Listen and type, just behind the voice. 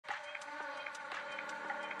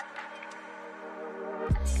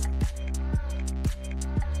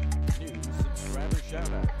shout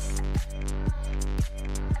out.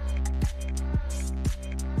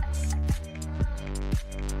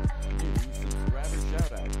 New subscriber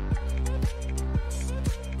shout out.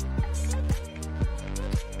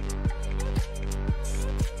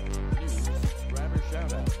 New subscriber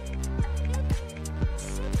shout out.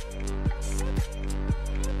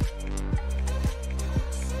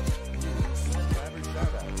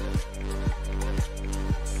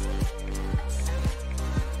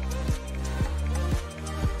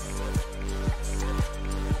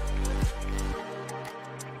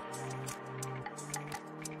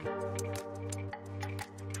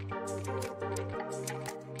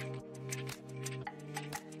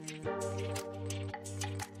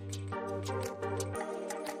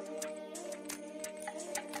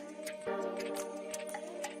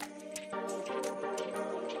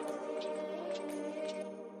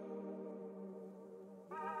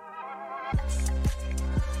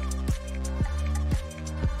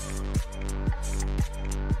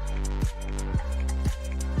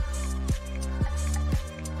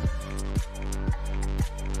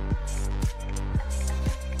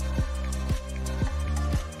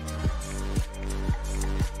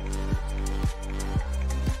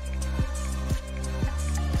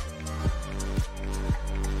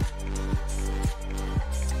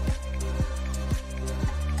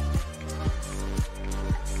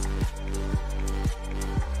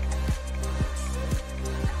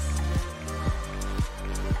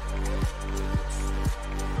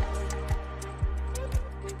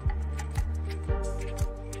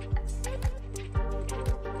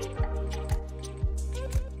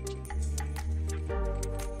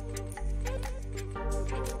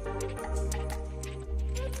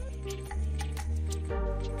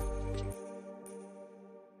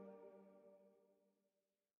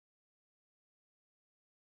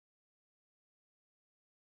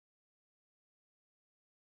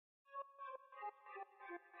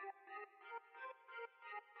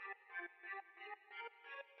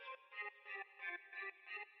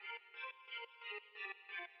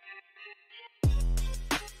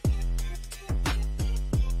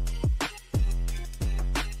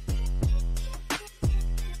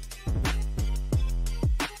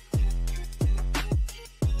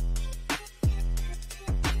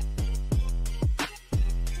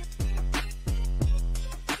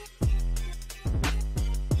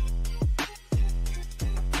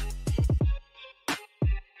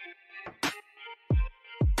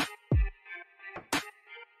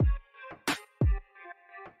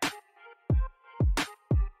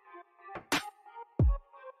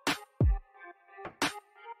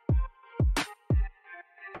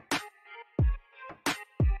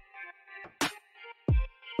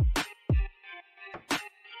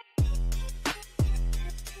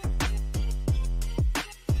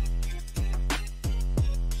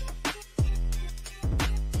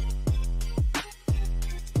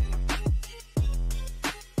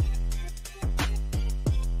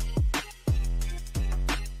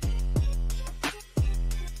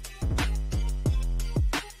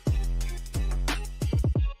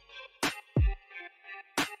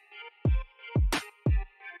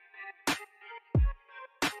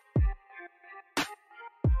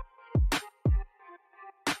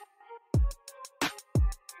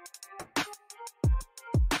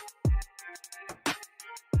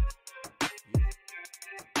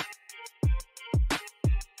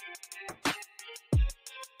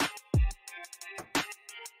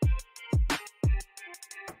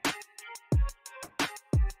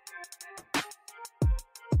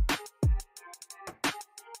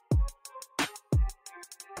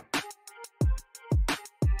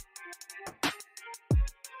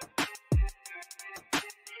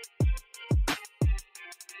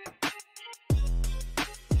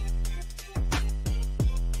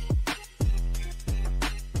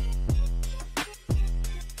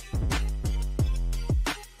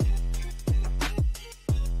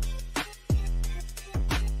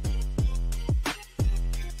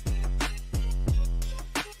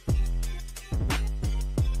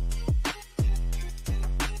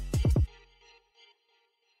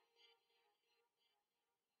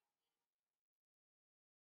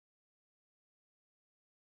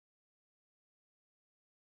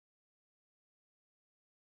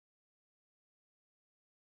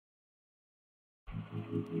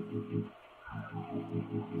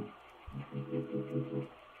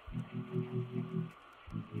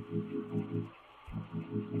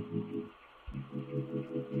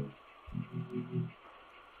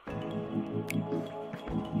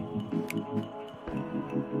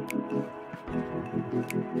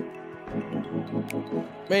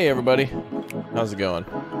 Hey everybody, how's it going?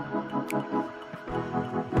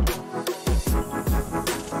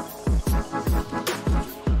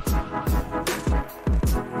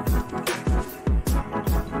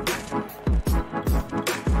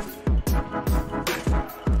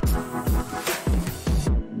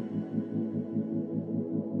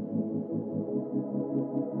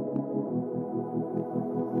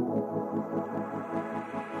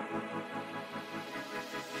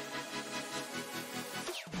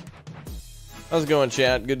 How's it going,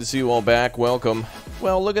 chat? Good to see you all back. Welcome.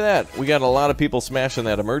 Well, look at that. We got a lot of people smashing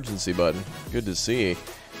that emergency button. Good to see.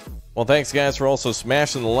 Well, thanks, guys, for also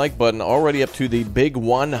smashing the like button. Already up to the big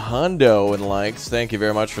 100 in likes. Thank you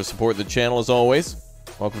very much for supporting the channel, as always.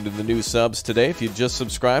 Welcome to the new subs today. If you just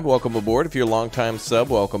subscribed, welcome aboard. If you're a long-time sub,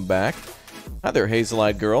 welcome back. Hi there,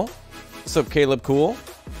 Hazel-eyed girl. What's up, Caleb Cool?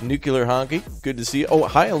 Nuclear Honky. Good to see you. Oh,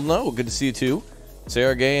 hi, no. Good to see you, too.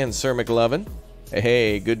 Sarah Gay and Sir McLovin.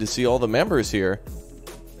 Hey, good to see all the members here.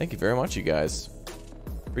 Thank you very much, you guys.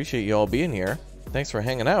 Appreciate you all being here. Thanks for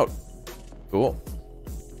hanging out. Cool.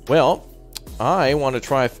 Well, I want to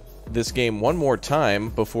try this game one more time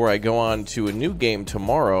before I go on to a new game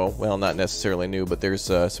tomorrow. Well, not necessarily new, but there's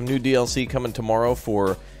some new DLC coming tomorrow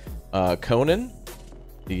for Conan,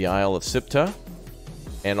 the Isle of Sipta,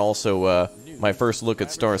 and also my first look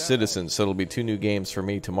at Star Citizen. So it'll be 2 new games for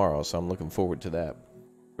me tomorrow, so I'm looking forward to that.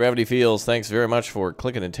 Gravity Feels, thanks very much for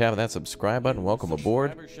clicking and tapping that subscribe button. Welcome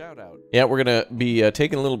aboard. Yeah, we're going to be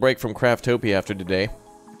taking a little break from Craftopia after today.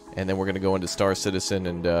 And then we're going to go into Star Citizen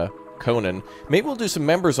and Conan. Maybe we'll do some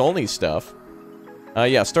members-only stuff.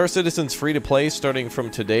 Yeah, Star Citizen's free to play starting from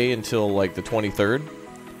today until, like, the 23rd.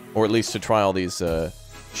 Or at least to try all these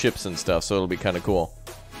ships and stuff, so it'll be kind of cool.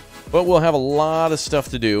 But we'll have a lot of stuff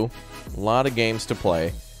to do. A lot of games to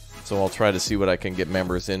play. So I'll try to see what I can get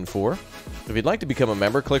members in for. If you'd like to become a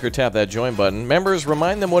member, click or tap that join button. Members,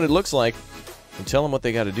 remind them what it looks like and tell them what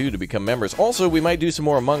they got to do to become members. Also, we might do some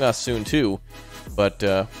more Among Us soon, too. But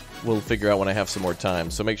we'll figure out when I have some more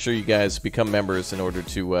time. So make sure you guys become members in order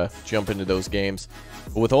to jump into those games.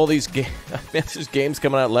 But with all these there's games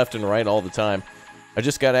coming out left and right all the time. I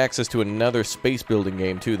just got access to another space building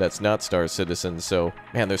game, too, that's not Star Citizen. So,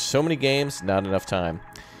 man, there's so many games, not enough time.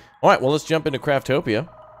 All right, well, let's jump into Craftopia.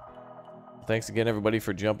 Thanks again, everybody,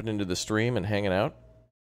 for jumping into the stream and hanging out.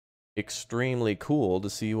 Extremely cool to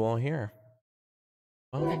see you all here.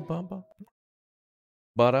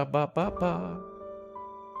 Ba-da-ba-ba-ba.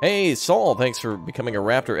 Hey, Saul, thanks for becoming a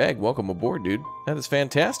Raptor Egg. Welcome aboard, dude. That is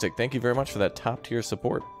fantastic. Thank you very much for that top-tier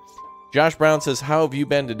support. Josh Brown says, how have you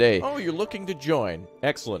been today? Oh, you're looking to join.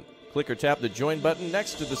 Excellent. Click or tap the join button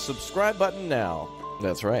next to the subscribe button now.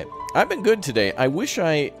 That's right. I've been good today. I wish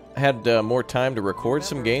I had more time to record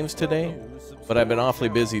some games today, but I've been awfully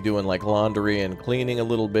busy doing like laundry and cleaning a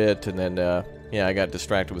little bit, and then, yeah, I got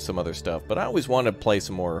distracted with some other stuff. But I always want to play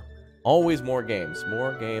some more, always more games.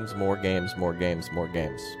 More games, more games, more games, more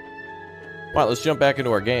games. All right, let's jump back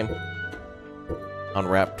into our game on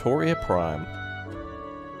Raptoria Prime.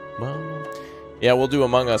 Yeah, we'll do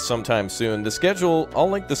Among Us sometime soon. The schedule, I'll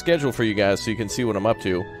link the schedule for you guys so you can see what I'm up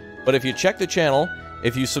to. But if you check the channel,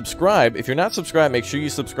 if you subscribe, if you're not subscribed, make sure you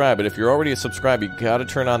subscribe. But if you're already a subscriber, you got to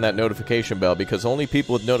turn on that notification bell, because only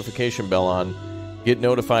people with notification bell on get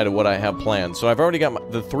notified of what I have planned. So I've already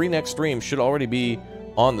got the 3 next streams should already be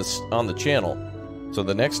on the channel. So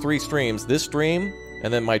the next 3 streams, this stream,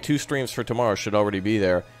 and then my 2 streams for tomorrow should already be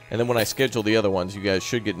there. And then when I schedule the other ones, you guys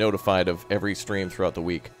should get notified of every stream throughout the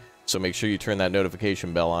week. So make sure you turn that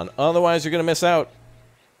notification bell on. Otherwise, you're going to miss out.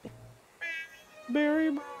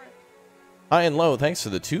 Very High and Low, thanks for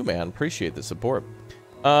the 2, man. Appreciate the support.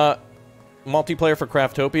 Multiplayer for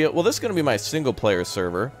Craftopia. Well, this is going to be my single-player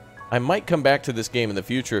server. I might come back to this game in the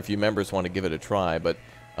future if you members want to give it a try, but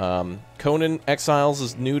Conan Exiles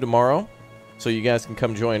is new tomorrow, so you guys can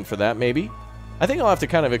come join for that, maybe. I think I'll have to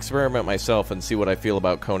kind of experiment myself and see what I feel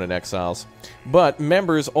about Conan Exiles. But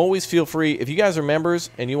members, always feel free. If you guys are members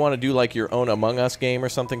and you want to do like your own Among Us game or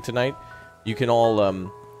something tonight, you can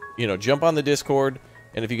all, you know, jump on the Discord.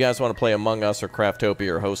 And if you guys want to play Among Us or Craftopia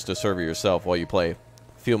or host a server yourself while you play,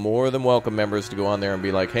 feel more than welcome, members, to go on there and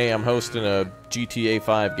be like, hey, I'm hosting a GTA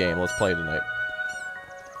 5 game. Let's play tonight.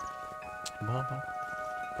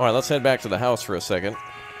 All right, let's head back to the house for a second.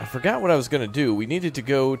 I forgot what I was going to do. We needed to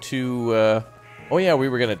go to... oh, yeah, we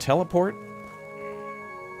were going to teleport?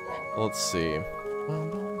 Let's see.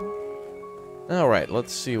 All right,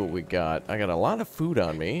 let's see what we got. I got a lot of food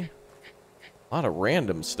on me. A lot of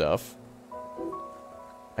random stuff.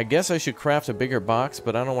 I guess I should craft a bigger box,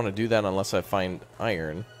 but I don't want to do that unless I find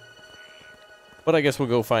iron. But I guess we'll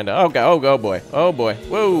go find out. Oh, God, oh boy. Oh, boy.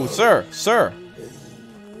 Whoa, sir. Sir.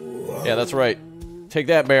 Yeah, that's right. Take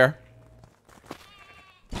that, bear.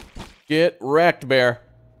 Get wrecked, bear.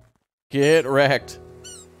 Get wrecked.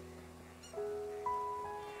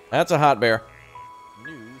 That's a hot bear.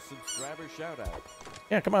 New subscriber shout out.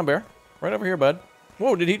 Yeah, come on, bear. Right over here, bud.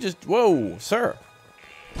 Whoa, did he just... Whoa, sir.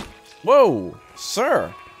 Whoa,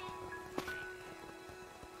 sir.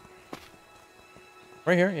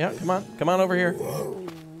 Right here, yeah, come on. Come on over here.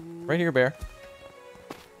 Right here, bear.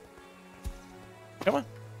 Come on.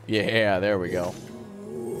 Yeah, there we go.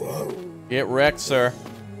 Get wrecked, sir.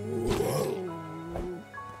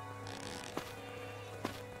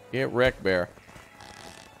 Get wrecked, bear.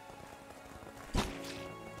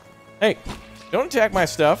 Hey, don't attack my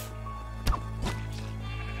stuff.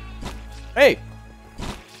 Hey!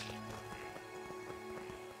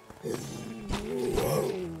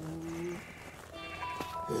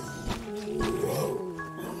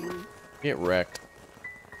 Get wrecked.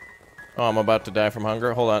 Oh, I'm about to die from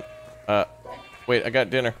hunger. Hold on. Wait, I got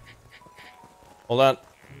dinner. Hold on.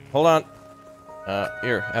 Hold on.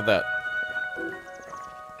 Here, have that.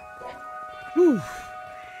 Whew.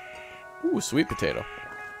 Ooh, sweet potato.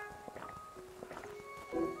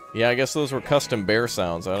 Yeah, I guess those were custom bear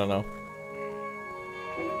sounds. I don't know.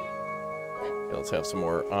 Okay, let's have some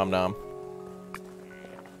more om nom.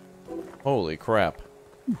 Holy crap.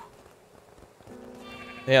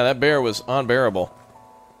 Yeah, that bear was unbearable.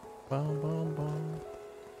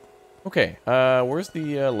 Okay, where's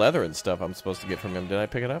the leather and stuff I'm supposed to get from him? Did I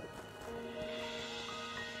pick it up?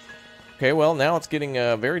 Okay, well, now it's getting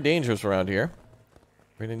very dangerous around here.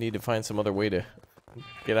 We're gonna need to find some other way to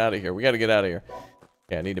get out of here. We gotta get out of here.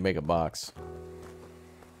 Yeah, I need to make a box.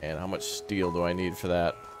 And how much steel do I need for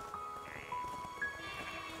that?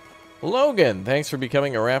 Logan, thanks for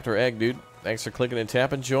becoming a Raptor Egg, dude. Thanks for clicking and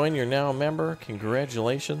tapping. Join, you're now a member.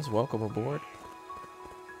 Congratulations. Welcome aboard.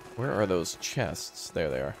 Where are those chests? There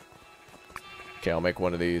they are. Okay, I'll make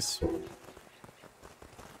one of these.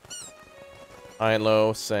 High and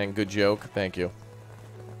low, saying good joke. Thank you.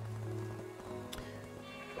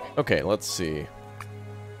 Okay, let's see.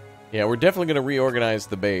 Yeah, we're definitely going to reorganize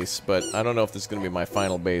the base, but I don't know if this is going to be my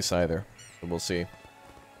final base either. So we'll see.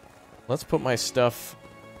 Let's put my stuff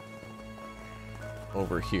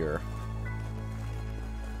over here.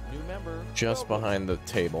 New member. Just behind the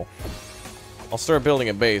table. I'll start building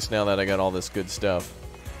a base now that I got all this good stuff.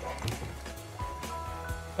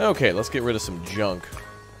 Okay, let's get rid of some junk.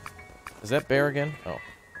 Is that bear again? Oh.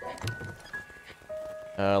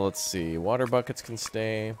 Let's see. Water buckets can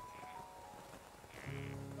stay.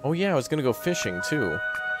 Oh yeah, I was gonna go fishing too.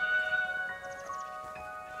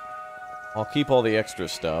 I'll keep all the extra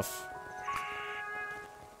stuff.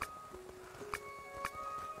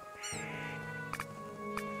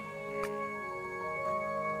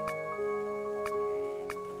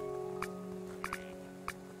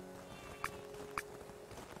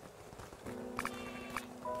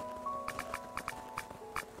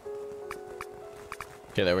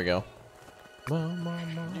 Okay, there we go.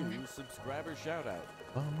 New subscriber shout out.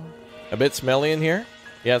 A bit smelly in here?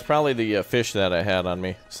 Yeah, it's probably the fish that I had on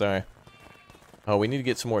me. Sorry. Oh, we need to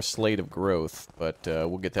get some more Slate of Growth, but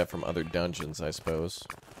we'll get that from other dungeons, I suppose.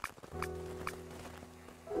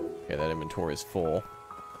 Okay, that inventory is full.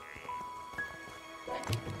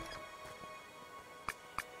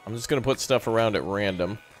 I'm just gonna put stuff around at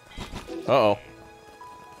random. Uh-oh.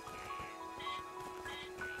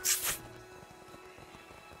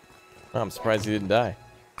 I'm surprised he didn't die.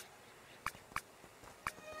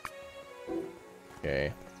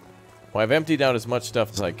 Okay. Well, I've emptied out as much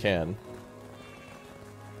stuff as I can.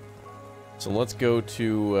 So let's go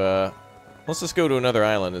to, let's just go to another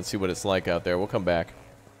island and see what it's like out there. We'll come back.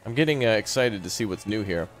 I'm getting excited to see what's new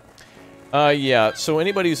here. Yeah, so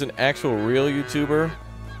anybody who's an actual real YouTuber,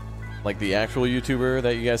 like the actual YouTuber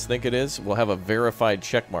that you guys think it is, will have a verified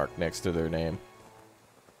checkmark next to their name.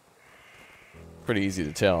 Pretty easy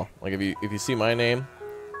to tell. Like if you see my name,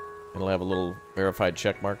 it'll have a little verified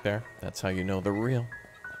check mark there. That's how you know they're real.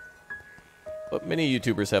 But many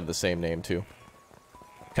YouTubers have the same name too.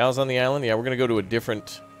 Cows on the island? Yeah, we're gonna go to a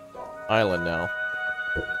different island now.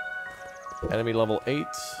 Enemy level 8.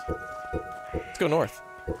 Let's go north.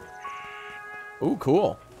 Ooh,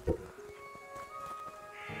 cool.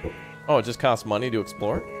 Oh, it just costs money to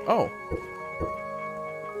explore? Oh.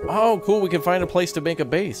 Oh, cool, we can find a place to make a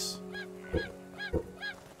base.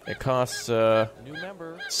 It costs, New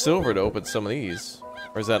member. silver to open some of these.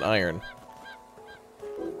 Or is that iron?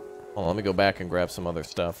 Oh, let me go back and grab some other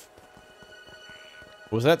stuff.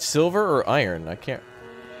 Was that silver or iron? I can't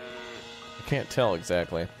tell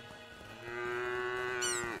exactly.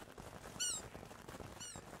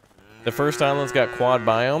 The first island's got quad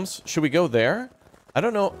biomes. Should we go there? I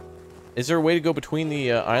don't know. Is there a way to go between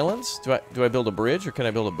the islands? Do I build a bridge or can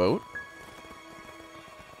I build a boat?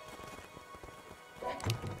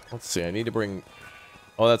 Let's see, I need to bring...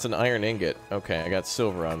 Oh, that's an iron ingot. Okay, I got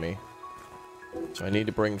silver on me. So I need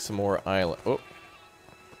to bring some more island... Oh.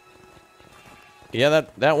 Yeah,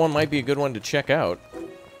 that one might be a good one to check out.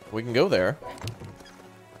 We can go there.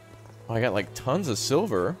 Oh, I got like tons of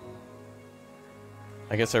silver.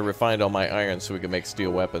 I guess I refined all my iron so we can make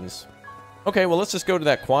steel weapons. Okay, well let's just go to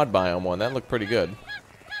that quad biome one. That looked pretty good.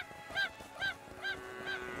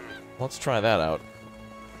 Let's try that out.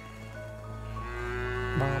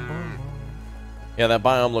 Yeah, that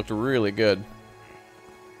biome looked really good.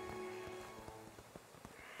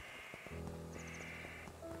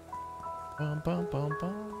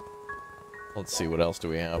 Let's see, what else do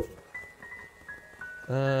we have?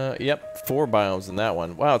 Yep, 4 biomes in that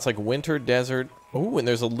one. Wow, it's like winter, desert. Ooh, and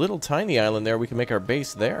there's a little tiny island there. We can make our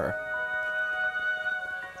base there.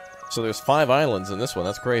 So there's 5 islands in this one.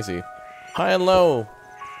 That's crazy. High and low.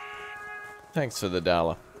 Thanks for the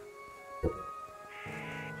dollar.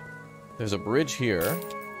 There's a bridge here.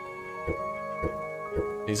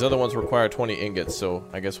 These other ones require 20 ingots, so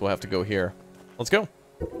I guess we'll have to go here. Let's go.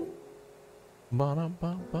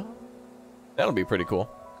 That'll be pretty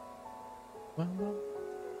cool.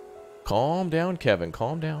 Calm down, Kevin.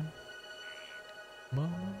 Calm down.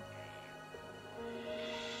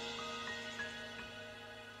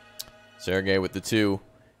 Sergey with the 2.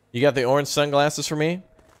 You got the orange sunglasses for me?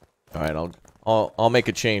 All right, I'll make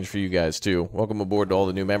a change for you guys too. Welcome aboard to all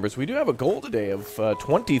the new members. We do have a goal today of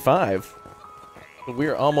 25. But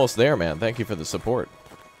we're almost there, man. Thank you for the support.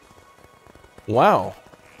 Wow.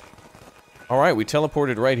 All right, we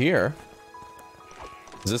teleported right here.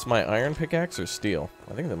 Is this my iron pickaxe or steel?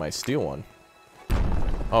 I think that's my steel one.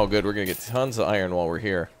 Oh, good. We're going to get tons of iron while we're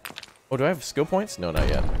here. Oh, do I have skill points? No, not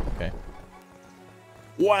yet. Okay.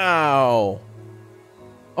 Wow.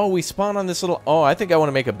 Oh, we spawn on this little... Oh, I think I want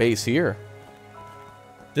to make a base here.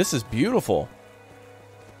 This is beautiful.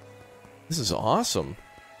 This is awesome.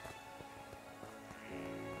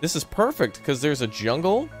 This is perfect, because there's a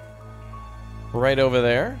jungle right over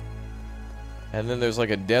there. And then there's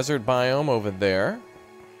like a desert biome over there.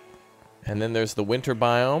 And then there's the winter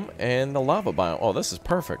biome and the lava biome. Oh, this is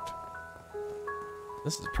perfect.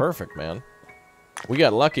 This is perfect, man. We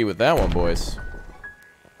got lucky with that one, boys.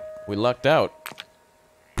 We lucked out.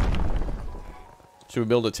 Should we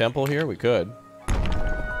build a temple here? We could.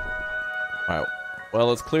 Alright. Well,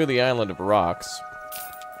 let's clear the island of rocks.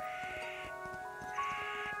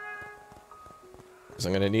 Because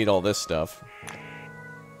I'm going to need all this stuff.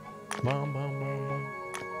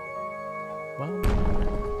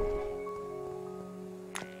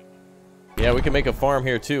 Yeah, we can make a farm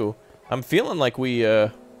here too. I'm feeling like we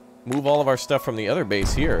move all of our stuff from the other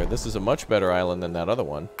base here. This is a much better island than that other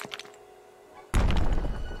one.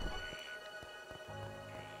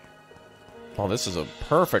 Oh, this is a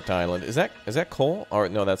perfect island. Is that coal? Or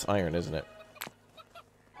no, that's iron, isn't it?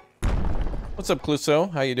 What's up,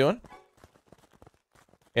 Cluso? How you doing?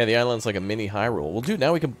 Yeah, the island's like a mini Hyrule. Well, dude,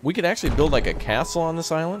 now we could actually build like a castle on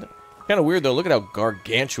this island. Kind of weird though. Look at how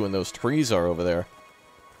gargantuan those trees are over there.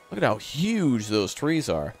 Look at how huge those trees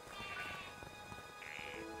are.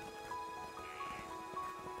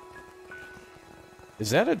 Is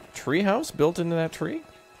that a tree house built into that tree?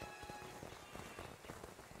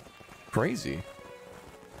 Crazy.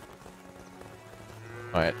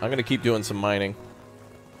 Alright, I'm gonna keep doing some mining.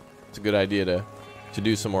 It's a good idea to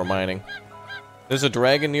do some more mining. There's a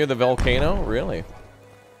dragon near the volcano? Really?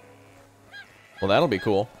 Well, that'll be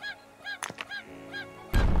cool.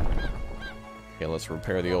 Okay, let's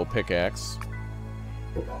repair the old pickaxe.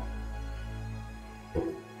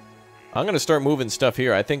 I'm gonna start moving stuff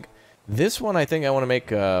here. I think this one, I want to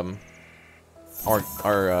make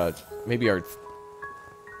maybe our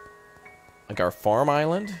farm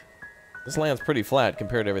island. This land's pretty flat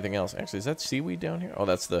compared to everything else. Actually, is that seaweed down here? Oh,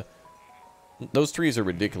 that's those trees are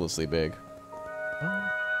ridiculously big.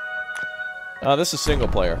 Oh, this is single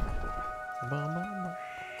player.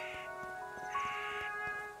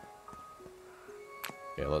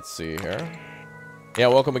 Okay, let's see here. Yeah,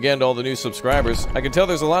 welcome again to all the new subscribers. I can tell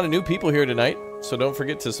there's a lot of new people here tonight, so don't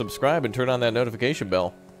forget to subscribe and turn on that notification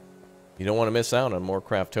bell. You don't want to miss out on more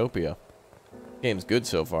Craftopia. Game's good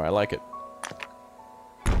so far. I like it.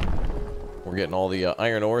 We're getting all the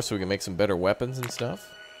iron ore so we can make some better weapons and stuff.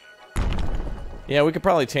 Yeah, we could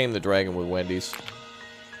probably tame the dragon with Wendy's.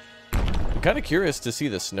 I'm kind of curious to see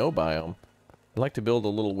the snow biome. I'd like to build a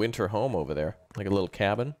little winter home over there. Like a little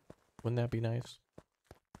cabin. Wouldn't that be nice?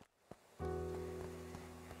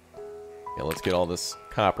 Yeah, let's get all this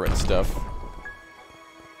copper and stuff.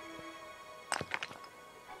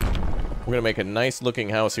 We're gonna make a nice looking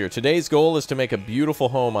house here. Today's goal is to make a beautiful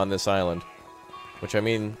home on this island. Which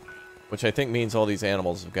I think means all these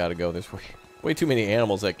animals have got to go. There's way too many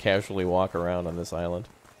animals that casually walk around on this island.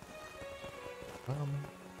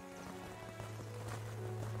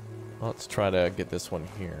 Let's try to get this one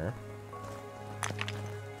here.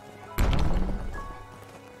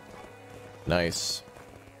 Nice.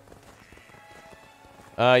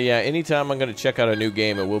 Yeah, anytime I'm going to check out a new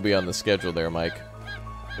game, it will be on the schedule there, Mike.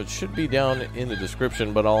 It should be down in the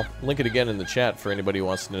description, but I'll link it again in the chat for anybody who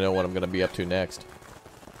wants to know what I'm going to be up to next.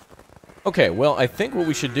 Okay, well, I think what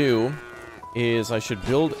we should do is I should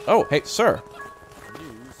build... Oh, hey, sir!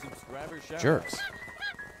 Jerks.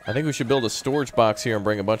 I think we should build a storage box here and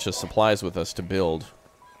bring a bunch of supplies with us to build.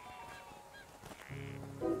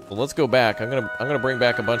 Well, let's go back. I'm gonna bring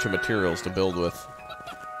back a bunch of materials to build with.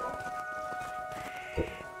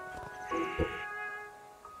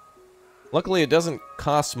 Luckily, it doesn't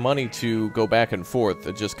cost money to go back and forth.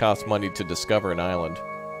 It just costs money to discover an island.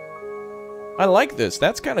 I like this.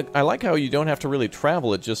 That's kind of... I like how you don't have to really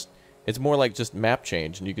travel. It's more like just map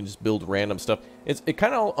change, and you can just build random stuff. It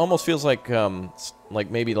kind of almost feels like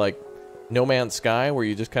maybe like No Man's Sky, where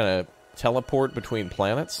you just kind of teleport between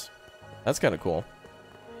planets. That's kind of cool.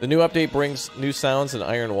 The new update brings new sounds and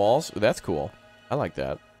iron walls. Ooh, that's cool. I like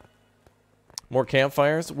that. More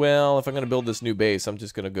campfires? Well, if I'm going to build this new base, I'm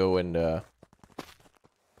just going to go and... Oh,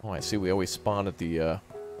 I see. We always spawn at the...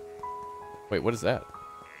 Wait, what is that?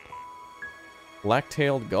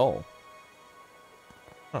 Black-tailed gull.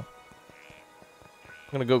 Huh.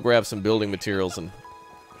 I'm going to go grab some building materials, and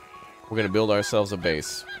we're going to build ourselves a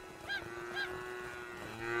base.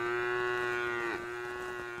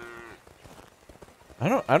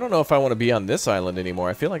 I don't know if I want to be on this island anymore.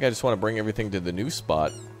 I feel like I just want to bring everything to the new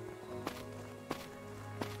spot.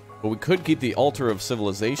 But we could keep the altar of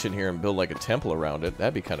civilization here and build like a temple around it.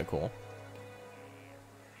 That'd be kind of cool.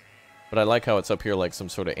 But I like how it's up here like some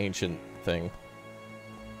sort of ancient thing.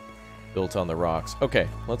 Built on the rocks. Okay,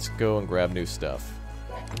 let's go and grab new stuff.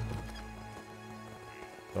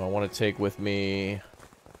 So I want to take with me...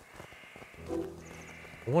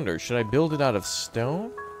 I wonder, should I build it out of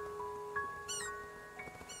stone?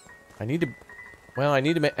 I need to... Well, I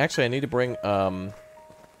need to... Actually, I need to bring,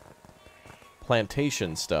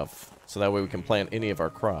 plantation stuff, so that way we can plant any of our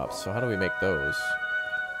crops. So how do we make those?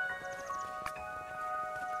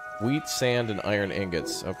 Wheat, sand, and iron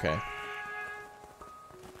ingots. Okay.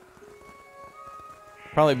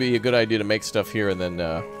 Probably be a good idea to make stuff here and then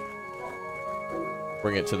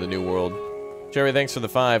bring it to the new world. Jerry, thanks for the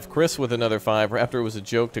 5. Chris with another 5. After it was a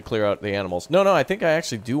joke to clear out the animals. No, I think I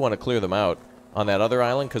actually do want to clear them out on that other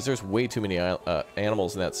island, because there's way too many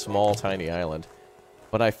animals in that small, tiny island.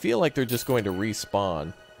 But I feel like they're just going to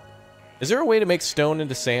respawn. Is there a way to make stone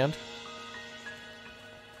into sand?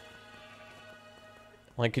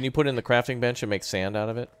 Like, can you put it in the crafting bench and make sand out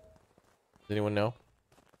of it? Does anyone know?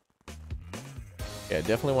 Yeah, I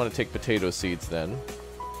definitely want to take potato seeds then.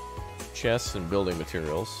 Chests and building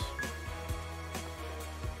materials.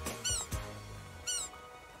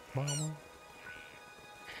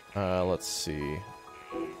 Let's see.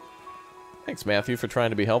 Thanks, Matthew, for trying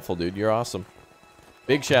to be helpful, dude. You're awesome.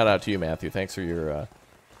 Big shout out to you, Matthew. Thanks for your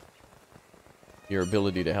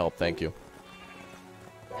ability to help. Thank you.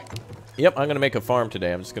 Yep, I'm going to make a farm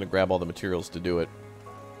today. I'm just going to grab all the materials to do it.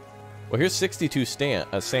 Well, here's 62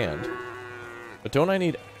 sand. But don't I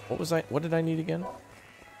need... What did I need again?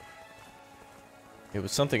 It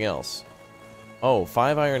was something else. Oh,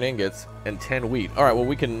 5 iron ingots and 10 wheat. Alright, well,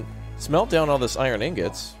 we can smelt down all this iron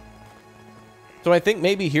ingots. So I think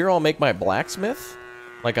maybe here I'll make my blacksmith.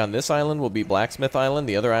 Like on this island will be Blacksmith Island.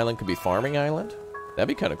 The other island could be Farming Island. That'd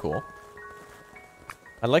be kind of cool.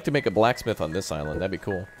 I'd like to make a blacksmith on this island. That'd be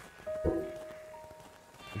cool.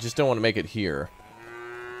 I just don't want to make it here.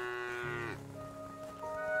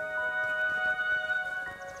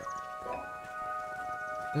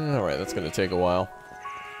 Alright, that's going to take a while.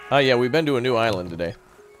 Oh yeah, we've been to a new island today.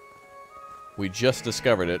 We just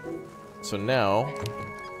discovered it. So now,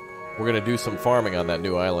 we're going to do some farming on that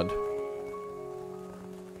new island.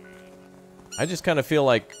 I just kind of feel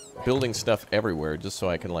like building stuff everywhere, just so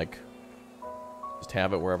I can, like, just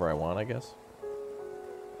have it wherever I want, I guess.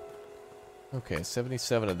 Okay,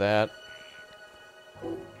 77 of that.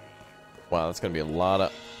 Wow, that's going to be a lot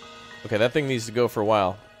of... Okay, that thing needs to go for a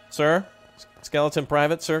while. Sir? Skeleton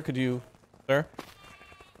Private, sir? Could you... Sir?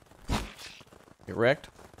 Get wrecked?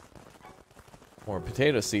 More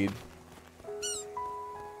potato seed.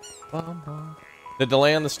 The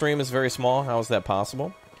delay on the stream is very small. How is that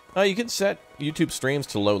possible? You can set YouTube streams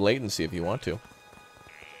to low latency if you want to.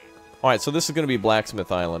 Alright, so this is going to be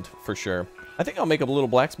Blacksmith Island, for sure. I think I'll make a little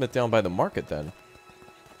blacksmith down by the market then.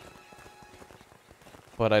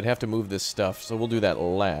 But I'd have to move this stuff, so we'll do that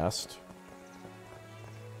last.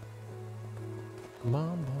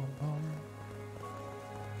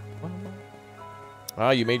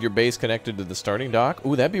 Ah, you made your base connected to the starting dock?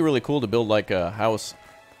 Ooh, that'd be really cool to build like a house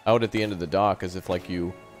out at the end of the dock, as if like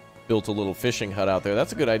you built a little fishing hut out there.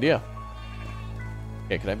 That's a good idea.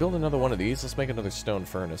 Okay, can I build another one of these? Let's make another stone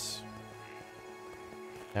furnace.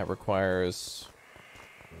 That requires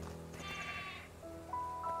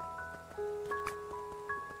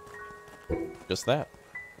Just that.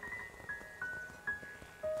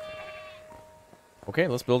 Okay,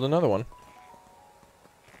 let's build another one.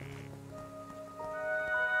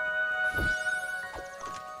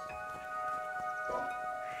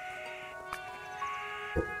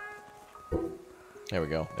 There we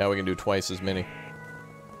go. Now we can do twice as many.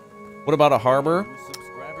 What about a harbor?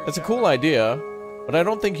 That's a cool idea, but I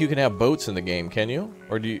don't think you can have boats in the game, can you?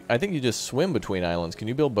 Or do you? I think you just swim between islands. Can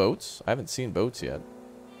you build boats? I haven't seen boats yet.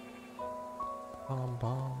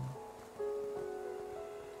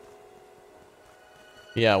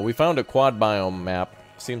 Yeah, we found a quad biome map.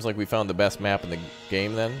 Seems like we found the best map in the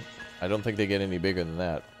game then. I don't think they get any bigger than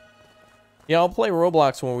that. Yeah, I'll play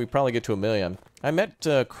Roblox when we probably get to 1 million. I met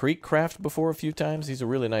Creekcraft before a few times. He's a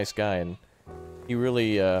really nice guy, and he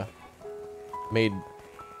really made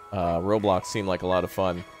Roblox seem like a lot of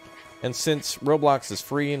fun. And since Roblox is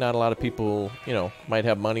free, not a lot of people, you know, might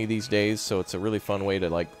have money these days, so it's a really fun way to,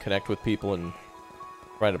 like, connect with people and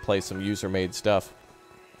try to play some user-made stuff.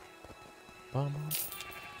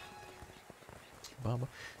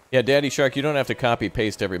 Yeah, Daddy Shark, you don't have to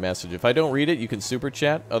copy-paste every message. If I don't read it, you can super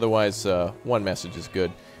chat. Otherwise, one message is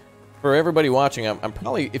good. For everybody watching, I'm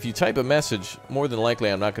probably, if you type a message, more than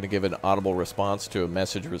likely I'm not going to give an audible response to a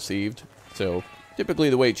message received. So,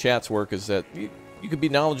 typically the way chats work is that you could be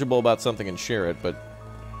knowledgeable about something and share it, but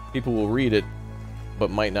people will read it,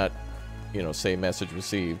 but might not, you know, say message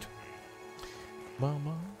received.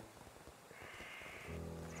 Mama.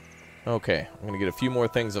 Okay, I'm going to get a few more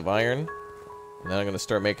things of iron, and then I'm going to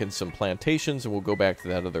start making some plantations, and we'll go back to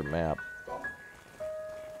that other map.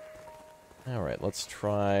 Alright, let's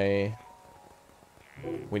try...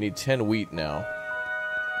 We need 10 wheat now.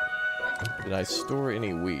 Did I store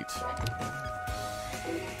any wheat?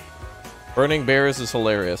 Burning bears is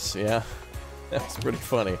hilarious, yeah. That's pretty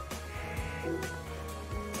funny.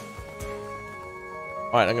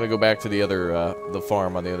 Alright, I'm gonna go back to the other, the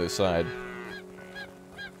farm on the other side.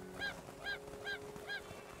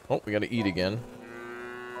 Oh, we gotta eat again.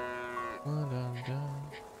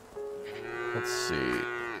 Let's see.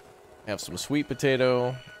 Have some sweet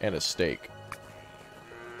potato and a steak.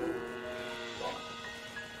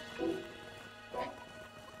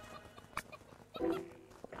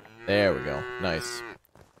 There we go. Nice.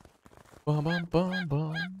 Bum, bum, bum,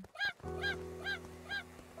 bum.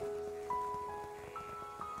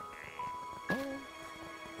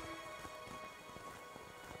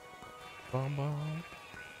 Bum, bum.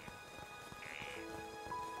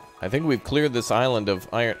 I think we've cleared this island of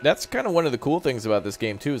iron. That's kind of one of the cool things about this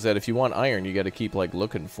game, too, is that if you want iron, you got to keep, like,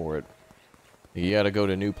 looking for it. You got to go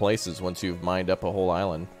to new places once you've mined up a whole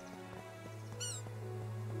island.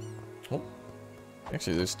 Oh.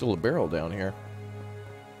 Actually, there's still a barrel down here.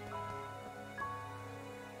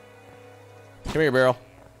 Come here, barrel.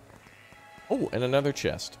 Oh, and another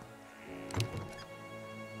chest.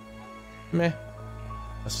 Meh.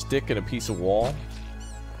 A stick and a piece of wall.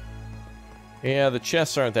 Yeah, the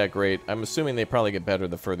chests aren't that great. I'm assuming they probably get better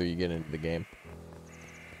the further you get into the game.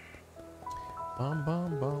 Bum,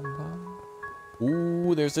 bum, bum, bum.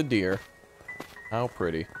 Ooh, there's a deer. How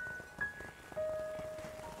pretty.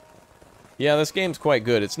 Yeah, this game's quite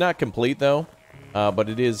good. It's not complete, though. But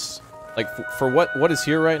it is... Like, for what is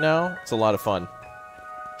here right now, it's a lot of fun.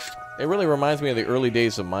 It really reminds me of the early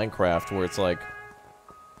days of Minecraft, where it's like...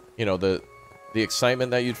 You know, the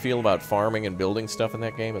excitement that you'd feel about farming and building stuff in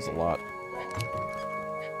that game is a lot.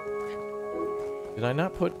 Did I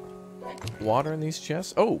not put water in these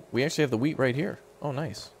chests? Oh, we actually have the wheat right here. Oh,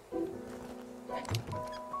 nice.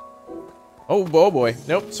 Oh, boy.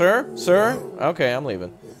 Nope, sir? Sir? Okay, I'm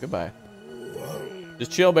leaving. Goodbye.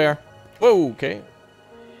 Just chill, bear. Whoa, okay.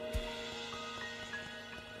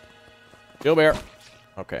 Chill, bear.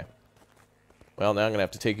 Okay. Well, now I'm going to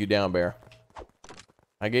have to take you down, bear.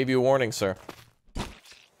 I gave you a warning, sir.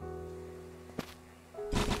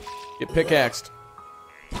 Get pickaxed.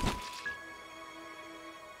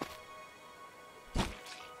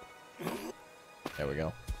 There we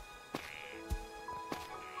go.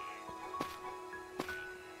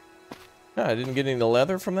 Oh, I didn't get any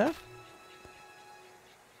leather from that?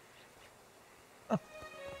 Huh.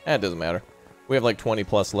 That doesn't matter. We have like 20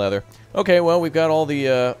 plus leather. Okay, well, we've got all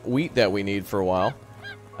the wheat that we need for a while.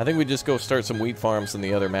 I think we just go start some wheat farms in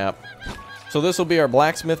the other map. So this will be our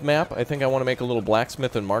blacksmith map. I think I want to make a little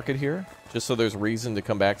blacksmith and market here, just so there's reason to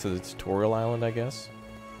come back to the tutorial island, I guess.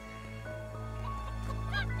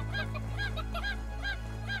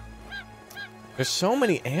 There's so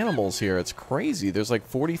many animals here, it's crazy. There's like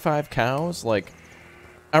 45 cows, like...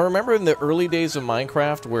 I remember in the early days of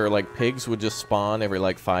Minecraft where like pigs would just spawn every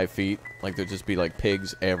like 5 feet. Like there'd just be like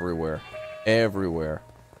pigs everywhere. Everywhere.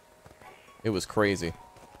 It was crazy.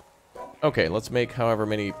 Okay, let's make however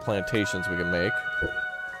many plantations we can make.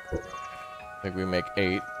 I think we make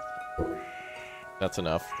 8. That's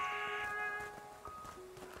enough.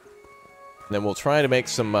 And then we'll try to make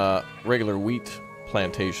some regular wheat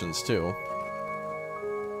plantations too.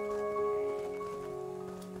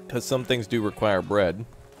 Because some things do require bread.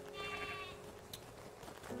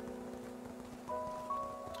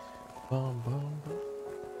 Bum, bum, bum.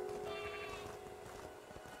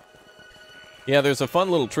 Yeah, there's a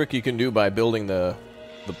fun little trick you can do by building the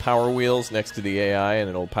power wheels next to the AI, and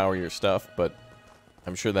it'll power your stuff, but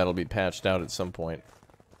I'm sure that'll be patched out at some point.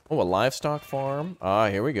 Oh, a livestock farm. Ah,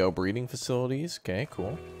 here we go. Breeding facilities. Okay,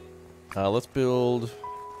 cool. Let's build...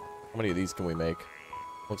 How many of these can we make?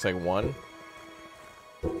 Looks like 1.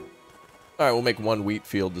 Alright, we'll make 1 wheat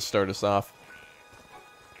field to start us off.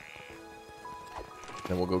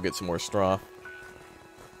 Then we'll go get some more straw.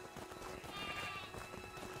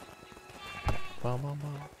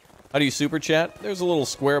 How do you super chat? There's a little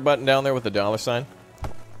square button down there with a $sign.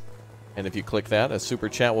 And if you click that, a super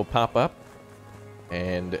chat will pop up.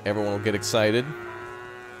 And everyone will get excited.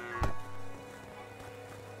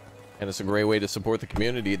 And it's a great way to support the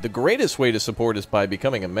community. The greatest way to support is by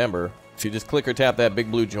becoming a member. If you just click or tap that big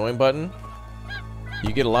blue join button,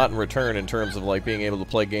 you get a lot in return in terms of like being able to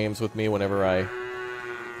play games with me whenever I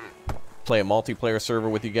play a multiplayer server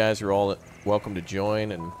with you guys. You're all welcome to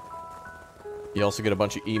join, and you also get a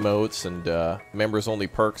bunch of emotes and members-only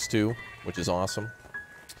perks too, which is awesome.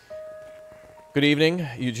 Good evening.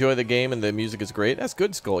 You enjoy the game and the music is great. That's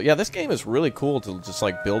good, Skull. Yeah, this game is really cool to just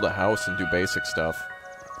like build a house and do basic stuff.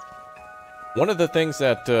 One of the things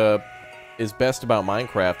that is best about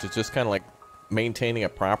Minecraft is just kind of like maintaining a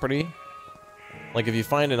property. Like if you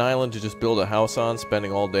find an island to just build a house on,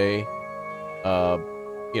 spending all day,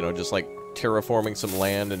 you know, just like terraforming some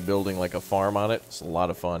land and building like a farm on it. It's a lot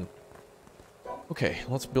of fun. Okay,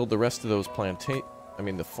 let's build the rest of those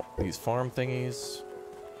these farm thingies.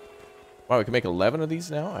 Wow, we can make 11 of these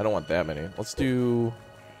now? I don't want that many. Let's do...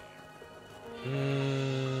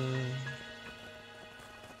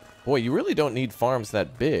 Boy, you really don't need farms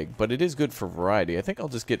that big, but it is good for variety. I think I'll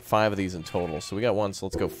just get 5 of these in total. So we got 1, so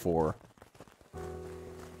let's go 4.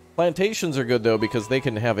 Plantations are good, though, because they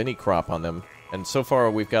can have any crop on them. And so far,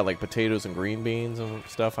 we've got, like, potatoes and green beans and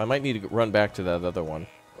stuff. I might need to run back to that other one.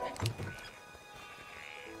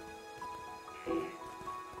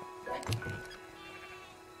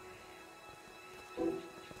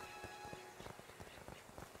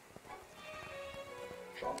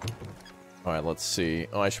 Alright, let's see.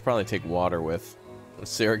 Oh, I should probably take water with.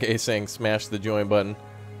 Sergey saying smash the join button.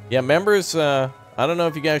 Yeah, members, I don't know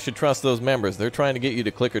if you guys should trust those members. They're trying to get you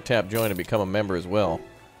to click or tap join and become a member as well.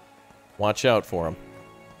 Watch out for them.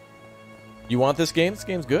 You want this game? This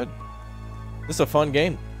game's good. This is a fun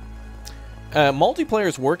game. Multiplayer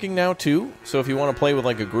is working now, too. So if you want to play with,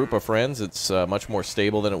 like, a group of friends, it's much more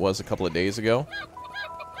stable than it was a couple of days ago.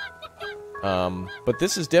 But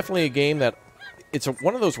this is definitely a game that... It's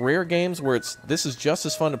one of those rare games where this is just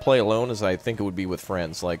as fun to play alone as I think it would be with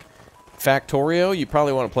friends. Like, Factorio, you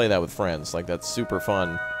probably want to play that with friends. Like, that's super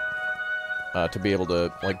fun to be able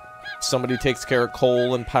to, like, somebody takes care of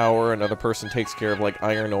coal and power, another person takes care of, like,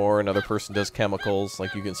 iron ore, another person does chemicals.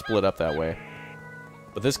 Like, you can split up that way.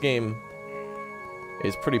 But this game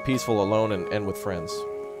is pretty peaceful alone and with friends.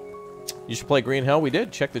 You should play Green Hell. We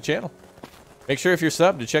did. Check the channel. Make sure if you're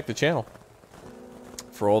subbed to check the channel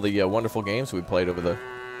for all the wonderful games we played over the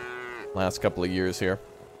last couple of years here.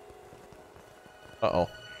 Uh-oh.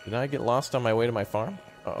 Did I get lost on my way to my farm?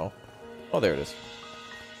 Uh-oh. Oh, there it is.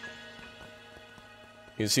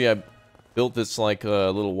 You can see I built this, like,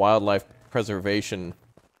 little wildlife preservation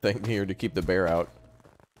thing here to keep the bear out.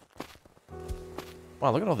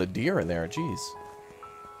 Wow, look at all the deer in there. Jeez.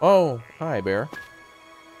 Oh, hi, bear.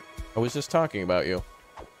 I was just talking about you.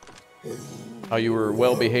 How you were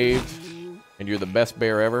well-behaved. And you're the best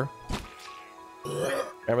bear ever.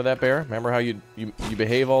 Remember that, bear? Remember how you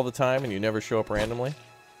behave all the time and you never show up randomly?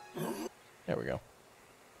 There we go.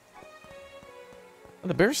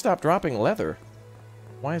 And the bear stopped dropping leather.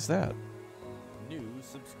 Why is that?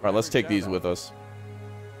 Alright, let's take these with us.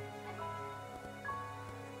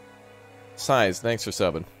 Size, thanks for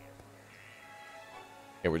subbing.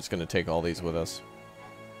 Okay, we're just going to take all these with us.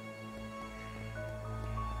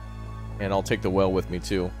 And I'll take the well with me,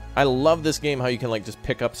 too. I love this game, how you can, like, just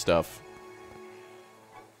pick up stuff.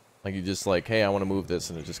 Like, you just, like, hey, I want to move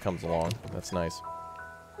this, and it just comes along. That's nice.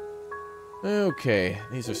 Okay,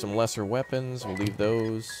 these are some lesser weapons. We'll leave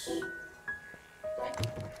those.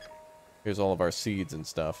 Here's all of our seeds and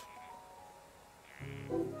stuff.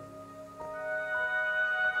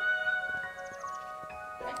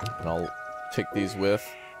 And I'll take these with.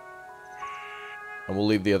 And we'll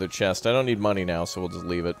leave the other chest. I don't need money now, so we'll just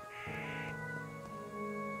leave it.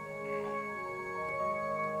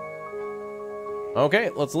 Okay,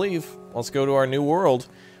 let's leave. Let's go to our new world.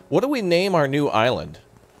 What do we name our new island?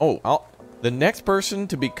 Oh, the next person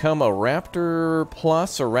to become a Raptor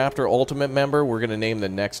Plus or Raptor Ultimate member, we're going to name the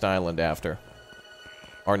next island after.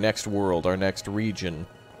 Our next world, our next region.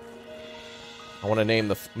 I want to name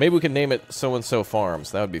the... Maybe we can name it So-and-So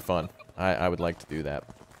Farms. That would be fun. I would like to do that.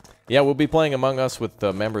 Yeah, we'll be playing Among Us with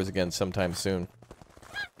members again sometime soon.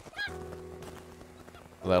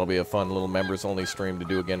 So that'll be a fun little members-only stream to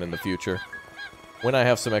do again in the future. When I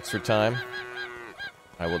have some extra time,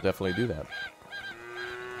 I will definitely do that.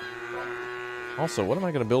 Also, what am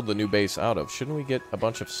I going to build the new base out of? Shouldn't we get a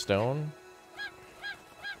bunch of stone?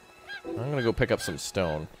 I'm going to go pick up some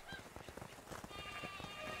stone.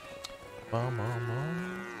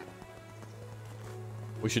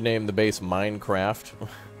 We should name the base Minecraft.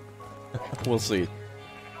 We'll see.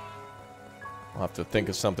 I'll have to think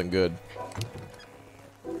of something good.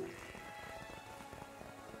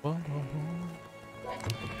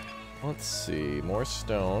 Let's see. More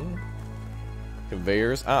stone.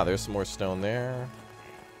 Conveyors. Ah, there's some more stone there.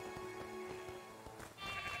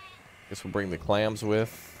 Guess we'll bring the clams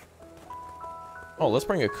with. Oh, let's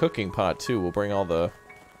bring a cooking pot too. We'll bring all the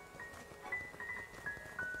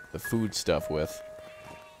food stuff with.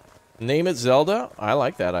 Name it Zelda? I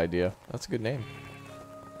like that idea. That's a good name.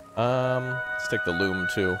 Let's take the loom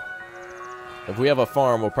too. If we have a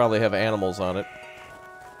farm, we'll probably have animals on it.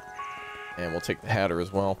 And we'll take the Hatter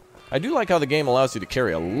as well. I do like how the game allows you to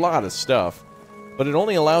carry a lot of stuff, but it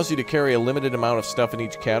only allows you to carry a limited amount of stuff in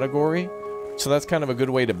each category. So that's kind of a good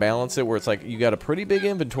way to balance it, where it's like you got a pretty big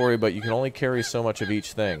inventory, but you can only carry so much of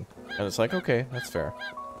each thing. And it's like, okay, that's fair.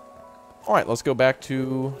 Alright, let's go back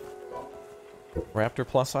to Raptor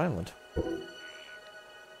Plus Island.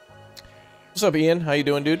 What's up, Ian? How you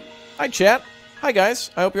doing, dude? Hi, chat. Hi,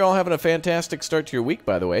 guys. I hope you're all having a fantastic start to your week,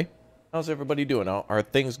 by the way. How's everybody doing? Are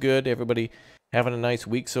things good? Everybody having a nice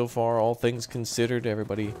week so far, all things considered?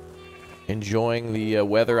 Everybody enjoying the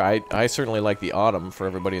weather? I certainly like the autumn for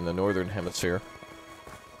everybody in the northern hemisphere.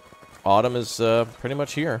 Autumn is pretty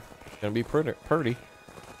much here. It's going to be pretty.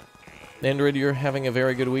 Android, you're having a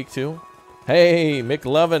very good week, too? Hey,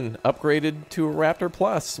 McLovin upgraded to a Raptor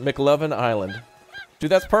Plus. McLovin Island. Dude,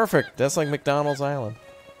 that's perfect. That's like McDonald's Island.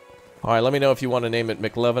 Alright, let me know if you want to name it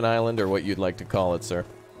McLovin Island or what you'd like to call it, sir.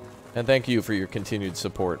 And thank you for your continued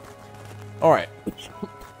support. Alright.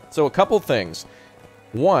 So a couple things.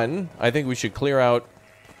 One, I think we should clear out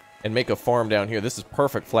and make a farm down here. This is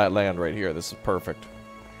perfect flat land right here. This is perfect.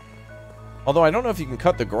 Although I don't know if you can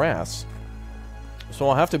cut the grass. So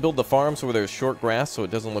I'll have to build the farms where there's short grass so it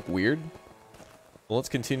doesn't look weird. Well, let's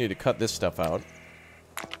continue to cut this stuff out.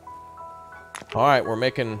 Alright, we're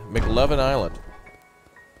making McLovin Island.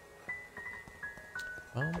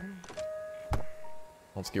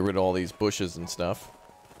 Let's get rid of all these bushes and stuff.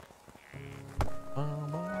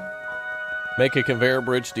 Make a conveyor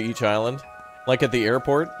bridge to each island. Like at the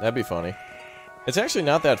airport? That'd be funny. It's actually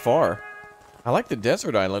not that far. I like the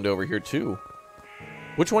desert island over here, too.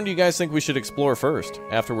 Which one do you guys think we should explore first,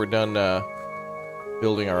 after we're done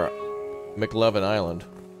building our McLovin Island?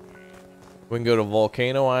 We can go to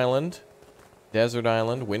Volcano Island, Desert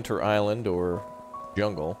Island, Winter Island, or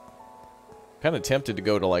Jungle. Kind of tempted to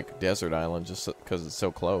go to, like, Desert Island just because it's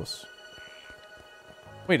so close.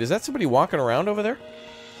 Wait, is that somebody walking around over there?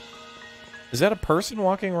 Is that a person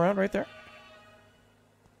walking around right there?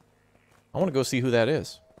 I want to go see who that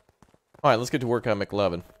is. Alright, let's get to work on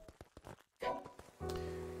McLovin.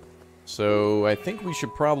 So, I think we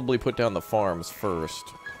should probably put down the farms first.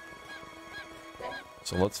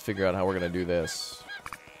 So let's figure out how we're going to do this.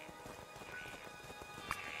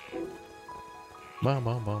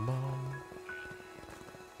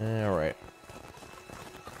 Alright.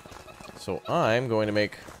 So I'm going to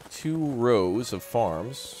make 2 rows of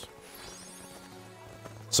farms.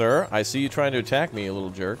 Sir, I see you trying to attack me, you little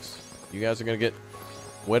jerks. You guys are going to get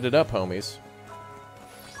wetted up, homies.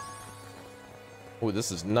 Oh,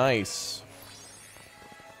 this is nice.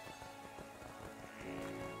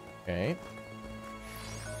 Okay.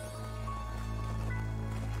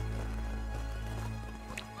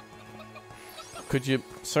 Could you,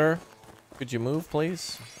 sir? Could you move,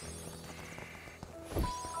 please?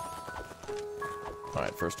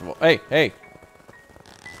 Alright, first of all... Hey, hey!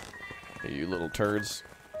 Hey, you little turds.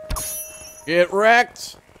 Get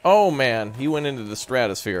wrecked! Oh, man. He went into the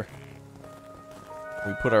stratosphere.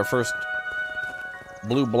 We put our first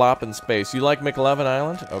blue blop in space. You like McLovin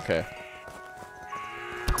Island? Okay.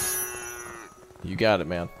 You got it,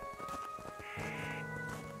 man.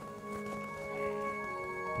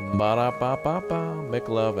 Ba-da-ba-ba-ba.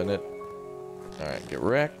 McLovin' it. Alright, get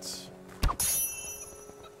wrecked.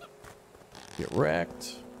 Get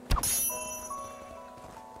wrecked.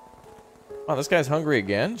 Oh, this guy's hungry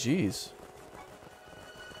again? Jeez.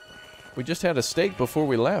 We just had a steak before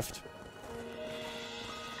we left.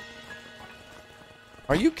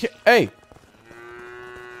 Are you Hey!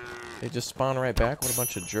 They just spawn right back? What a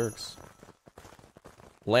bunch of jerks.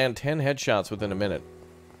 Land 10 headshots within a minute.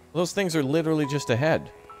 Those things are literally just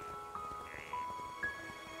ahead.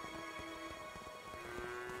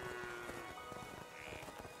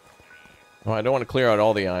 Well, I don't want to clear out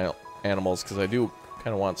all the animals, because I do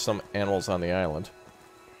kind of want some animals on the island.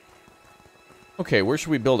 Okay, where should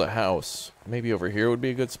we build a house? Maybe over here would be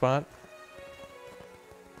a good spot?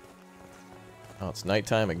 Oh, it's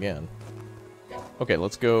nighttime again. Okay,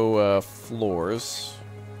 let's go floors.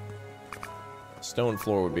 Stone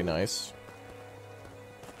floor would be nice.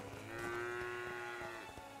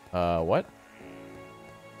 What?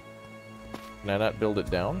 Can I not build it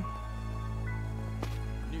down?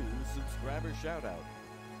 New subscriber shout out.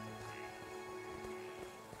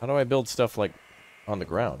 How do I build stuff, like, on the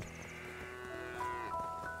ground?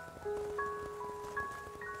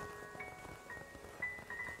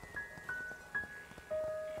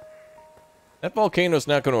 That volcano's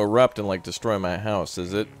not going to erupt and, like, destroy my house,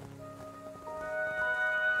 is it?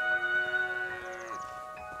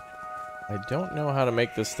 I don't know how to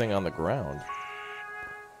make this thing on the ground.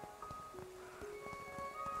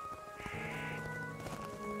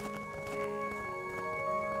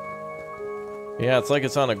 Yeah, it's like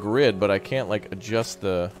it's on a grid, but I can't, like, adjust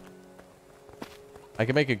the... I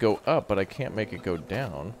can make it go up, but I can't make it go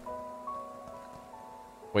down.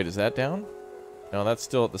 Wait, is that down? No, that's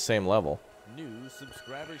still at the same level. New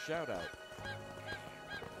subscriber shout out.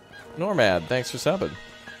 Normad, thanks for subbing.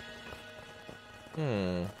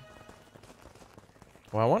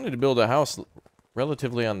 Well, I wanted to build a house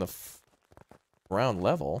relatively on the ground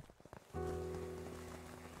level.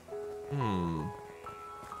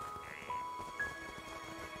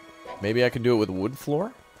 Maybe I could do it with wood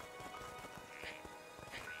floor?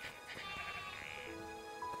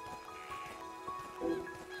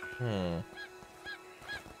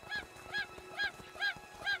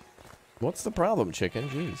 What's the problem, chicken?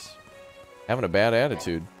 Jeez. Having a bad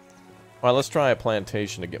attitude. Well, let's try a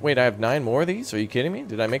plantation again. Wait, I have 9 more of these? Are you kidding me?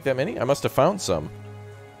 Did I make that many? I must have found some.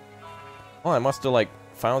 Oh, I must have, like,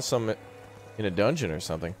 found some in a dungeon or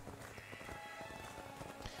something.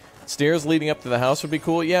 Stairs leading up to the house would be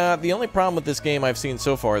cool. Yeah, the only problem with this game I've seen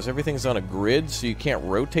so far is everything's on a grid, so you can't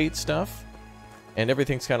rotate stuff. And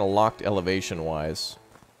everything's kind of locked elevation-wise.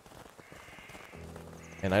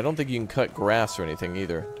 And I don't think you can cut grass or anything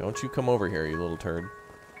either. Don't you come over here, you little turd.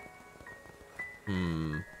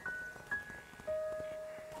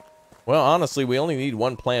 Well, honestly, we only need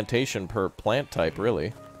 1 plantation per plant type,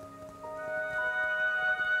 really.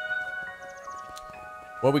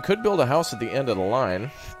 Well, we could build a house at the end of the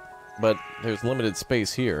line, but there's limited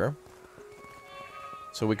space here.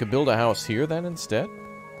 So we could build a house here then instead?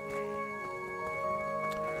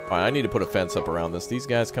 Alright, I need to put a fence up around this. These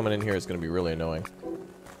guys coming in here is going to be really annoying.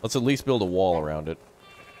 Let's at least build a wall around it.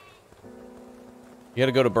 You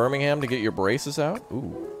gotta go to Birmingham to get your braces out?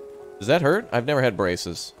 Ooh. Does that hurt? I've never had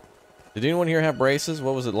braces. Did anyone here have braces?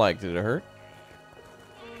 What was it like? Did it hurt?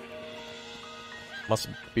 Must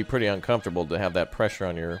be pretty uncomfortable to have that pressure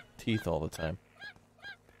on your teeth all the time.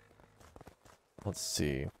 Let's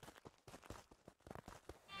see.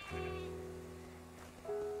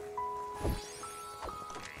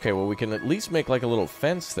 Okay, well we can at least make like a little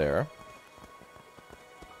fence there.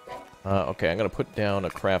 Okay, I'm gonna put down a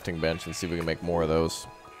crafting bench and see if we can make more of those.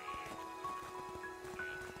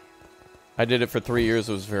 I did it for 3 years,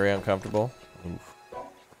 it was very uncomfortable. Oof.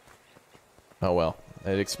 Oh well,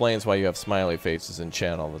 it explains why you have smiley faces in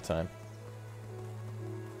chat all the time.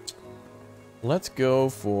 Let's go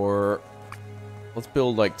for... Let's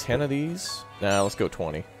build like 10 of these. Nah, let's go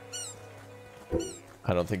 20.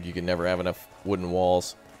 I don't think you can never have enough wooden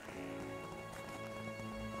walls.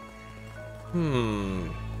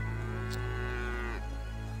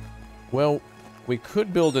 Well, we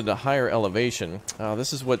could build at a higher elevation.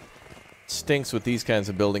 This is what stinks with these kinds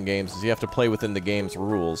of building games, is you have to play within the game's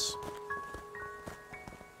rules.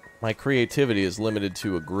 My creativity is limited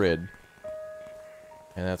to a grid.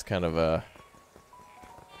 And that's kind of a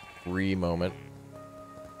free moment.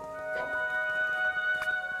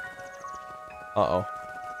 Uh-oh.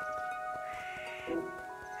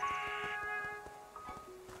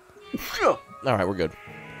 Alright, we're good.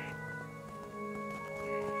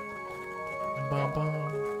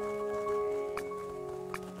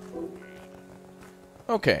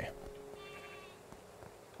 Okay.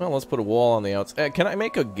 Well, let's put a wall on the outside. Can I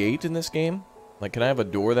make a gate in this game? Like, can I have a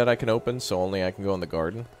door that I can open so only I can go in the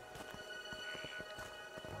garden?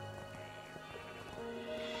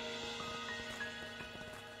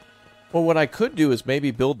 Well, what I could do is maybe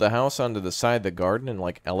build the house onto the side of the garden and,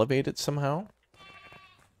 like, elevate it somehow.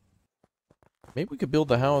 Maybe we could build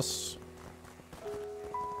the house...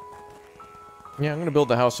 Yeah, I'm going to build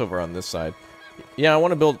the house over on this side. Yeah, I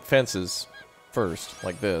want to build fences first,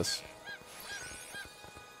 like this.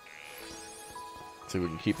 So we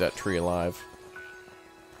can keep that tree alive.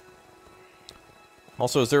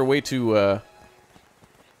 Also, is there a way to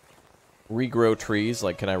regrow trees?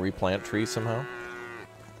 Like, can I replant trees somehow?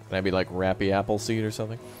 Can I be like Rappy Appleseed or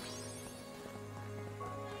something?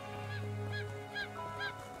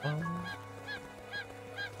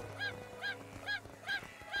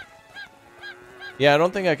 Yeah, I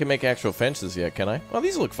don't think I can make actual fences yet, can I? Well,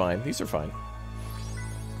 these look fine. These are fine.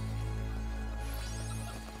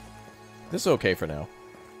 This is okay for now.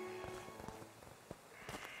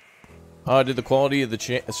 Did the quality of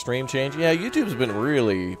the stream change? Yeah, YouTube's been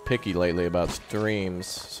really picky lately about streams,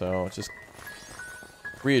 so just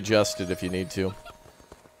readjust it if you need to.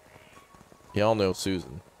 Y'all know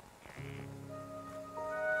Susan.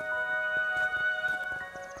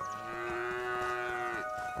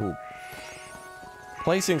 Ooh.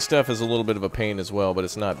 Placing stuff is a little bit of a pain as well, but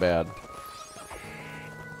it's not bad.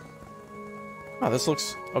 Oh, this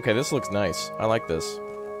looks... Okay, this looks nice. I like this.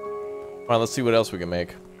 Alright, let's see what else we can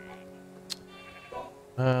make.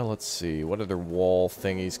 Let's see. What other wall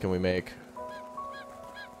thingies can we make?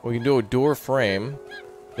 We can do a door frame.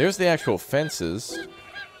 There's the actual fences.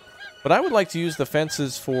 But I would like to use the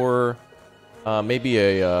fences for... maybe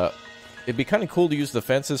a... it'd be kind of cool to use the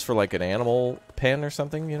fences for, like, an animal pen or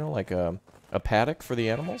something, you know? Like a paddock for the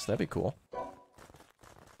animals. That'd be cool.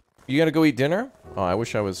 You gotta go eat dinner? Oh, I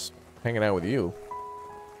wish I was hanging out with you.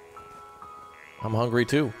 I'm hungry,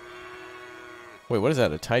 too. Wait, what is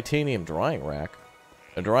that? A titanium drying rack?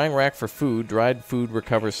 A drying rack for food. Dried food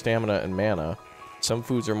recovers stamina and mana. Some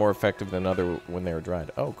foods are more effective than other when they are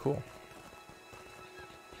dried. Oh, cool.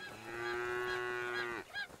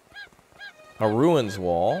 A ruins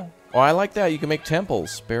wall. Oh, I like that. You can make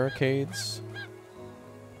temples. Barricades.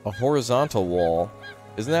 A horizontal wall.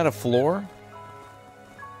 Isn't that a floor?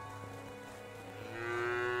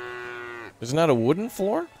 Isn't that a wooden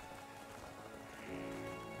floor?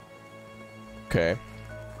 Okay.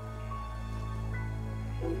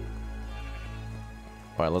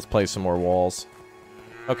 Alright, let's play some more walls.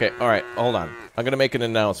 Okay, alright, hold on. I'm gonna make an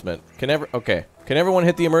announcement. Can everyone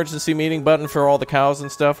hit the emergency meeting button for all the cows and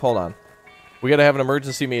stuff? Hold on. We gotta have an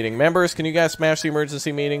emergency meeting. Members, can you guys smash the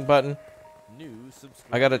emergency meeting button?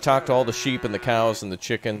 I gotta talk to all the sheep and the cows and the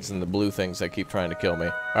chickens and the blue things that keep trying to kill me.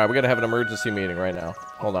 Alright, we gotta have an emergency meeting right now.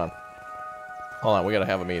 Hold on. Hold on, we gotta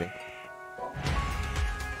have a meeting.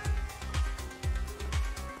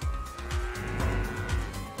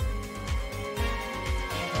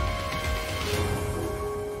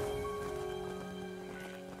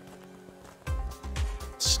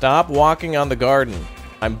 Stop walking on the garden.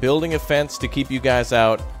 I'm building a fence to keep you guys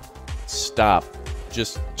out. Stop.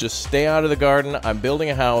 Just stay out of the garden. I'm building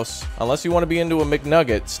a house. Unless you want to be into a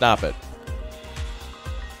McNugget, stop it.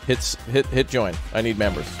 Hit join. I need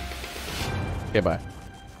members. Okay, bye.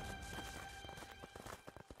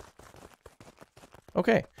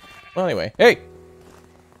 Okay. Well, anyway. Hey!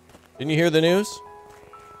 Didn't you hear the news?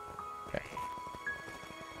 Okay.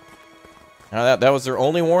 Now that was their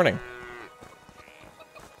only warning.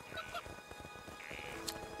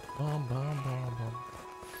 Bum, bum, bum, bum.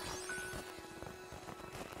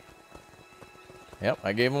 Yep,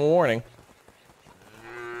 I gave him a warning.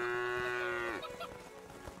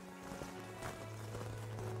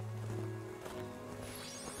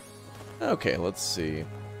 Okay, let's see.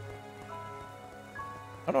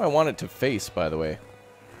 How do I want it to face, by the way?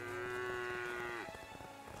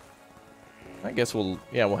 I guess we'll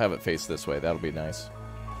have it face this way. That'll be nice.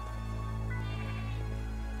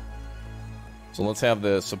 So let's have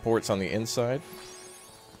the supports on the inside.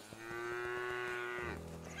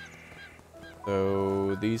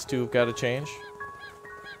 So these two have got to change.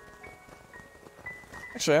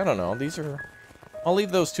 Actually, I don't know. These are... I'll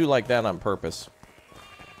leave those two like that on purpose.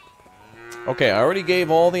 Okay, I already gave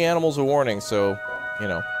all the animals a warning, so, you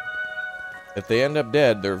know. If they end up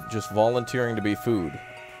dead, they're just volunteering to be food.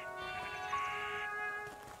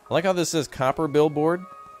 I like how this says copper billboard.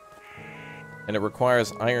 And it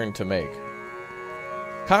requires iron to make.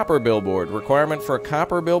 Copper billboard. Requirement for a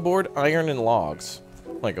copper billboard, iron and logs.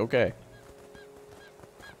 Like, okay.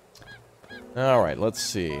 Alright, let's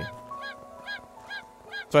see.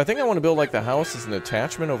 So I think I want to build like the house as an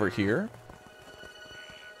attachment over here.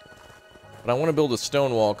 But I want to build a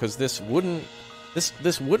stone wall because this wooden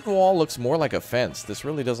wall looks more like a fence. This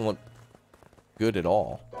really doesn't look good at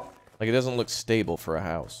all. Like, it doesn't look stable for a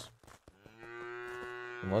house.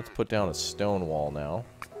 And let's put down a stone wall now.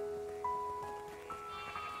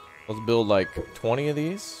 Let's build like 20 of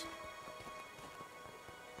these.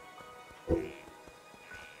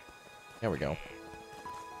 There we go.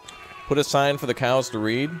 Put a sign for the cows to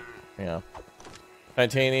read. Yeah.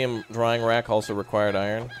 Titanium drying rack also required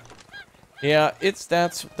iron. Yeah,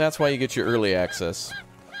 that's why you get your early access.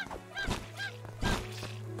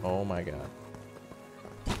 Oh my god.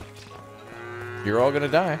 You're all gonna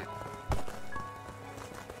die.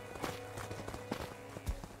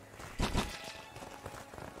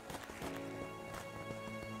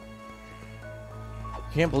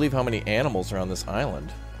 Can't believe how many animals are on this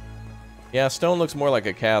island. Yeah, stone looks more like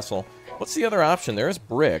a castle. What's the other option? There is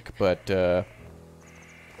brick, but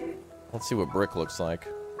let's see what brick looks like.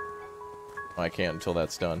 Oh, I can't until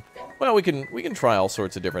that's done. Well, we can try all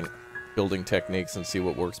sorts of different building techniques and see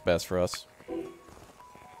what works best for us.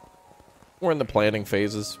 We're in the planning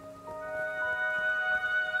phases.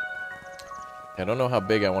 I don't know how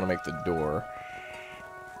big I want to make the door.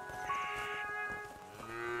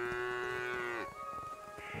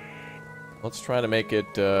 Let's try to make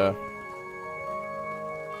it, there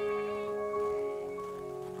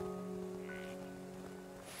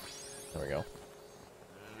we go.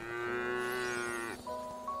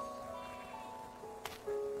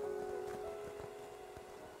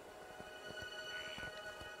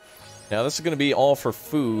 Now this is going to be all for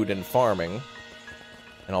food and farming.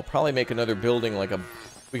 And I'll probably make another building like a...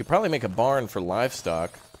 We could probably make a barn for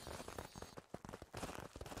livestock.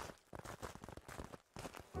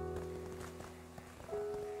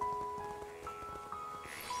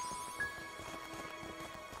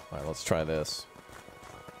 Alright, let's try this.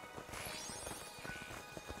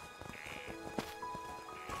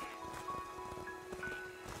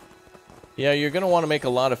 Yeah, you're going to want to make a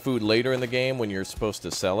lot of food later in the game when you're supposed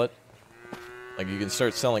to sell it. Like, you can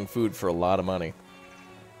start selling food for a lot of money.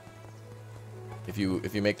 If you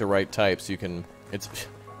make the right types, you can... It's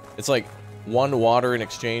like 1 water in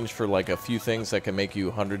exchange for, like, a few things that can make you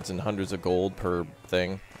hundreds and hundreds of gold per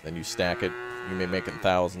thing. Then you stack it. You may make it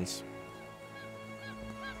thousands.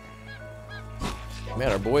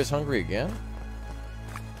 Man, our boy's hungry again?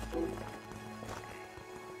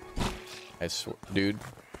 I swear... Dude.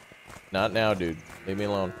 Not now, dude. Leave me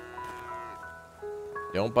alone.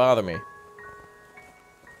 Don't bother me.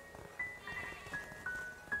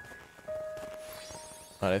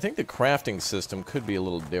 I think the crafting system could be a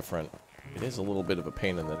little different. It is a little bit of a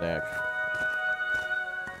pain in the neck.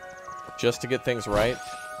 Just to get things right.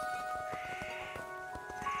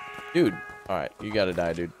 Dude. Alright, you gotta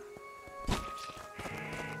die, dude.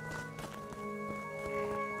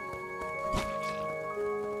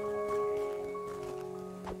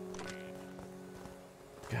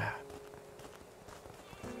 God.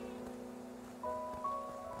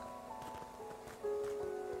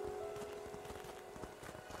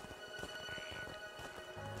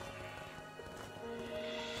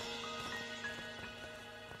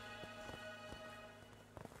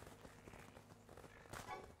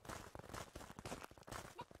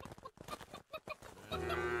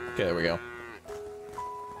 Okay, there we go.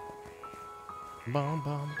 Bum,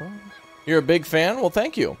 bum, bum. You're a big fan? Well,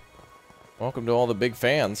 thank you. Welcome to all the big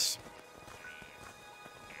fans.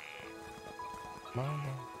 Bum, bum.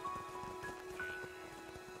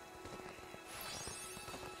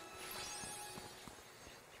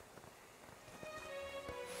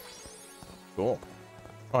 Cool.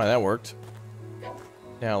 Alright, that worked.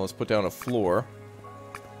 Now let's put down a floor.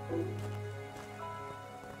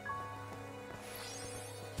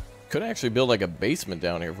 Could actually build like a basement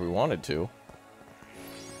down here if we wanted to.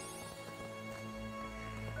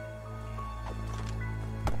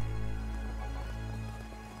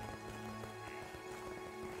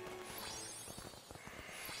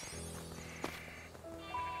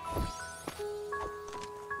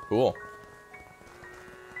 Cool.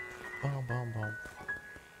 Boom, boom, boom.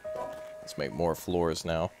 Let's make more floors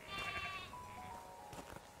now.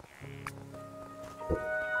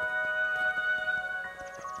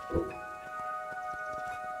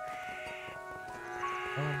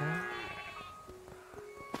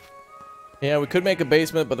 Yeah, we could make a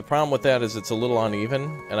basement, but the problem with that is it's a little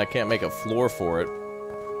uneven, and I can't make a floor for it,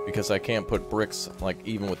 because I can't put bricks, like,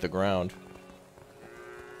 even with the ground.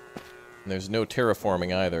 And there's no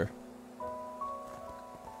terraforming either.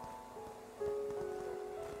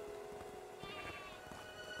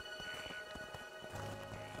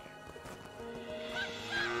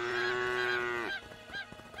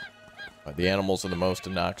 The animals are the most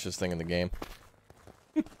obnoxious thing in the game.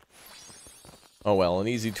 Oh well, an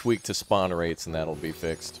easy tweak to spawn rates and that'll be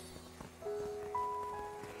fixed.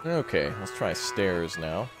 Okay, let's try stairs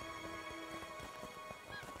now.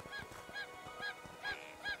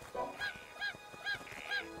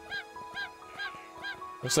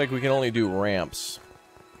 Looks like we can only do ramps.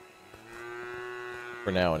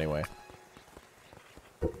 For now, anyway.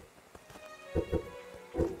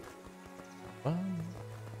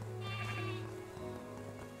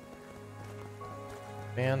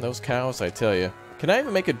 Man, those cows, I tell you. Can I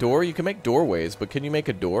even make a door? You can make doorways, but can you make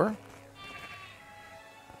a door?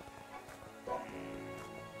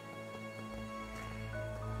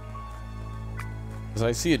 Because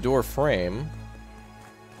I see a door frame.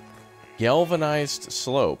 Galvanized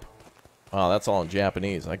slope. Wow, that's all in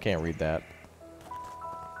Japanese. I can't read that.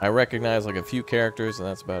 I recognize like a few characters, and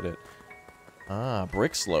that's about it. Ah,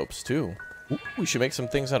 brick slopes, too. Ooh, we should make some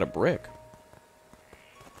things out of brick.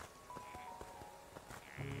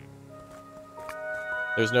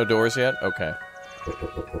 There's no doors yet? Okay.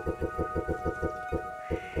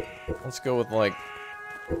 Let's go with, like,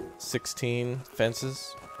 16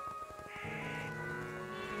 fences.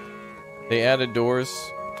 They added doors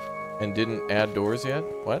and didn't add doors yet?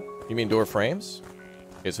 What? You mean door frames?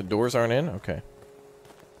 Okay, so doors aren't in? Okay.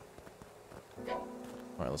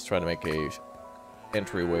 Alright, let's try to make a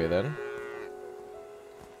entryway then.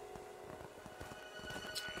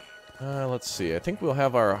 Let's see. I think we'll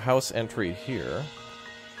have our house entry here.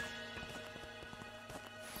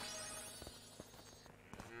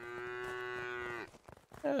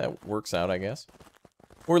 That works out, I guess.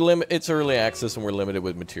 It's early access and we're limited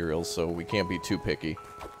with materials, so we can't be too picky.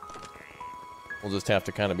 We'll just have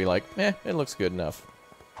to kind of be like, eh, it looks good enough.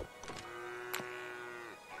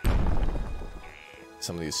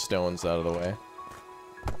 Some of these stones out of the way.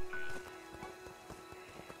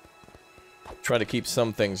 Try to keep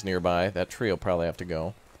some things nearby. That tree will probably have to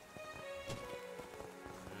go.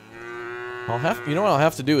 You know what I'll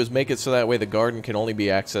have to do is make it so that way the garden can only be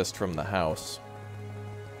accessed from the house.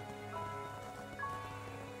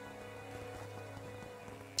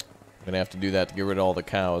 I'm gonna have to do that to get rid of all the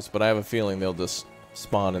cows, but I have a feeling they'll just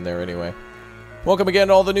spawn in there anyway. Welcome again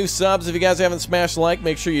to all the new subs. If you guys haven't smashed like,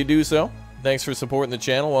 make sure you do so. Thanks for supporting the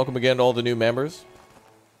channel. Welcome again to all the new members.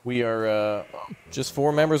 We are just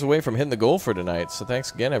 4 members away from hitting the goal for tonight, so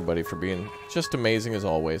thanks again, everybody, for being just amazing as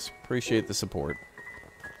always. Appreciate the support.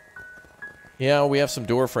 Yeah, we have some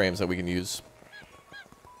door frames that we can use.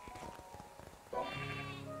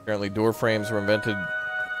 Apparently door frames were invented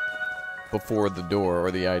before the door, or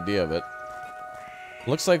the idea of it.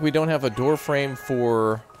 Looks like we don't have a door frame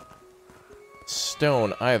for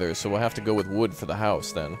stone either, so we'll have to go with wood for the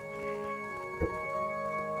house then.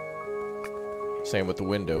 Same with the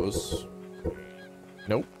windows.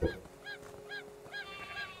 Nope.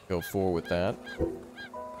 Go forward with that.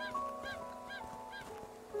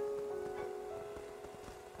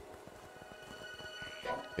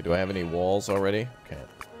 Okay, do I have any walls already? Okay.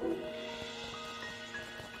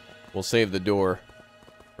 We'll save the door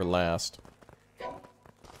for last.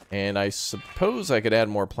 And I suppose I could add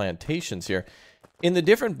more plantations here. In the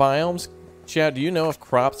different biomes, Chad, do you know if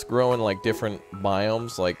crops grow in, like, different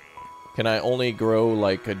biomes? Like, can I only grow,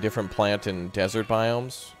 like, a different plant in desert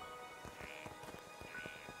biomes?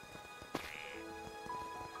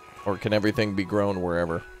 Or can everything be grown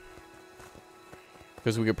wherever?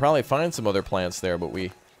 Because we could probably find some other plants there, but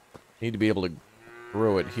we need to be able to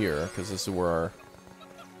grow it here, because this is where our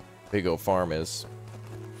Big O farm is.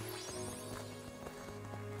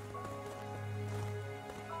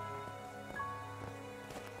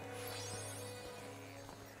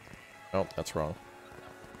 Oh, that's wrong.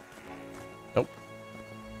 Nope.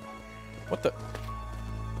 What the?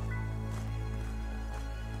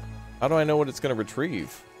 How do I know what it's going to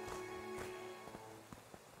retrieve?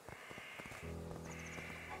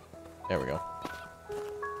 There we go.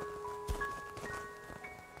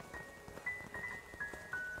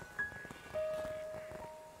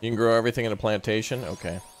 You can grow everything in a plantation?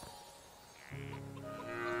 Okay.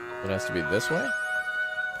 It has to be this way?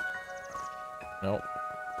 Nope.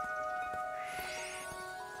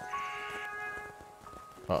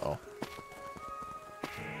 Uh-oh.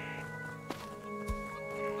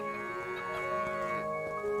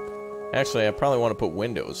 Actually, I probably want to put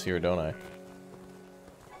windows here, don't I?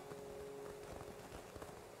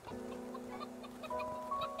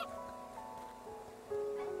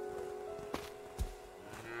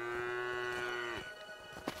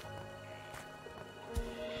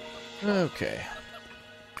 Okay.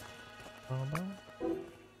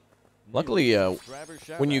 Luckily,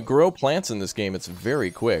 when you grow plants in this game, it's very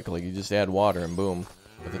quick. Like, you just add water and boom.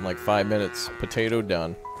 Within like 5 minutes, potato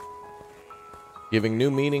done. Giving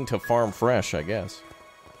new meaning to farm fresh, I guess.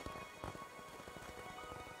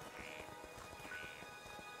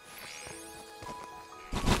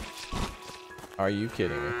 Are you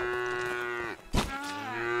kidding me?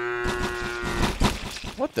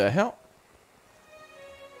 What the hell?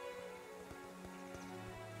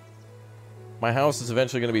 My house is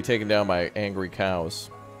eventually going to be taken down by angry cows.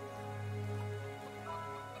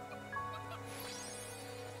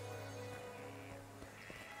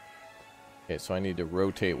 Okay, so I need to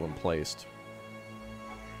rotate when placed.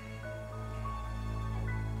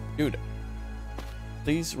 Dude,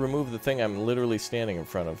 please remove the thing I'm literally standing in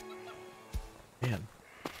front of. Man.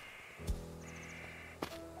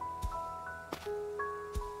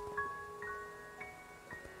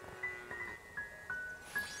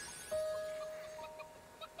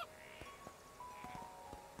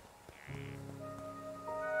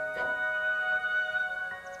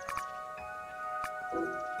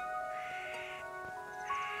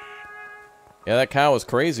 Yeah, that cow is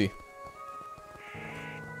crazy.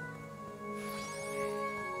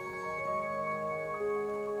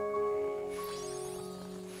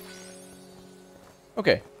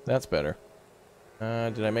 Okay, that's better.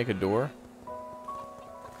 Did I make a door?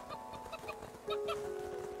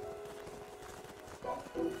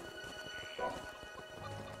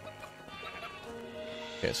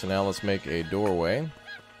 Okay, so now let's make a doorway.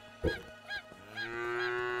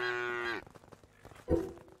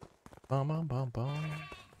 Bum, bum, bum, bum.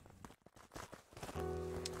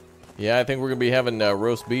 Yeah, I think we're gonna be having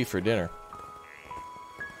roast beef for dinner.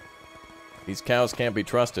 These cows can't be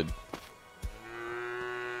trusted.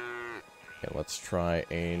 Okay, let's try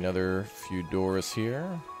another few doors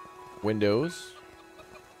here. Windows.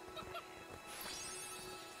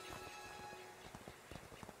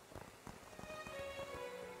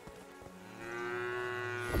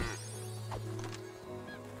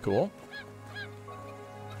 Cool.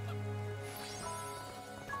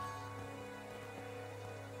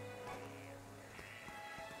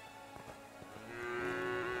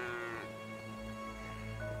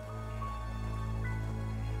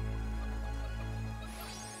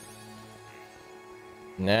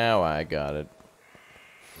 Now I got it.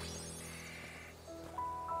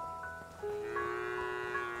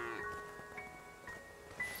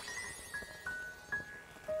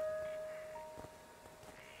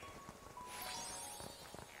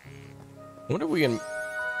 I wonder if we can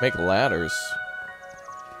make ladders.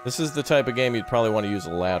 This is the type of game you'd probably want to use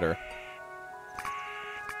a ladder,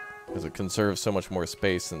 because it conserves so much more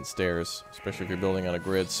space than stairs, especially if you're building on a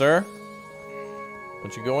grid. Sir? Why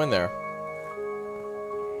don't you go in there?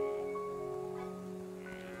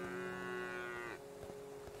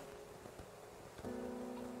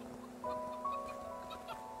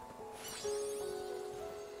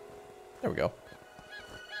 There we go.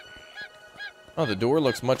 Oh, the door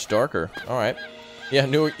looks much darker. Alright. Yeah,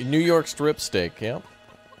 New York strip steak, yeah.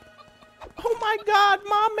 Oh my god,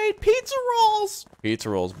 Mom made pizza rolls! Pizza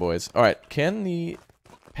rolls, boys. Alright, can the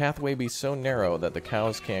pathway be so narrow that the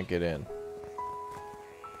cows can't get in?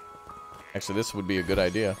 Actually, this would be a good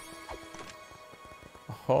idea.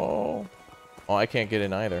 Oh. Oh, I can't get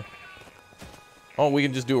in either. Oh, we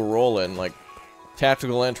can just do a roll-in, like,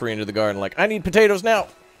 tactical entry into the garden, like, I need potatoes now!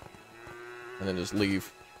 And then just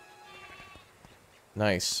leave.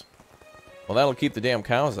 Nice. Well, that'll keep the damn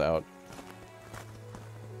cows out.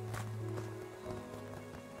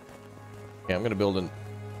 Okay, I'm gonna build a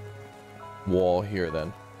wall here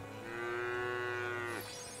then.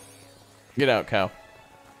 Get out, cow.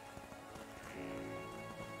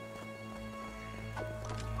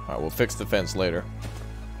 Alright, we'll fix the fence later.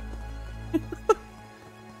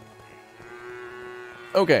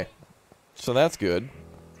 Okay. So that's good.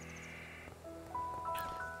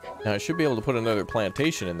 Now I should be able to put another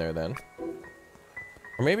plantation in there then.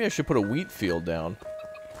 Or maybe I should put a wheat field down.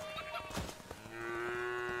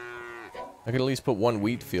 I could at least put one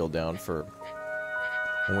wheat field down for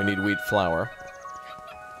when we need wheat flour.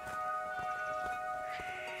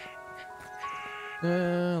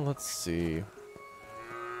 Let's see.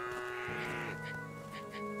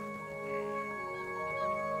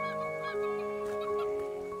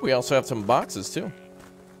 We also have some boxes too.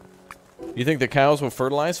 You think the cows will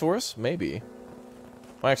fertilize for us? Maybe.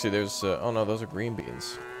 Well, actually, there's... oh, no, those are green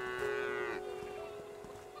beans.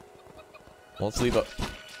 Well, let's leave a...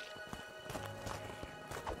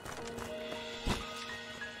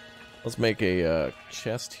 Let's make a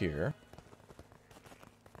chest here.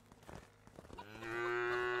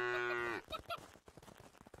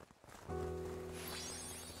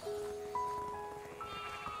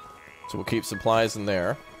 So we'll keep supplies in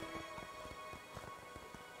there.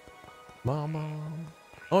 Mama.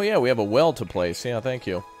 Oh yeah, we have a well to place. Yeah, thank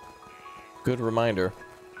you. Good reminder.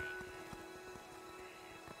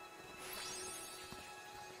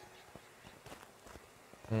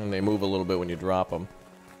 And they move a little bit when you drop them.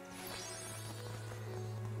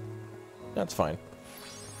 That's fine.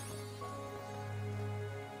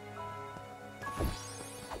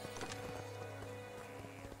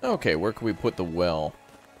 Okay, where could we put the well?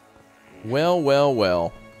 Well, well,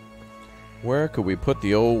 well. Where could we put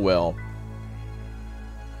the old well?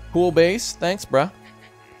 Pool base, thanks, bruh.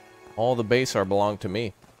 All the base are belong to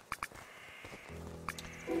me.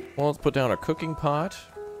 Well, let's put down our cooking pot.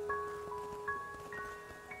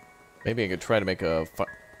 Maybe I could try to make a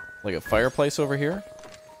fireplace over here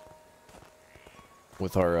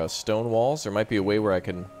with our stone walls. There might be a way where I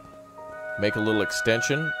can make a little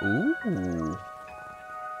extension. Ooh.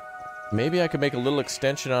 Maybe I could make a little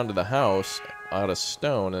extension onto the house out of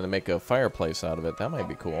stone and then make a fireplace out of it. That might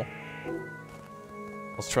be cool.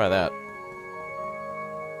 Let's try that.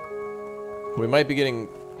 We might be getting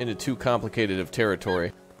into too complicated of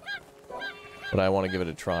territory, but I want to give it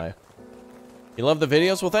a try. You love the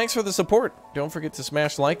videos? Well, thanks for the support. Don't forget to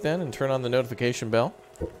smash like then and turn on the notification bell.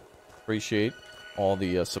 Appreciate all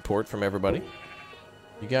the support from everybody.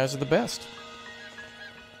 You guys are the best.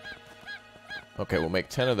 Okay, we'll make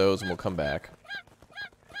 10 of those and we'll come back.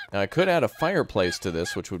 Now, I could add a fireplace to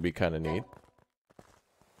this, which would be kind of neat.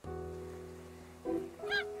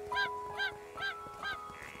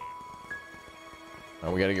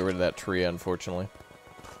 Oh, we gotta get rid of that tree, unfortunately.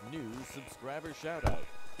 New subscriber shout out.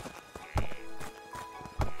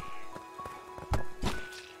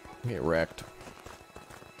 Get wrecked.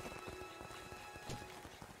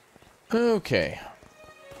 Okay.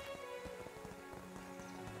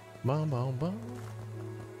 Bum, bum, bum.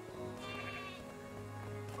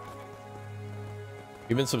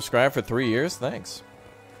 You've been subscribed for 3 years? Thanks.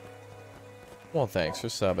 Well, thanks for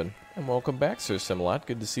subbing. And welcome back, Sir Simlot.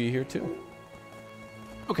 Good to see you here, too.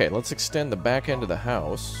 Okay, let's extend the back end of the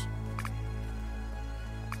house.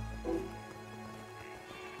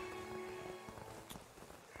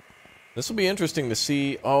 This will be interesting to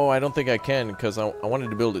see. Oh, I don't think I can, because I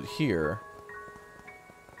wanted to build it here.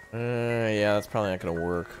 Yeah, that's probably not going to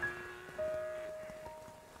work.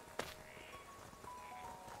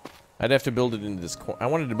 I'd have to build it into this corner. I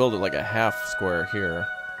wanted to build it like a half square here.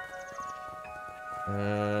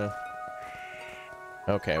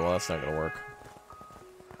 Okay, well, that's not going to work.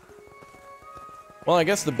 Well, I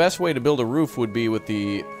guess the best way to build a roof would be with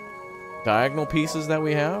the diagonal pieces that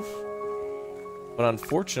we have. But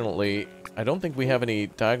unfortunately, I don't think we have any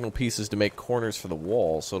diagonal pieces to make corners for the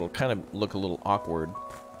wall, so it'll kind of look a little awkward.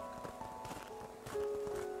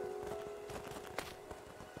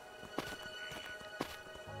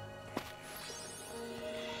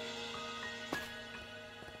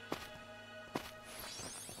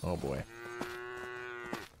 Oh boy.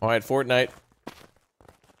 Alright, Fortnite.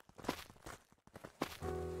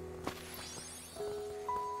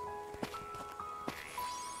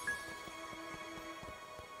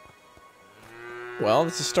 Well,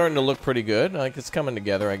 this is starting to look pretty good. Like, it's coming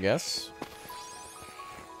together, I guess.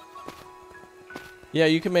 Yeah,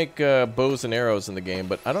 you can make bows and arrows in the game,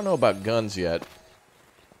 but I don't know about guns yet.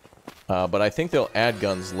 But I think they'll add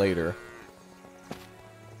guns later.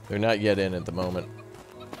 They're not yet in at the moment.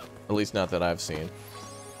 At least not that I've seen.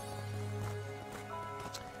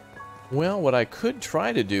 Well, what I could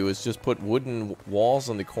try to do is just put wooden walls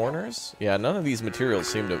on the corners. Yeah, none of these materials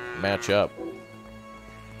seem to match up.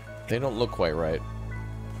 They don't look quite right.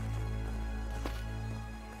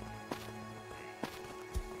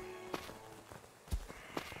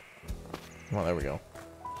 Well, there we go.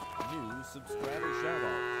 New subscriber shout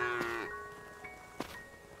out.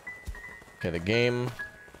 Okay, the game.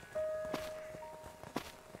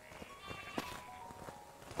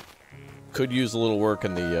 Could use a little work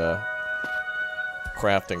in the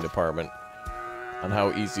crafting department on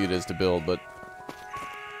how easy it is to build, but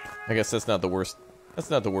I guess that's not the worst. That's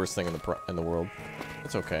not the worst thing in the world.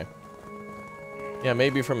 It's okay. Yeah,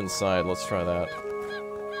 maybe from inside. Let's try that.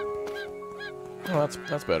 Oh,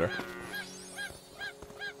 that's better.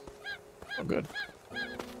 Oh, good.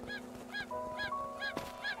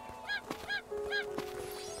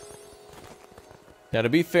 Now, to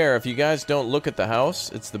be fair, if you guys don't look at the house,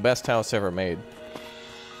 it's the best house ever made.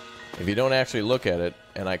 If you don't actually look at it,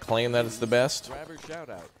 and I claim that it's the best,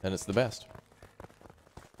 then it's the best.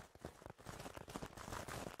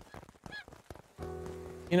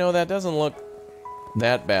 You know, that doesn't look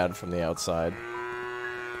that bad from the outside.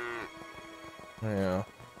 Yeah.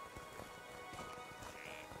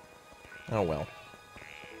 Oh, well.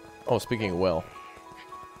 Oh, speaking of well.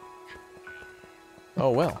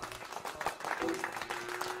 Oh, well.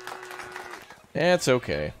 It's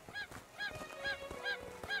okay.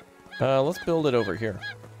 Let's build it over here.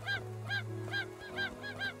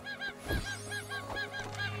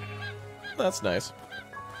 That's nice.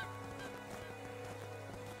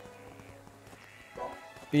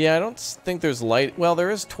 Yeah, I don't think there's light. Well, there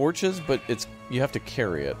is torches, but you have to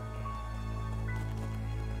carry it.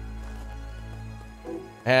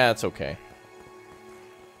 It's okay.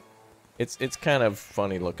 It's kind of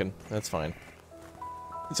funny looking. That's fine.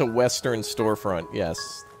 It's a Western storefront. Yes.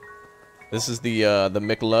 This is the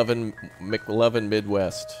McLovin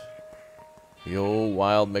Midwest. The old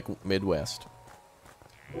wild Midwest.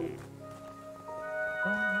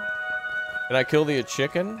 Can I kill the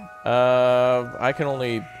chicken? I can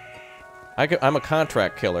only... I'm a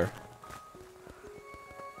contract killer.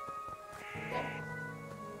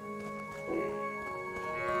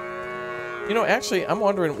 You know, actually, I'm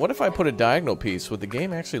wondering, what if I put a diagonal piece? Would the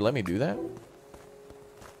game actually let me do that?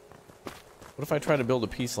 What if I try to build a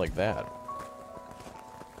piece like that?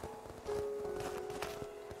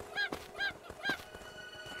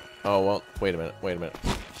 Oh, well, wait a minute, wait a minute.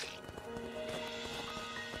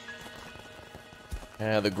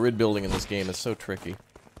 The grid building in this game is so tricky.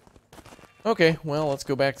 Okay, well, let's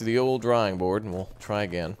go back to the old drawing board, and we'll try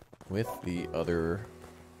again with the other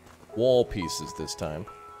wall pieces this time.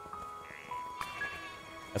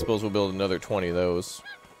 I suppose we'll build another 20 of those.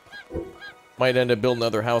 Might end up building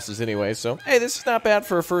other houses anyway, so... Hey, this is not bad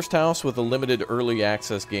for a first house with a limited early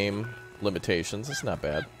access game limitations. It's not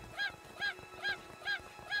bad.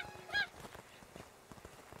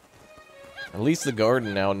 At least the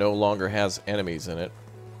garden now no longer has enemies in it.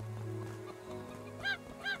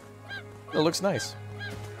 It looks nice.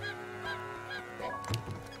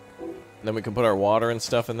 And then we can put our water and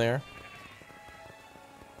stuff in there.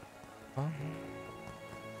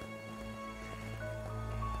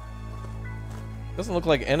 Doesn't look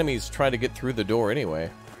like enemies try to get through the door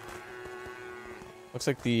anyway. Looks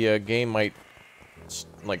like the game might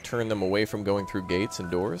like turn them away from going through gates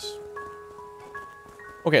and doors.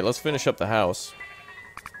 Okay, let's finish up the house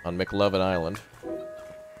on McLovin Island.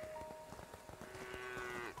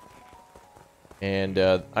 And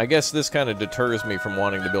I guess this kind of deters me from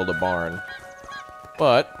wanting to build a barn.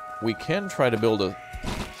 But we can try to build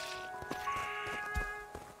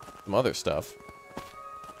some other stuff.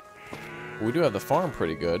 We do have the farm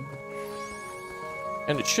pretty good.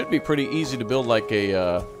 And it should be pretty easy to build like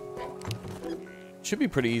a, should be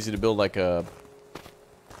pretty easy to build like a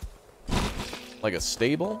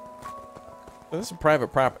stable. Oh, this is a private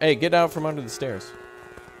property. Hey, get out from under the stairs.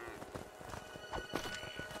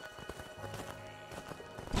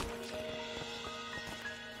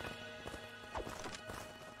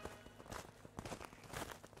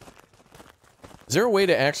 Is there a way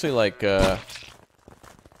to actually like, you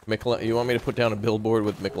want me to put down a billboard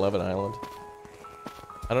with McLovin Island?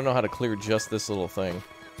 I don't know how to clear just this little thing.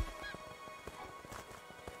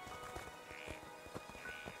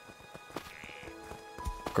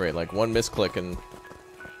 Great, like one misclick and...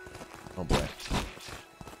 Oh boy.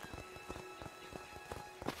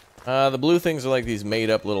 The blue things are like these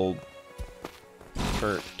made-up little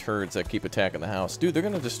turds that keep attacking the house. Dude, they're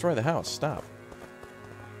gonna destroy the house. Stop.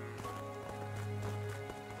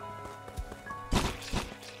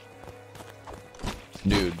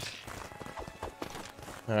 Dude.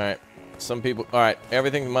 Alright. Some people... Alright,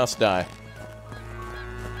 everything must die.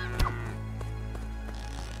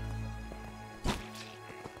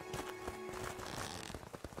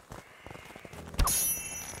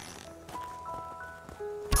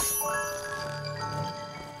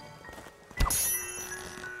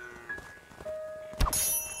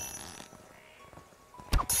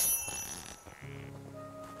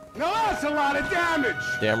 Now that's a lot of damage!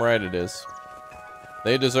 Damn right it is.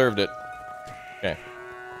 They deserved it. Okay.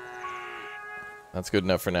 That's good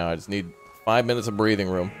enough for now. I just need 5 minutes of breathing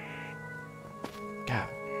room. God.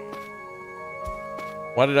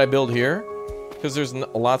 Why did I build here? Because there's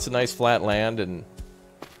lots of nice flat land and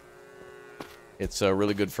it's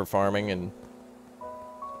really good for farming, and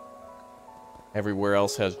everywhere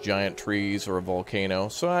else has giant trees or a volcano.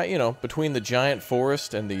 So, you know, between the giant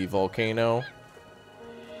forest and the volcano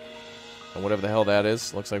and whatever the hell that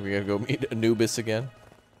is, looks like we gotta go meet Anubis again.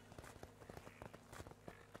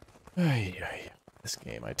 This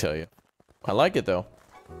game, I tell you. I like it, though.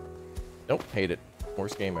 Nope, hate it.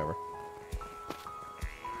 Worst game ever.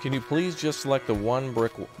 Can you please just select the one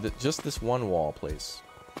brick... just this one wall, please.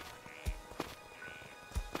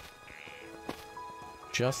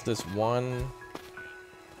 Just this one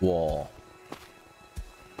wall.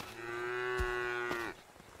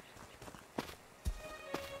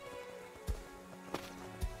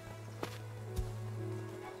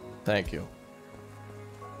 Thank you.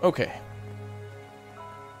 Okay.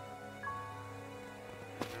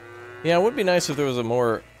 Yeah, it would be nice if there was a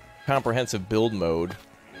more comprehensive build mode.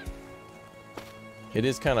 It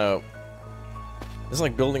is kind of... It's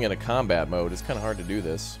like building in a combat mode. It's kind of hard to do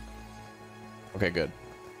this. Okay, good.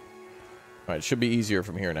 Alright, it should be easier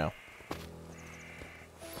from here now.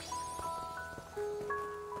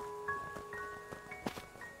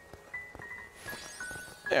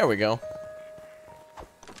 There we go.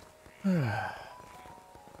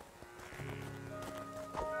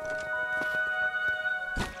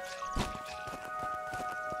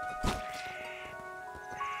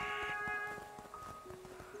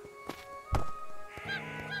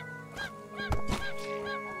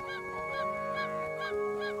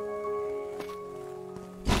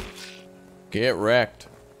 Get wrecked.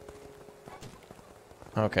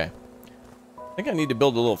 Okay. I think I need to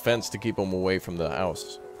build a little fence to keep them away from the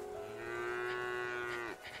house.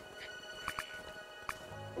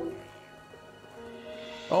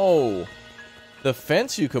 Oh, the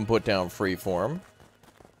fence you can put down freeform.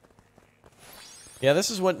 Yeah, this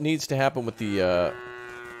is what needs to happen with the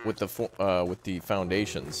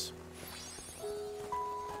foundations.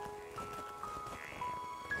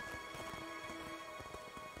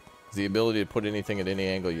 The ability to put anything at any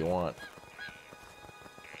angle you want.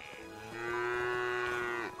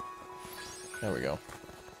 There we go.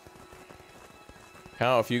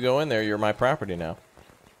 Cow, if you go in there, you're my property now.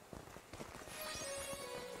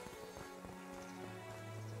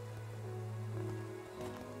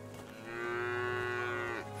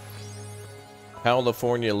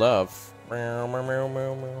 California love. Meow, meow, meow,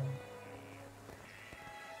 meow, meow.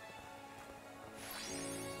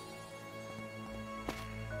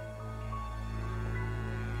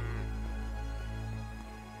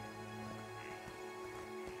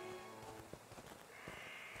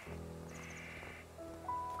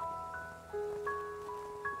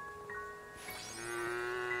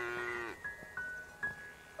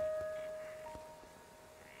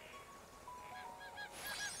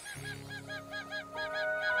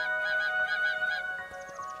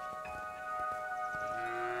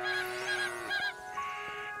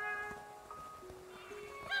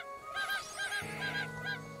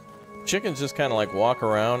 Chickens just kind of like walk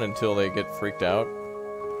around until they get freaked out.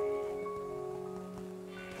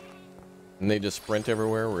 And they just sprint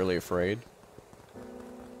everywhere, really afraid.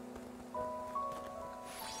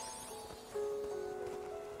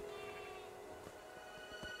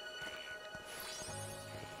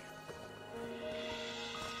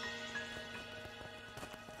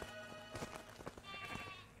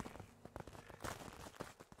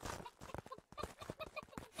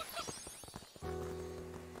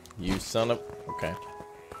 You son of... Okay.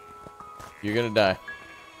 You're gonna die.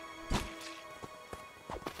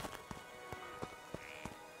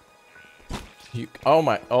 You... Oh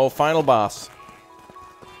my... Oh, final boss.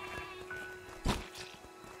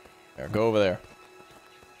 There, go over there.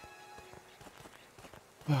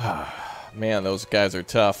 Man, those guys are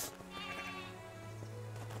tough.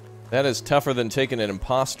 That is tougher than taking an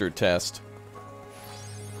imposter test.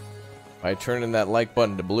 By turning that like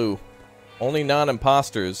button to blue. Only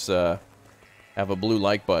non-imposters have a blue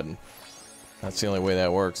like button. That's the only way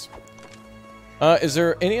that works. Is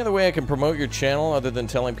there any other way I can promote your channel other than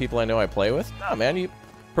telling people I know I play with? Nah, man.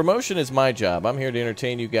 Promotion is my job. I'm here to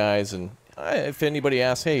entertain you guys, and if anybody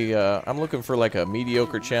asks, hey, I'm looking for like a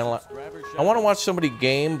mediocre channel. I want to watch somebody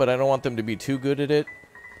game, but I don't want them to be too good at it.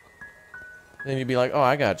 Then you'd be like, oh,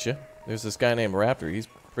 I got you. There's this guy named Raptor. He's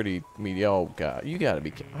pretty mediocre. Oh, God. You gotta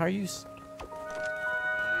be... Are you...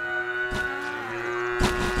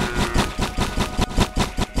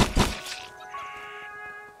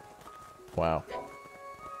 Wow.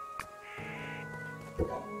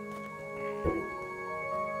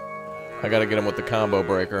 I gotta get him with the combo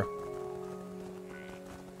breaker.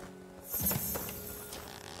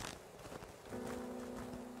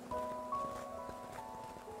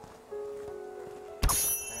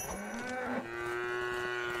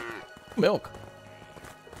 Milk.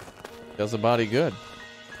 Does the body good.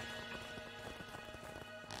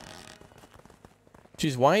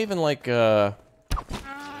 Geez, why even like,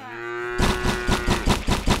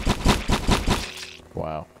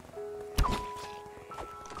 Wow.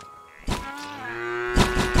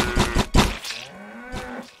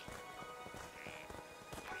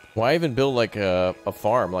 Why even build like a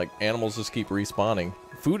farm? Like animals just keep respawning.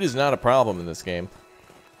 Food is not a problem in this game.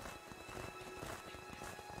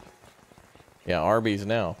 Yeah, Arby's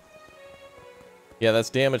now. Yeah, that's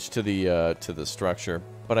damage to the structure,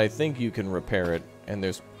 but I think you can repair it, and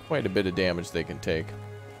there's quite a bit of damage they can take.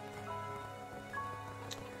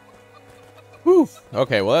 Whew.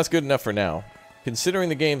 Okay, well that's good enough for now. Considering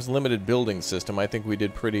the game's limited building system, I think we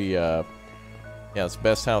did pretty, yeah, it's the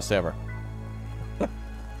best house ever.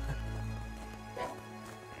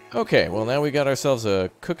 Okay, well now we got ourselves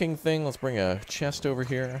a cooking thing. Let's bring a chest over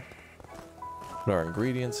here. Put our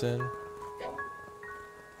ingredients in.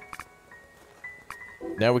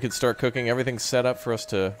 Now we can start cooking. Everything's set up for us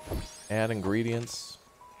to add ingredients.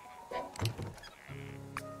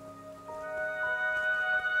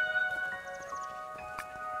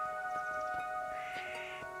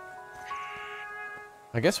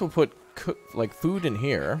 I guess we'll put like food in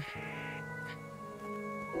here.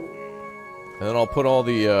 And then I'll put all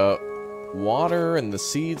the water and the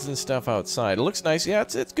seeds and stuff outside. It looks nice. Yeah,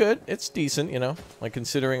 it's good. It's decent, you know, like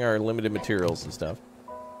considering our limited materials and stuff.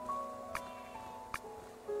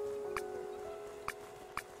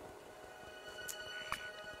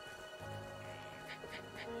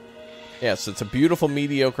 Yes, it's a beautiful,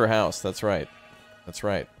 mediocre house. That's right. That's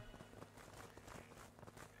right.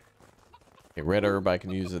 Okay, red herb I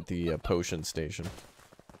can use at the potion station.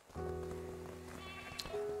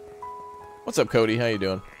 What's up, Cody? How you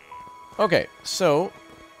doing? Okay, so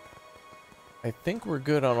I think we're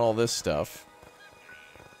good on all this stuff.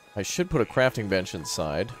 I should put a crafting bench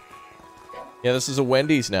inside. Yeah, this is a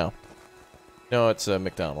Wendy's now. No, it's a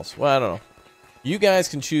McDonald's. Well, I don't know. You guys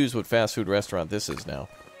can choose what fast food restaurant this is now.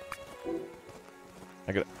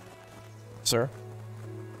 I got, sir?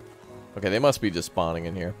 Okay, they must be just spawning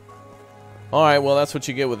in here. Alright, well, that's what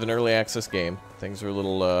you get with an early access game. Things are a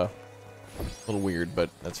little weird, but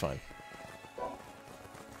that's fine.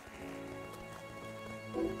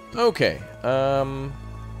 Okay,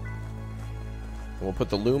 we'll put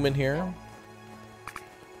the loom in here.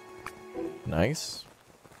 Nice.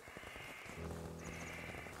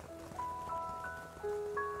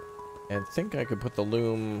 And I think I could put the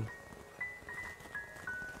loom...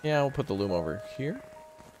 Yeah, we'll put the loom over here.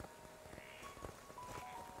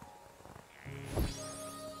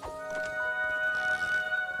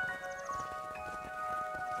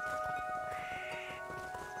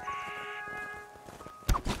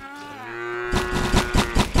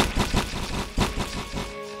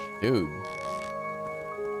 Dude.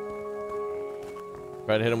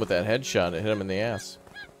 Tried to hit him with that headshot, it hit him in the ass.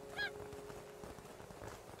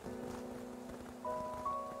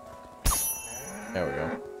 There we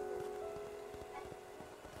go.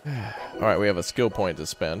 Alright, we have a skill point to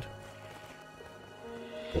spend.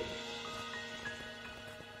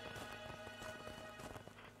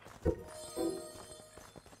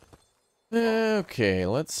 Okay,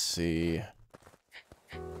 let's see.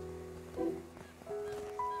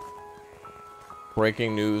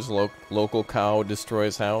 Breaking news, local cow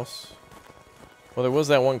destroys house. Well, there was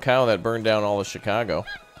that one cow that burned down all of Chicago.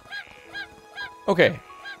 Okay.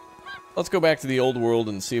 Let's go back to the old world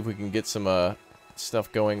and see if we can get some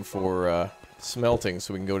stuff going for smelting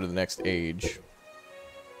so we can go to the next age.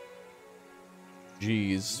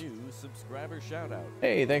 Jeez. New subscriber shout out.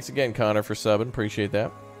 Hey, thanks again, Connor, for subbing. Appreciate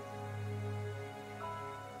that.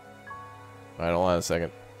 Alright, hold on a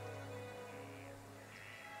second.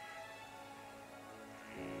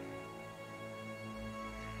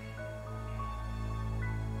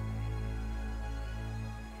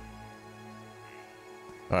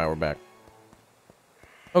 Alright, we're back.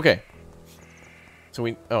 Okay. So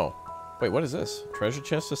we... Oh. Wait, what is this? Treasure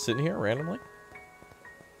chest just sitting here randomly?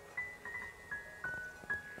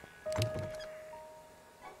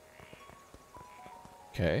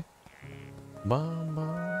 Okay. Bum,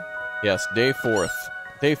 bum. Yes, day 4th.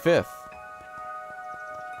 Day 5th.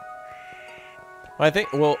 I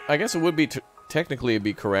think... Well, I guess it would be... Technically, it'd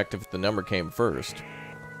be correct if the number came first.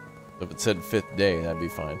 If it said 5th day, that'd be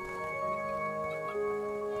fine.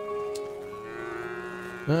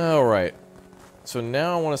 Alright. So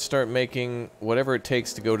now I want to start making whatever it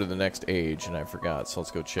takes to go to the next age, and I forgot, so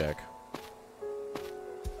let's go check.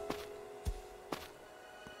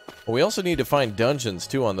 Well, we also need to find dungeons,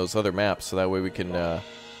 too, on those other maps, so that way we can,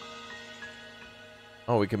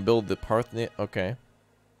 Oh, we can build the Parthnit... Okay.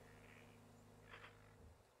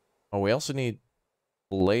 Oh, we also need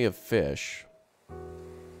Fillet of Fish.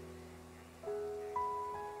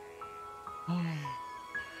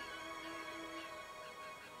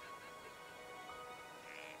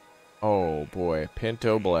 Oh boy,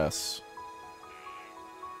 Pinto Bless.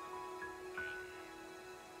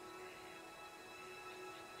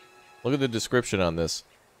 Look at the description on this.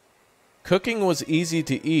 Cooking was easy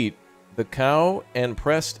to eat, the cow and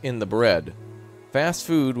pressed in the bread. Fast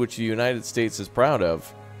food, which the United States is proud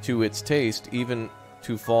of, to its taste, even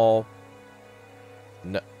to fall...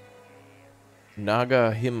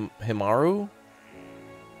 Naga Himaru?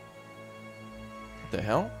 What the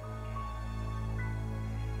hell?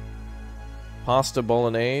 Pasta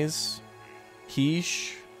bolognese.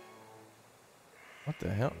 Quiche. What the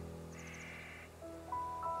hell?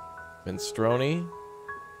 Minestrone.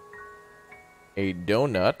 A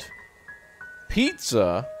donut.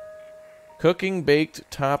 Pizza. Cooking baked,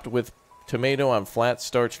 topped with tomato on flat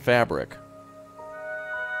starch fabric.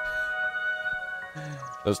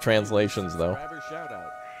 Those translations, though. Subscriber shout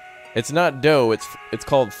out. It's not dough, it's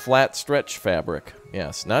called flat stretch fabric.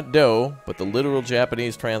 Yes, not dough, but the literal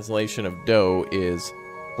Japanese translation of dough is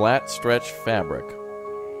flat stretch fabric.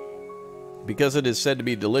 Because it is said to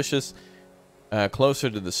be delicious, closer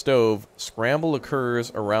to the stove, scramble occurs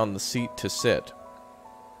around the seat to sit.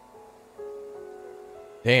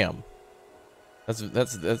 Damn. That's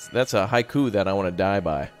a haiku that I want to die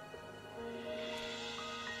by.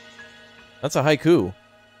 That's a haiku.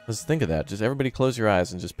 Let's think of that. Just everybody close your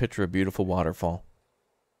eyes and just picture a beautiful waterfall.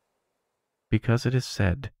 Because it is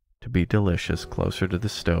said to be delicious closer to the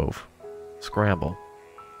stove, scramble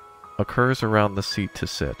occurs around the seat to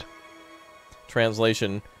sit.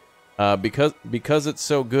 Translation, because it's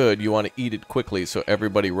so good, you want to eat it quickly so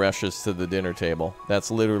everybody rushes to the dinner table. That's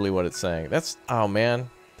literally what it's saying. That's, oh man,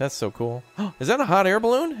 that's so cool. Is that a hot air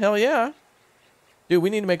balloon? Hell yeah. Dude, we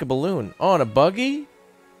need to make a balloon. Oh, and a buggy?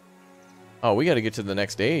 Oh, we got to get to the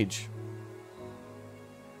next age.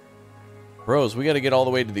 Bros, we got to get all the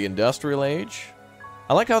way to the industrial age.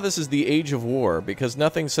 I like how this is the age of war, because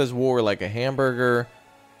nothing says war like a hamburger,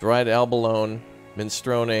 dried abalone,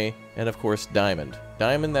 minestrone, and of course diamond.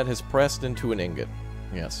 Diamond that has pressed into an ingot.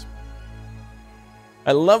 Yes.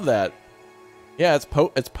 I love that. Yeah, it's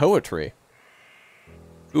poetry.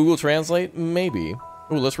 Google Translate? Maybe.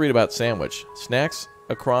 Ooh, let's read about sandwich. Snacks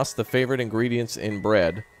across the favorite ingredients in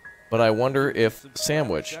bread. But I wonder if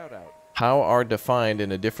sandwich, how are defined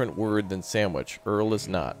in a different word than sandwich? Earl is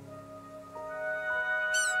not.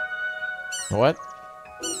 What?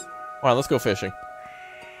 Alright, let's go fishing.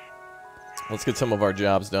 Let's get some of our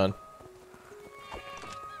jobs done.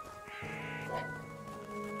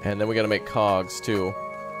 And then we gotta make cogs, too.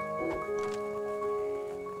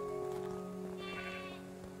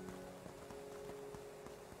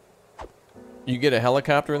 You get a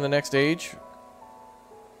helicopter in the next age?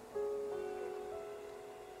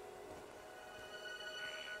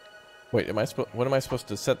 Wait, what am I supposed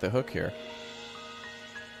to set the hook here?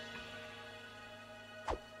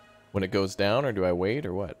 When it goes down, or do I wait,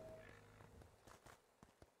 or what?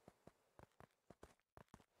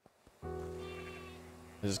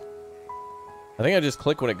 I think I just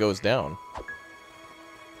click when it goes down.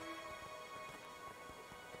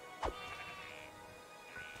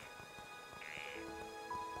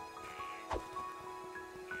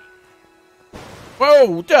 Whoa,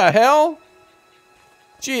 what the hell?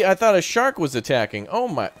 Gee, I thought a shark was attacking. Oh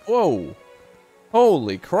my, whoa.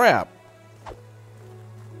 Holy crap.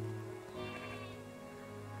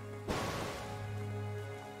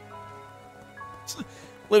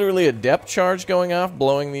 Literally a depth charge going off,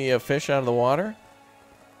 blowing the fish out of the water.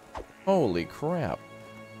 Holy crap.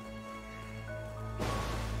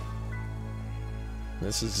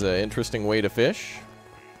 This is an interesting way to fish.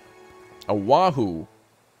 A wahoo.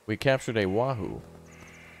 We captured a wahoo.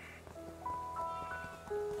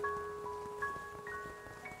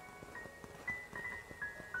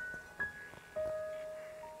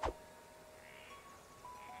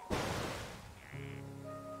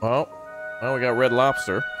 Well, we got red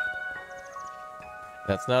lobster.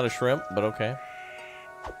 That's not a shrimp, but okay.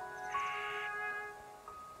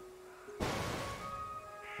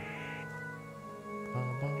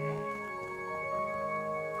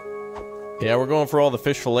 Yeah, we're going for all the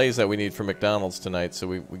fish fillets that we need for McDonald's tonight, so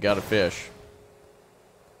we got to fish.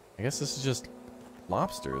 I guess this is just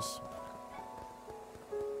lobsters.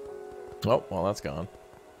 Oh, well, that's gone.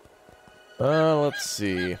 Let's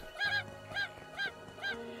see.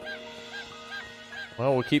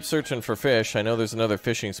 Well, we'll keep searching for fish. I know there's another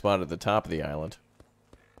fishing spot at the top of the island.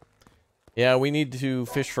 Yeah, we need to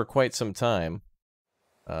fish for quite some time.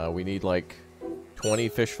 We need like 20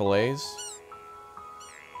 fish fillets.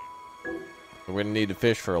 We're going to need to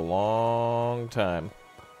fish for a long time.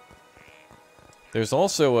 There's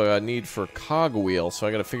also a need for cogwheel, so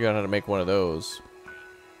I got to figure out how to make one of those.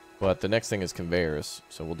 But the next thing is conveyors,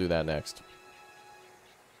 so we'll do that next.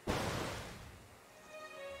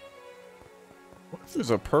 What if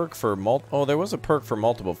there's a perk for oh, there was a perk for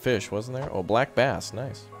multiple fish, wasn't there? Oh, black bass,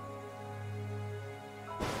 nice.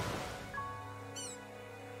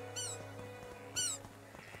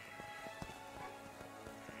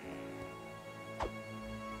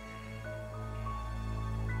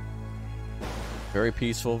 Very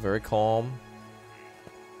peaceful, very calm.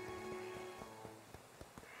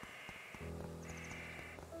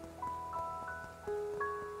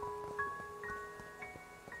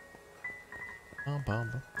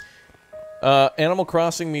 Animal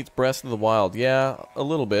Crossing meets Breath of the Wild. Yeah, a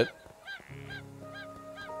little bit.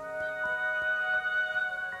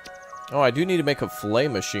 Oh, I do need to make a fillet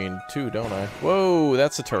machine, too, don't I? Whoa,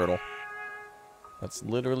 that's a turtle. That's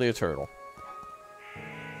literally a turtle.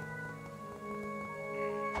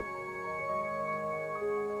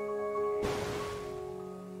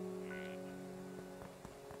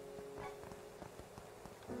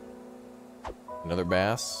 Another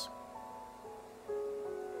bass.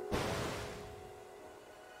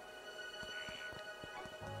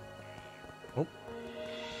 Oh.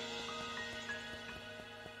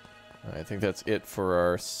 I think that's it for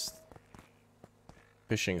our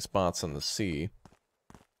fishing spots on the sea.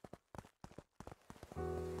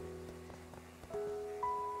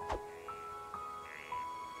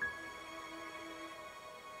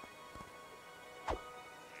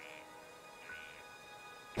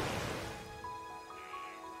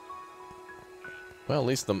 Well, at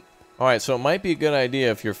least the... Alright, so it might be a good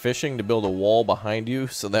idea if you're fishing to build a wall behind you,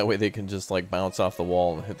 so that way they can just, like, bounce off the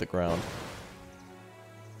wall and hit the ground.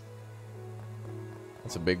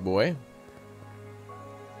 That's a big boy.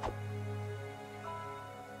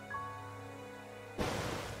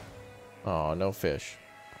 Oh, no fish.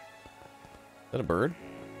 Is that a bird?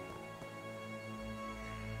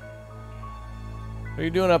 What are you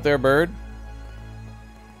doing up there, bird?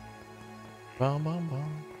 Bum, bum,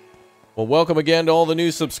 bum. Well, welcome again to all the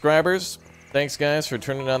new subscribers. Thanks, guys, for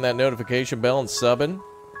turning on that notification bell and subbing.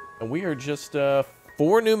 And we are just 4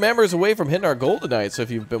 new members away from hitting our goal tonight. So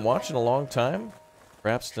if you've been watching a long time,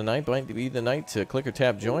 perhaps tonight might be the night to click or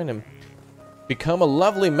tap join and become a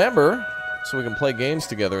lovely member so we can play games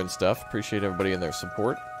together and stuff. Appreciate everybody and their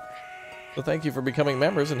support. So thank you for becoming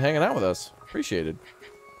members and hanging out with us. Appreciate it.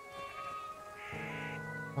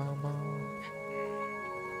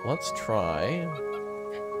 Let's try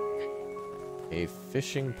a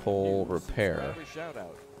fishing pole repair.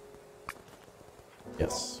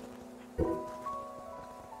 Yes.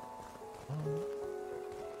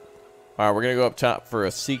 Alright, we're gonna go up top for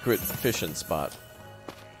a secret fishing spot.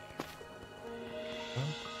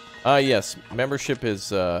 Yes, membership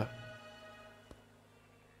is, yeah,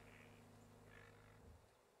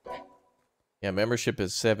 membership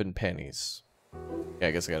is 7 pennies. Yeah,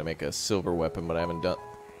 I guess I gotta make a silver weapon, but I haven't done...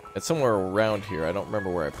 It's somewhere around here. I don't remember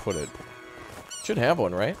where I put it. Should have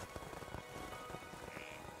one, right?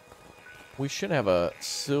 We should have a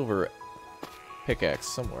silver pickaxe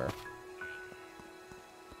somewhere.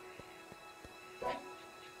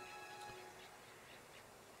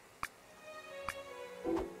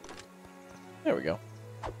 There we go.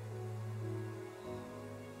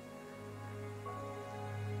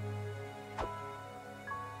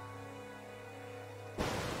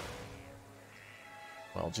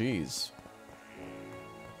 Well, geez.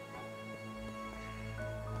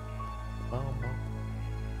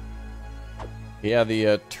 Yeah,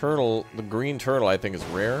 the turtle, the green turtle, I think is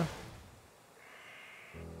rare.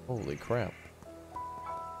 Holy crap.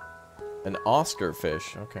 An Oscar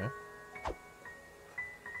fish, okay.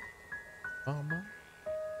 Is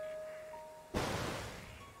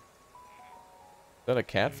that a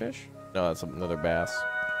catfish? No, that's another bass.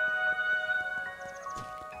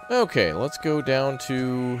 Okay, let's go down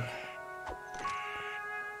to...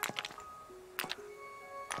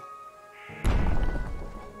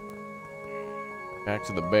 Back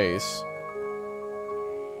to the base.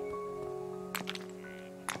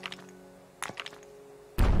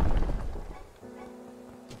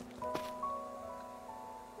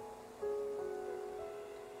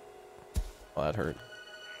 Oh, that hurt.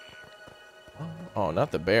 Oh,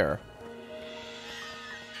 not the bear.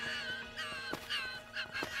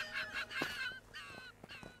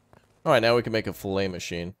 Alright, now we can make a fillet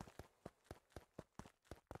machine.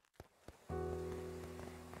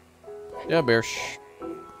 Yeah, bear, shh.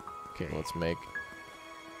 Okay, let's make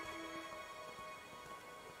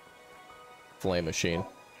fillet machine.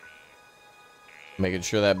 Making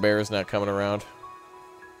sure that bear is not coming around.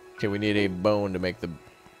 Okay, we need a bone to make the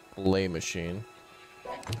fillet machine.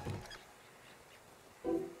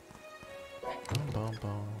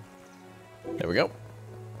 There we go.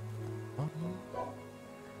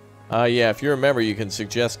 Yeah, if you're a member, you can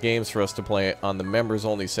suggest games for us to play on the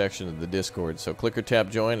members-only section of the Discord. So click or tap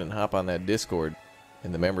join and hop on that Discord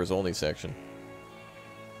in the members-only section.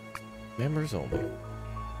 Members only.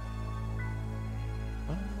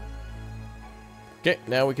 Okay,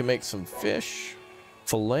 now we can make some fish.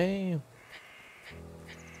 Filet.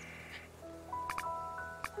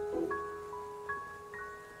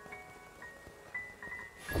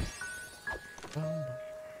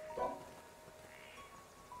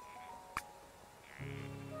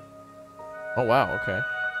 Oh, wow, okay.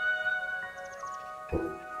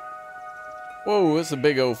 Whoa, that's a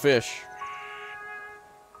big old fish.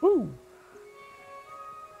 Woo.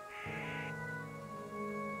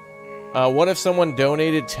 What if someone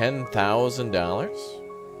donated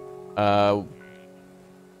 $10,000? I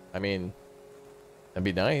mean, that'd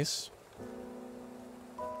be nice.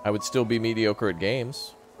 I would still be mediocre at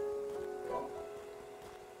games.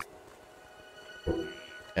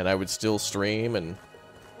 And I would still stream and...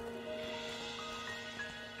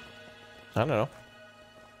 I don't know.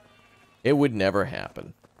 It would never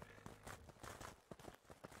happen.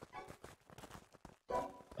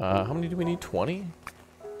 How many do we need? 20?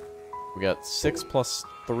 We got 6 plus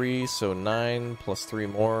 3, so 9 plus 3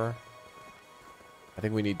 more. I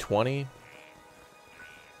think we need 20.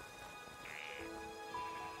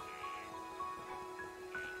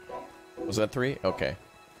 Was that 3? Okay.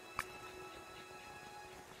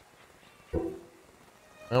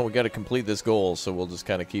 Well, we got to complete this goal, so we'll just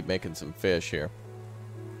kind of keep making some fish here.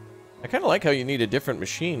 I kind of like how you need a different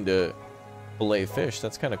machine to fillet fish.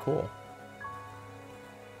 That's kind of cool.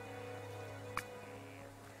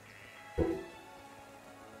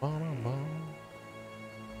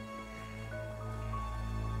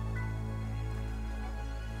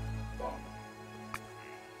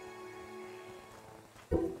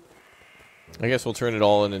 I guess we'll turn it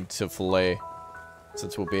all into fillet,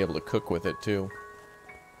 since we'll be able to cook with it too.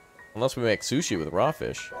 Unless we make sushi with raw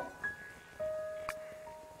fish.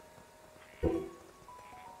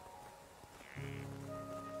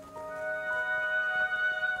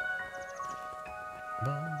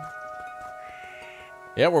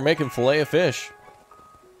 Yeah, we're making fillet of fish.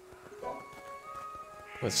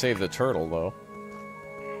 Let's save the turtle, though.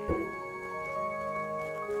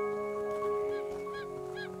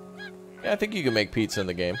 Yeah, I think you can make pizza in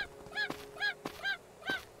the game.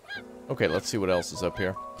 Okay, let's see what else is up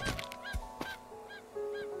here.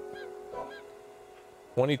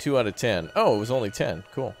 22 out of 10. Oh, it was only 10.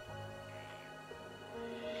 Cool.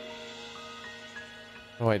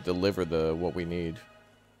 Oh, I deliver the what we need.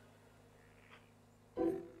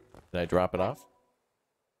 Did I drop it off?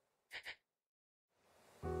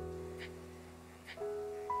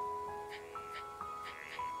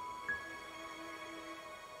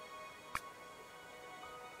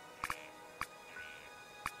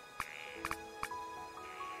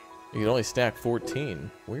 You can only stack 14.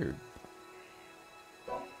 Weird.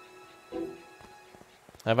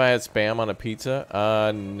 Have I had spam on a pizza?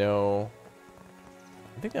 No.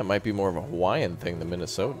 I think that might be more of a Hawaiian thing than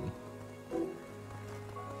Minnesotan.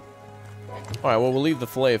 Alright, well, we'll leave the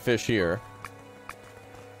fillet of fish here.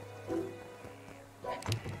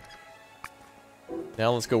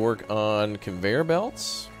 Now let's go work on conveyor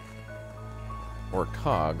belts. Or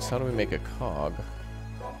cogs. How do we make a cog?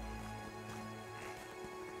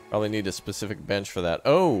 Probably need a specific bench for that.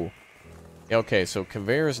 Oh! Okay, so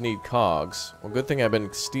conveyors need cogs. Well, good thing I've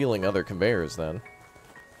been stealing other conveyors, then.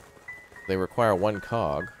 They require 1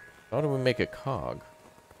 cog. How do we make a cog?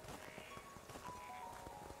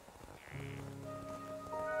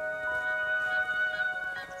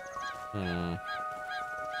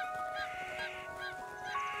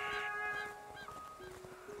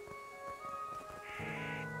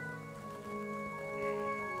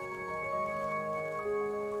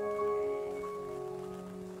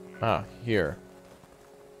 Ah, here.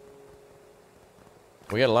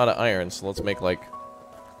 We got a lot of iron, so let's make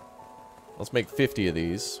 50 of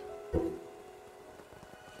these.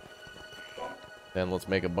 Then let's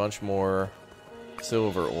make a bunch more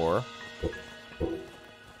silver ore.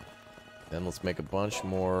 Then let's make a bunch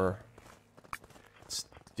more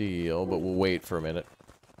steel, but we'll wait for a minute.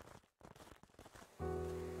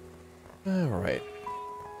 Alright.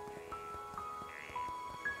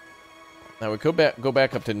 Now we go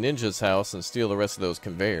back up to Ninja's house and steal the rest of those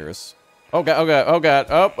conveyors. Oh god, oh god,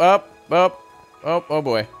 oh god. Oh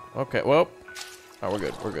boy. Okay, well. Oh, we're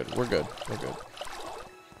good. We're good. We're good. We're good.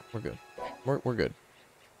 We're good. We're good.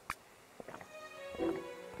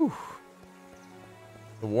 Whew.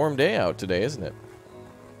 A warm day out today, isn't it?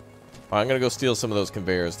 Oh, I'm gonna go steal some of those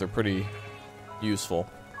conveyors. They're pretty useful.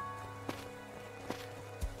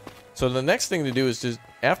 So the next thing to do is just,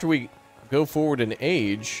 after we go forward in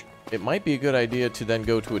age, it might be a good idea to then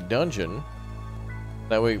go to a dungeon.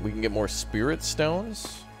 That way we can get more spirit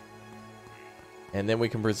stones. And then we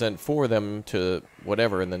can present 4 of them to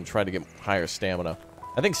whatever and then try to get higher stamina.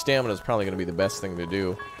 I think stamina is probably going to be the best thing to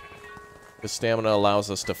do. Because stamina allows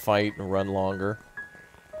us to fight and run longer.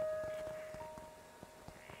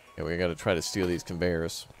 Yeah, we got to try to steal these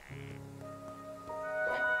conveyors.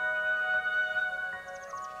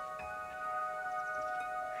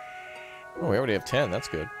 Oh, we already have 10. That's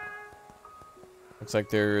good. Looks like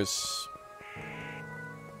there's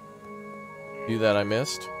few that I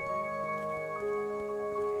missed.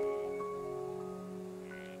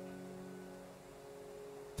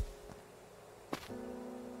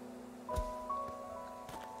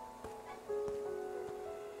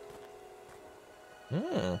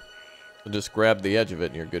 So just grab the edge of it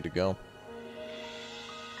and you're good to go.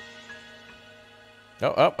 Oh,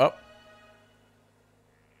 up, up.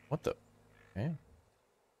 What the? Okay.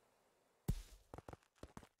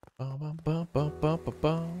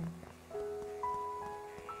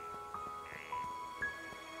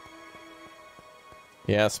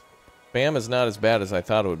 Yeah, spam is not as bad as I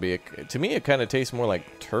thought it would be. To me, it kind of tastes more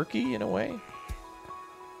like turkey in a way.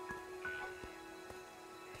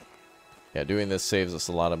 Yeah, doing this saves us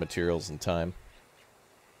a lot of materials and time.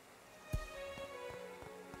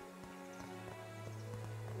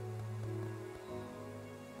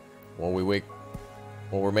 While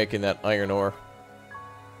we're making that iron ore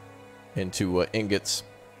into ingots.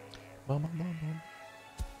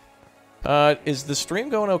 Is the stream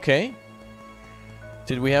going okay?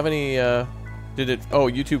 Did we have any, did it, oh,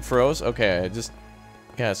 YouTube froze? Okay,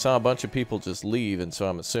 I saw a bunch of people just leave, and so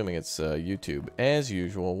I'm assuming it's YouTube. As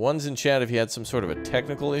usual. One's in chat if you had some sort of a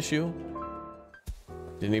technical issue.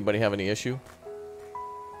 Did anybody have any issue?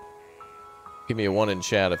 Give me a 1 in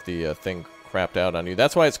chat if the thing crapped out on you.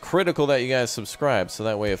 That's why it's critical that you guys subscribe, so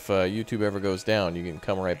that way if YouTube ever goes down, you can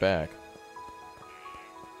come right back.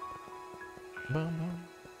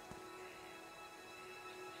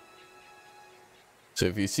 So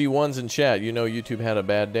if you see 1s in chat, you know YouTube had a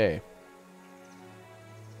bad day.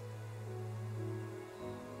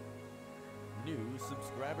 New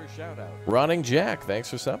subscriber shout out. Rotting Jack, thanks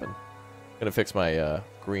for subbing. Gonna fix my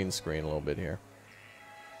green screen a little bit here.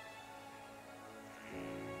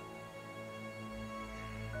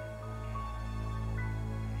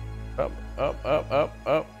 Up, up, up, up,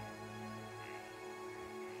 up.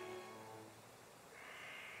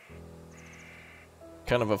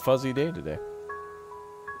 Kind of a fuzzy day today.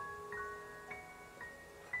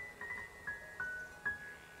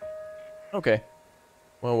 Okay.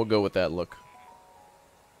 Well, we'll go with that look.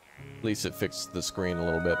 At least it fixed the screen a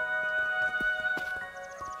little bit.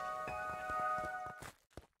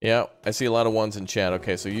 Yeah, I see a lot of 1s in chat.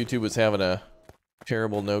 Okay, so YouTube was having a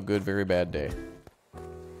terrible, no good, very bad day.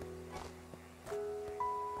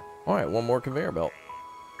 Alright, 1 more conveyor belt.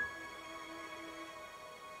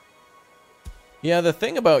 Yeah, the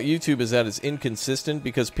thing about YouTube is that it's inconsistent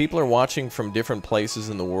because people are watching from different places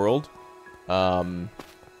in the world.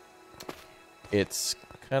 It's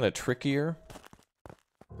kind of trickier.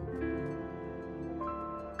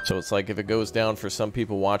 So it's like if it goes down for some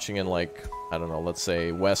people watching in, like, I don't know, let's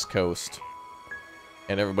say West Coast,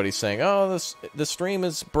 and everybody's saying, oh, the stream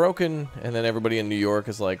is broken, and then everybody in New York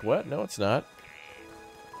is like, what? No, it's not.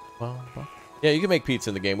 Well, yeah, you can make pizza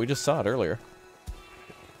in the game. We just saw it earlier.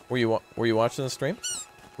 Were you watching the stream?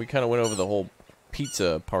 We kind of went over the whole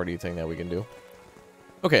pizza party thing that we can do.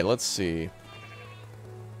 Okay, let's see.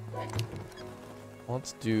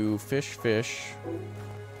 Let's do fish.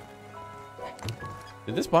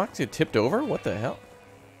 Did this box get tipped over? What the hell?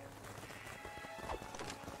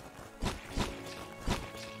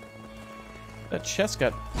 That chest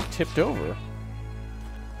got tipped over.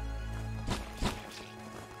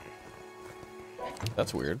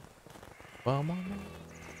 That's weird.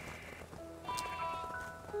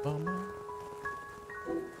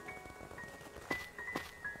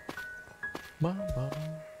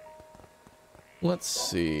 Let's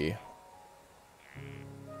see.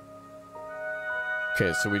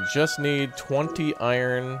 Okay, so we just need 20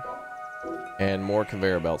 iron and more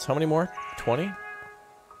conveyor belts. How many more? 20?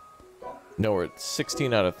 No, we're at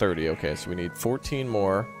 16 out of 30. Okay, so we need 14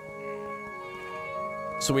 more.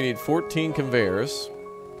 So we need 14 conveyors.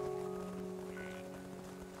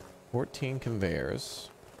 14 conveyors.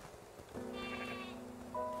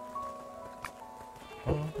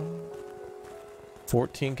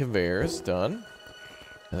 14 conveyors, done.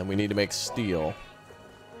 And then we need to make steel,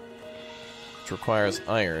 which requires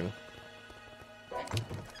iron.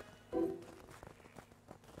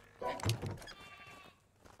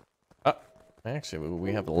 Ah, actually,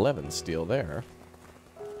 we have 11 steel there.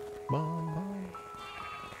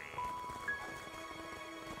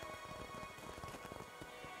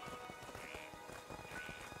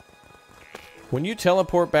 When you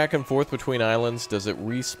teleport back and forth between islands, does it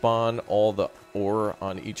respawn all the ore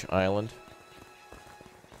on each island?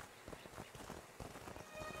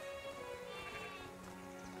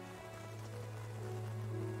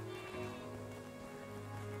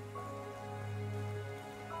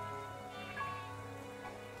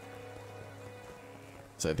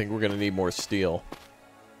 So I think we're going to need more steel.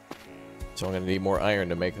 So I'm going to need more iron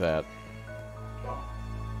to make that.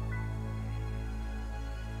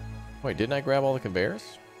 Wait, didn't I grab all the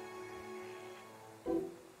conveyors?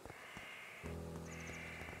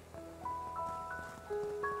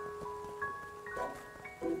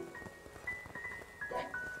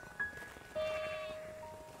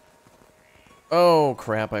 Oh,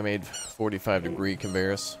 crap, I made 45-degree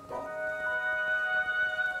conveyors.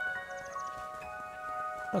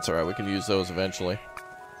 That's alright, we can use those eventually.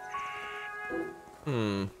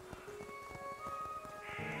 I'm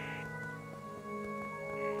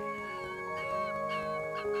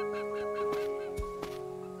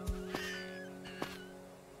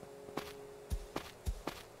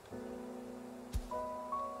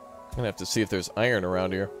gonna have to see if there's iron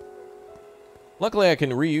around here. Luckily, I can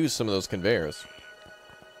reuse some of those conveyors.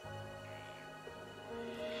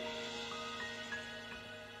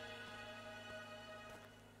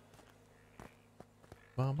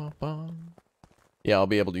 Bum, bum, bum. Yeah, I'll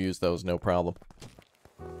be able to use those, no problem.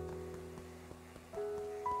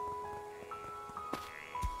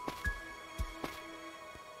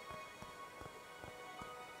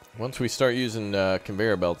 Once we start using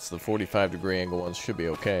conveyor belts, the 45-degree angle ones should be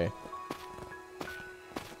okay.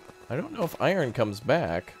 I don't know if iron comes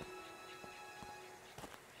back.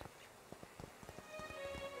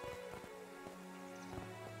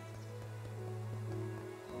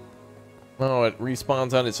 Oh, it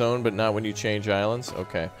respawns on its own, but not when you change islands?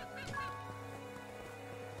 Okay.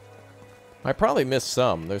 I probably missed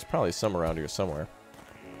some. There's probably some around here somewhere.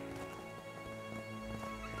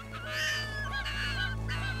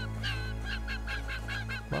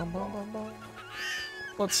 Bum, bum, bum, bum.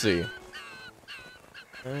 Let's see.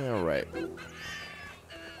 Alright.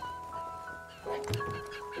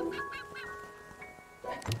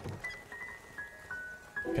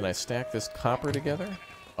 Can I stack this copper together?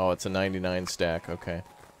 Oh, it's a 99 stack. Okay.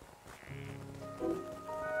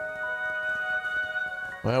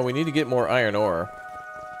 Well, we need to get more iron ore.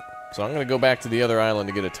 So I'm going to go back to the other island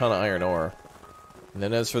to get a ton of iron ore. And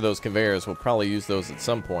then as for those conveyors, we'll probably use those at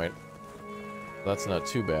some point. That's not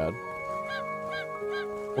too bad.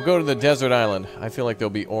 We'll go to the desert island. I feel like there'll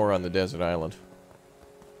be ore on the desert island.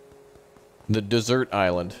 The desert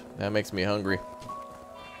island. That makes me hungry.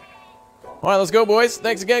 Alright, let's go, boys.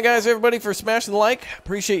 Thanks again, guys, everybody, for smashing the like.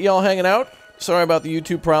 Appreciate y'all hanging out. Sorry about the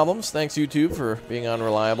YouTube problems. Thanks, YouTube, for being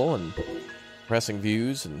unreliable and pressing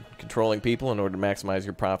views and controlling people in order to maximize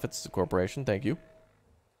your profits as a corporation. Thank you.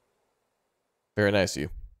 Very nice of you.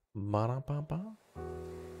 Ba-da-ba-ba.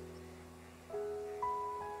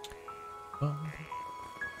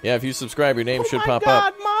 Yeah, if you subscribe, your name should pop up. Oh my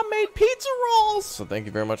God, Mom made pizza rolls! So thank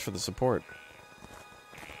you very much for the support.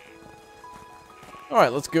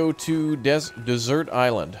 Alright, let's go to Desert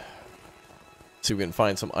Island. See if we can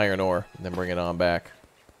find some iron ore, and then bring it on back.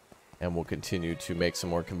 And we'll continue to make some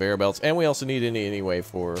more conveyor belts. And we also need any anyway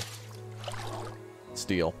for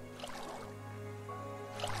steel.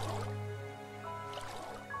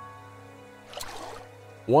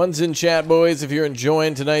 One's in chat, boys, if you're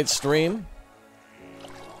enjoying tonight's stream.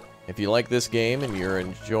 If you like this game and you're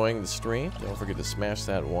enjoying the stream, don't forget to smash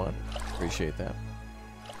that one. Appreciate that.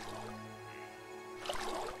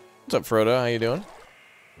 What's up, Frodo? How you doing?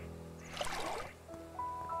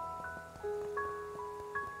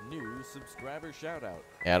 New subscriber shout out.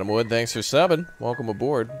 Adam Wood, thanks for subbing. Welcome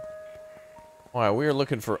aboard. Wow, we are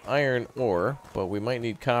looking for iron ore, but we might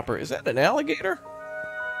need copper. Is that an alligator?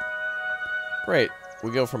 Great.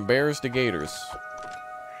 We go from bears to gators.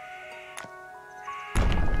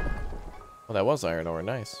 Oh, that was iron ore.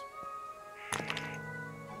 Nice.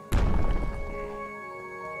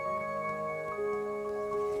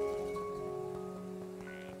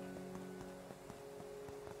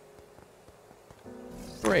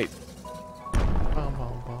 Great. Bum,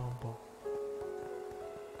 bum, bum, bum.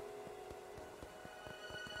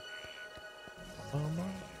 Bum,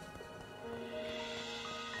 bum.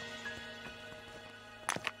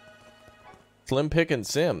 Slim Pickens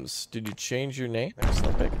Sims. Did you change your name? There's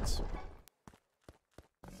Slim Pickens.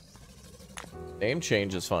 Name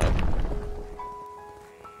change is fine.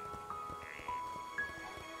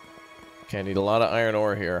 Okay, I need a lot of iron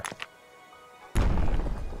ore here.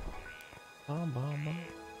 Bum, bum, bum.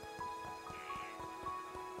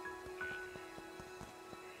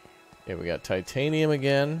 Okay, we got titanium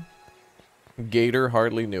again. Gator,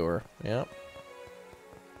 hardly newer. Yep.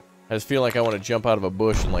 I just feel like I want to jump out of a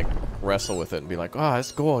bush and, like, wrestle with it and be like, oh,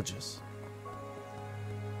 it's gorgeous.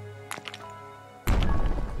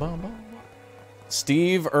 Bum, bum.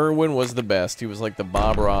 Steve Irwin was the best. He was like the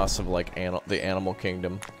Bob Ross of, like, the Animal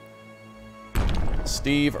Kingdom.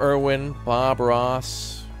 Steve Irwin, Bob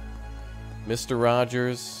Ross, Mr.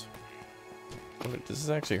 Rogers. Does this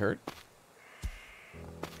actually hurt?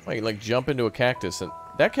 I can, like, jump into a cactus, and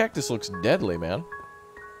that cactus looks deadly, man.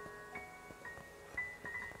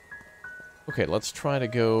 Okay, let's try to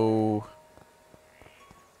go...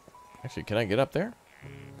 Actually, can I get up there?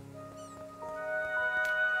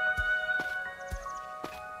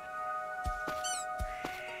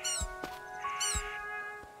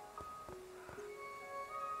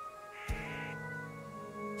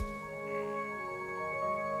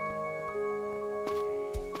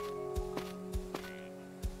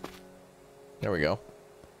 There we go.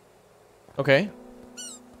 Okay.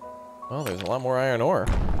 Well, there's a lot more iron ore.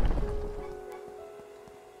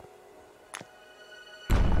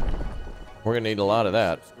 We're gonna need a lot of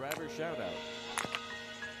that. Subscriber shout out.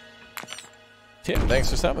 Tim,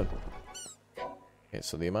 thanks for 7. Okay,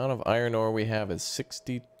 so the amount of iron ore we have is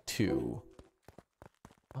 62.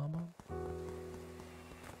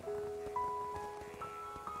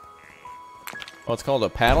 Oh, it's called a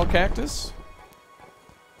paddle cactus?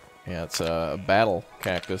 Yeah, it's a battle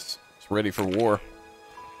cactus. It's ready for war.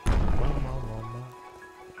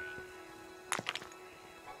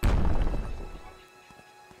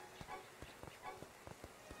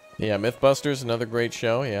 Yeah, Mythbusters, another great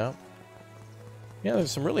show, yeah. Yeah,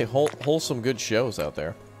 there's some really wholesome, good shows out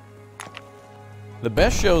there. The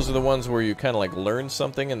best shows are the ones where you kind of like learn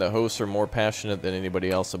something and the hosts are more passionate than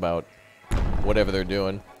anybody else about whatever they're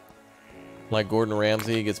doing. Like Gordon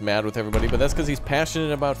Ramsay, he gets mad with everybody, but that's because he's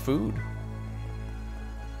passionate about food.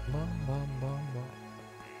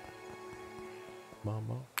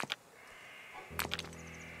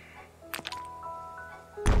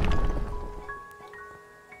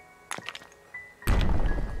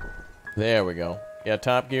 There we go. Yeah,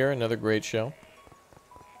 Top Gear, another great show.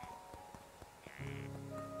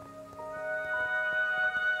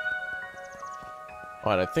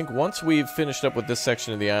 Alright, I think once we've finished up with this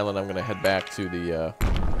section of the island, I'm gonna head back to the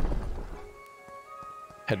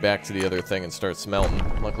other thing and start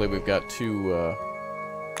smelting. Luckily, we've got two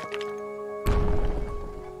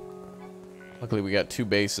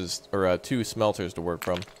bases, or two smelters to work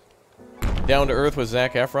from. Down to Earth with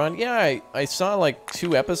Zac Efron. Yeah, I saw like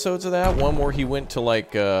 2 episodes of that. One where he went to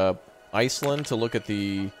like Iceland to look at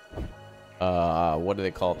the what do they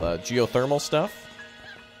call it? The geothermal stuff.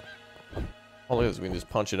 All it is, we can just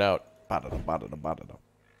punch it out.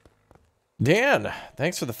 Dan,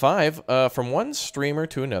 thanks for the 5. From one streamer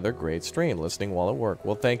to another, great stream. Listening while at work.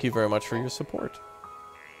 Well, thank you very much for your support.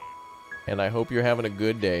 And I hope you're having a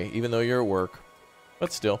good day, even though you're at work.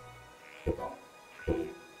 But still.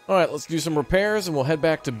 Alright, let's do some repairs and we'll head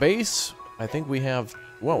back to base. I think we have,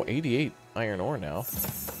 whoa, 88 iron ore now.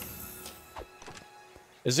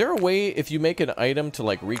 Is there a way, if you make an item, to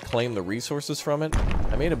like reclaim the resources from it?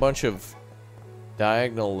 I made a bunch of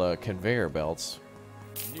diagonal conveyor belts.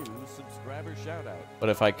 New subscriber shout out. But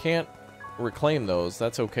if I can't reclaim those,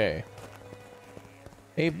 that's okay.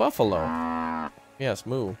 Hey, buffalo. Yes,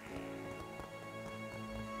 moo.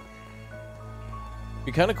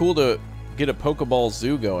 Be kind of cool to get a Pokeball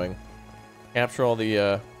zoo going. Capture all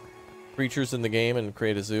the creatures in the game and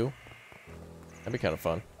create a zoo. That'd be kind of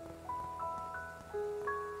fun.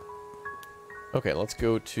 Okay, let's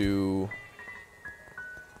go to...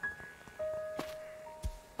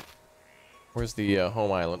 Where's the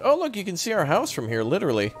home island? Oh, look, you can see our house from here,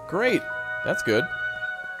 literally. Great. That's good.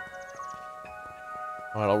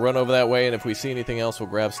 Alright, I'll run over that way, and if we see anything else, we'll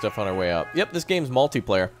grab stuff on our way out. Yep, this game's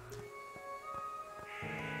multiplayer.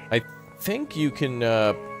 I think you can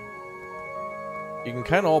kind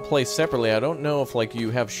of all play separately. I don't know if, like,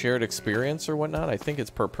 you have shared experience or whatnot. I think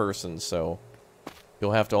it's per person, so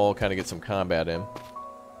you'll have to all kind of get some combat in.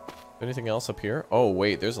 Anything else up here? Oh,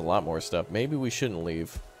 wait, there's a lot more stuff. Maybe we shouldn't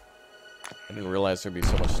leave. I didn't realize there'd be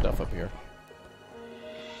so much stuff up here.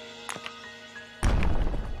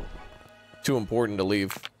 Too important to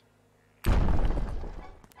leave.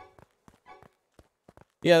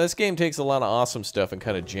 Yeah, this game takes a lot of awesome stuff and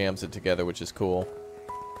kind of jams it together, which is cool.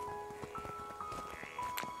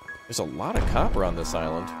 There's a lot of copper on this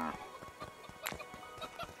island.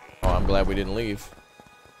 Oh, I'm glad we didn't leave.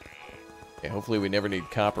 Okay, hopefully we never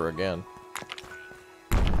need copper again.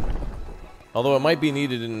 Although it might be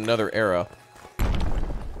needed in another era.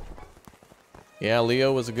 Yeah,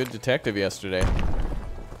 Leo was a good detective yesterday.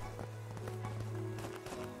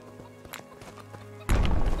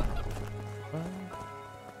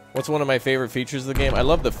 What's one of my favorite features of the game? I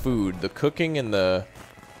love the food. The cooking and the...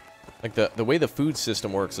 Like, the way the food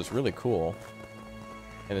system works is really cool.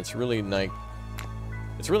 And it's really nice...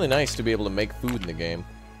 It's really nice to be able to make food in the game.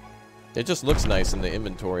 It just looks nice in the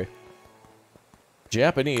inventory.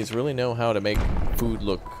 Japanese really know how to make food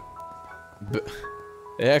look...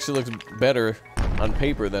 It actually looks better on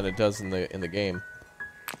paper than it does in the game.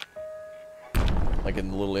 Like in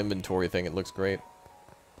the little inventory thing, it looks great.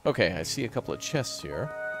 Okay, I see a couple of chests here.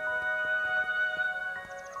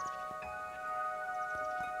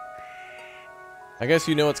 I guess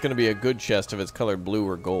you know it's going to be a good chest if it's colored blue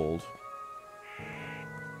or gold.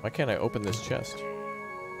 Why can't I open this chest?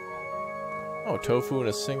 Oh, tofu and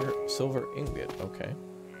a silver ingot. Okay.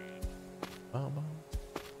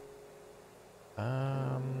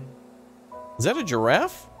 Is that a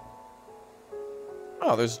giraffe?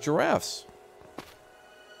 Oh, there's giraffes.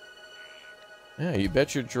 Yeah, you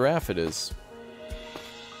bet your giraffe it is.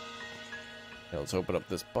 Okay, let's open up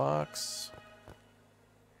this box.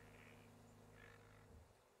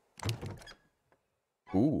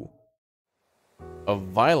 Ooh. A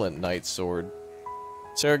violent knight sword.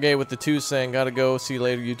 Sergey with the 2 saying, gotta go, see you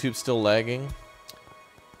later, YouTube's still lagging.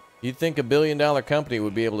 You'd think a billion-dollar company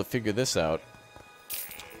would be able to figure this out.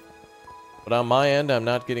 But on my end, I'm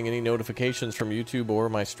not getting any notifications from YouTube or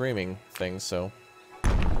my streaming things, so...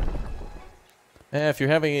 if you're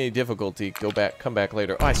having any difficulty, come back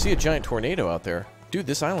later. Oh, I see a giant tornado out there. Dude,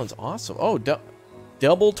 this island's awesome. Oh,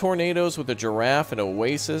 double tornadoes with a giraffe and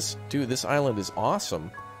oasis. Dude, this island is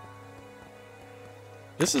awesome.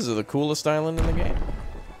 This is the coolest island in the game.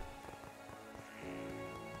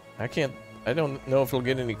 I don't know if it'll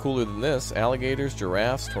get any cooler than this. Alligators,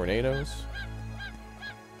 giraffes, tornadoes.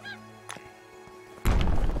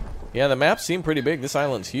 Yeah, the maps seem pretty big. This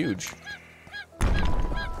island's huge.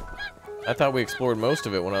 I thought we explored most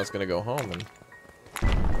of it when I was going to go home. And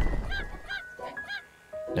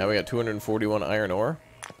now we got 241 iron ore.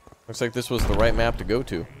 Looks like this was the right map to go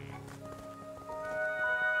to.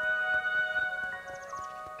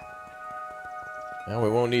 Now we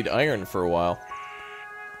won't need iron for a while.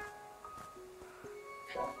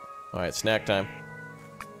 Alright, snack time.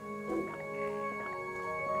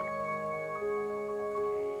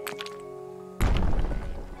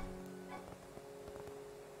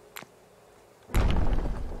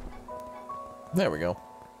 There we go.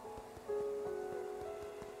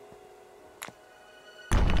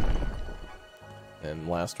 And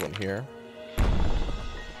last one here.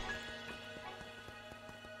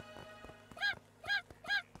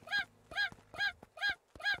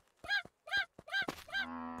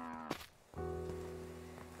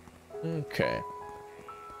 Okay.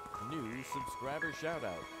 New subscriber shout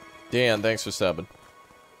out. Dan, thanks for subbing.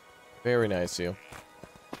 Very nice of you.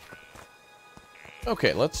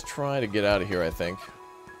 Okay, let's try to get out of here, I think.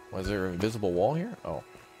 Was there an invisible wall here? Oh.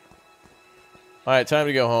 Alright, time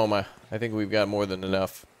to go home. I think we've got more than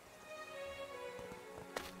enough.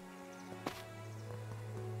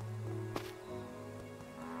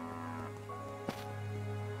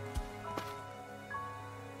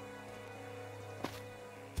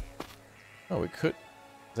 Oh, we could...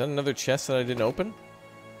 Is that another chest that I didn't open?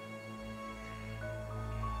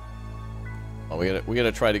 Oh, we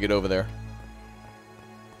gotta try to get over there.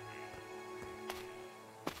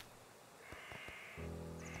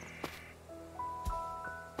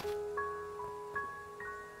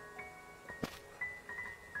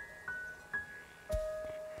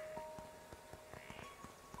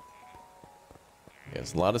 Yeah,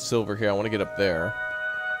 there's a lot of silver here. I want to get up there.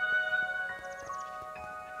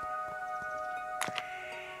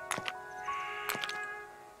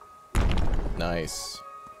 Nice.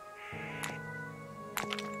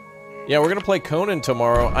 Yeah, we're gonna play Conan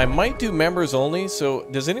tomorrow. I might do members only, so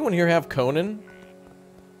does anyone here have Conan?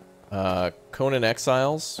 Conan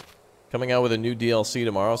Exiles. Coming out with a new DLC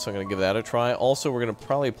tomorrow, so I'm gonna give that a try. Also, we're gonna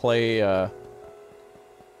probably play, I'm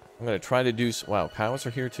gonna try to do... Wow, cows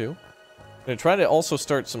are here too? I'm gonna try to also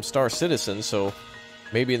start some Star Citizen, so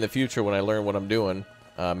maybe in the future when I learn what I'm doing,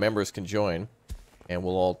 members can join, and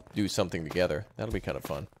we'll all do something together. That'll be kind of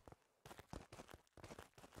fun.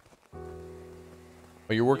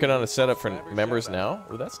 Oh, you're working on a setup for members now?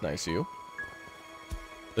 Oh, that's nice of you.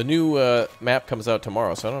 The new map comes out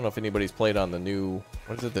tomorrow, so I don't know if anybody's played on the new...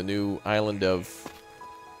 What is it? The new island of...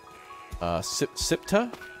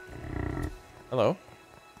 Sipta? Hello.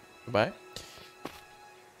 Goodbye.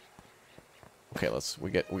 Okay,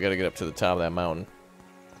 we gotta get up to the top of that mountain.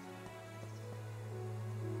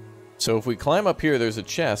 So if we climb up here, there's a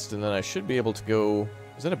chest, and then I should be able to go...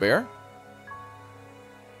 Is that a bear?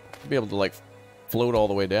 I'll be able to, like... float all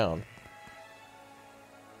the way down.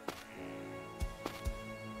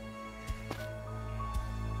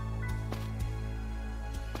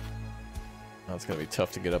 Oh, it's gonna be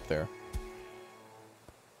tough to get up there.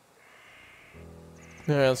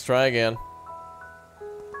 Yeah, let's try again.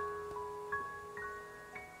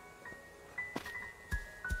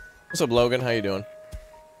 What's up, Logan? How you doing?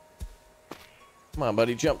 Come on,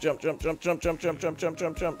 buddy. Jump, jump, jump, jump, jump, jump, jump, jump, jump,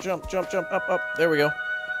 jump, jump, jump, jump, jump, up, up. There we go.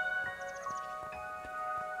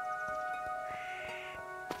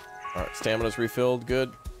 Stamina's refilled.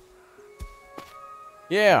 Good.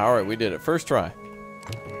 Yeah, alright, we did it. First try.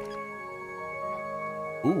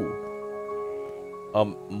 Ooh. A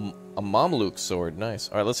Mamluk sword. Nice.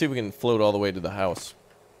 Alright, let's see if we can float all the way to the house.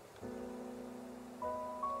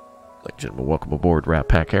 Ladies and gentlemen, welcome aboard Rat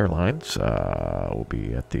Pack Airlines. We'll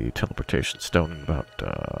be at the teleportation stone in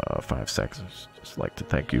about 5 seconds. Just like to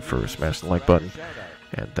thank you for smashing the like button.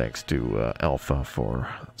 And thanks to Alpha for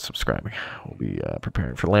subscribing. We'll be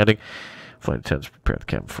preparing for landing. Flight attendants prepare the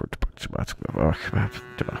cabin for...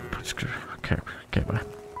 Okay, bye.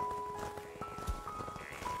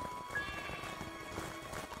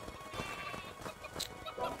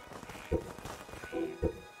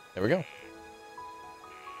 There we go.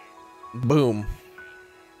 Boom.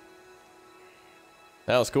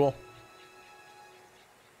 That was cool.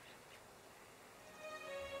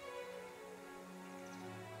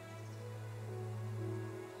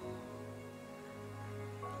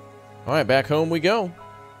 Alright, back home we go.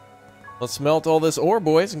 Let's smelt all this ore,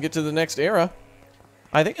 boys, and get to the next era.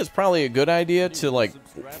 I think it's probably a good idea to, like,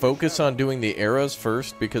 focus on doing the eras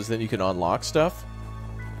first, because then you can unlock stuff.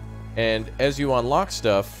 And as you unlock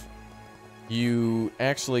stuff, you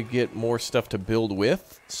actually get more stuff to build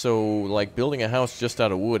with. So, like, building a house just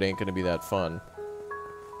out of wood ain't gonna be that fun.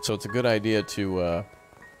 So it's a good idea to,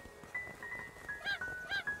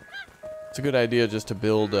 it's a good idea just to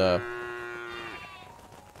build,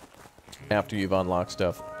 after you've unlocked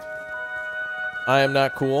stuff. I am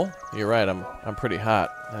not cool. You're right, I'm pretty hot.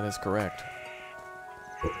 That is correct.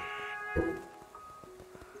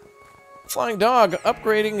 Flying Dog,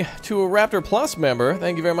 upgrading to a Raptor Plus member.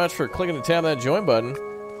 Thank you very much for clicking the tab on that join button.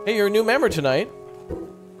 Hey, you're a new member tonight.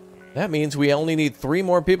 That means we only need 3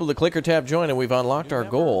 more people to click or tap join, and we've unlocked our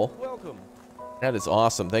goal. Welcome. That is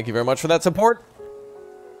awesome. Thank you very much for that support.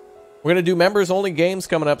 We're going to do members-only games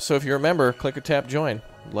coming up, so if you're a member, click or tap join.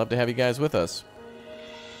 Love to have you guys with us.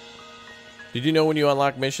 Did you know when you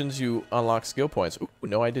unlock missions, you unlock skill points? Ooh,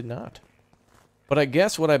 no, I did not. But I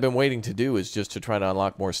guess what I've been waiting to do is just to try to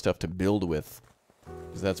unlock more stuff to build with.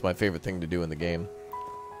 Because that's my favorite thing to do in the game.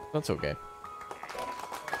 That's okay.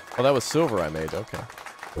 Oh, that was silver I made. Okay.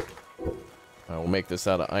 I will make this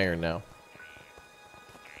out of iron now.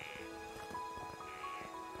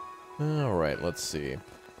 Alright, let's see.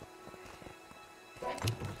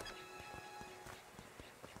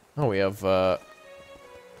 Oh, we have, oh,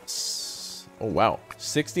 wow.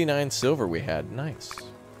 69 silver we had. Nice.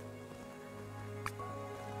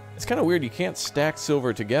 It's kind of weird. You can't stack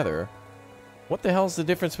silver together. What the hell's the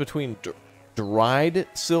difference between dried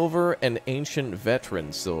silver and ancient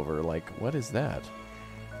veteran silver? Like, what is that?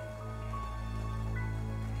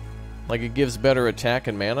 Like, it gives better attack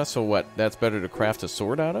and mana, so what? That's better to craft a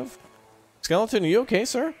sword out of? Skeleton, are you okay,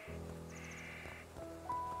 sir?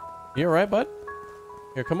 You alright, bud?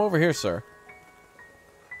 Here, come over here, sir.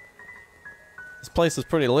 This place is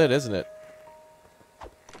pretty lit, isn't it?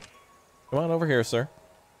 Come on over here, sir.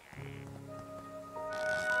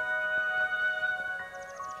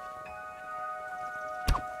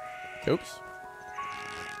 Oops.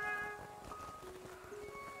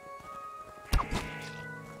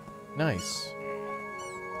 Nice.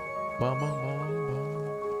 Bum, bum, bum, bum.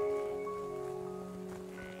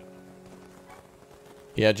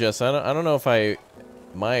 Yeah, Jess, I don't know if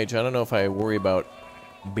my age, I don't know if I worry about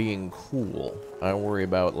being cool. I worry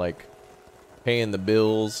about, like, paying the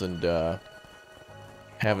bills and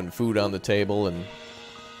having food on the table and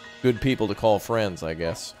good people to call friends, I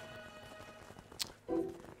guess.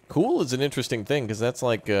 Cool is an interesting thing, because that's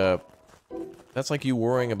like you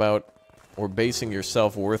worrying about or basing your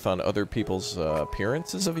self-worth on other people's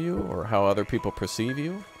appearances of you or how other people perceive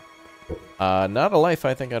you. Not a life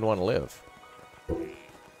I think I'd want to live.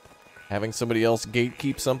 Having somebody else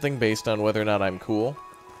gatekeep something based on whether or not I'm cool.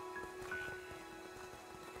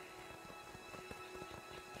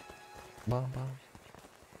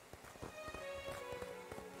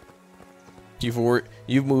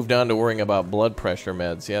 You've moved on to worrying about blood pressure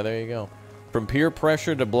meds. Yeah, there you go. From peer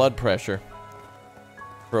pressure to blood pressure.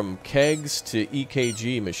 From kegs to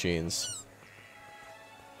EKG machines.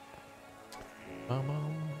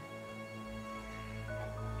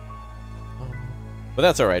 But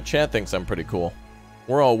that's alright. Chad thinks I'm pretty cool.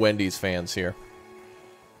 We're all Wendy's fans here.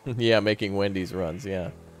 Yeah, making Wendy's runs,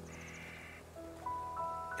 yeah.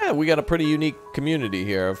 Yeah, we got a pretty unique community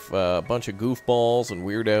here of a bunch of goofballs and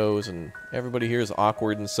weirdos, and everybody here is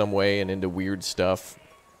awkward in some way and into weird stuff.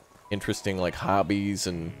 Interesting, like, hobbies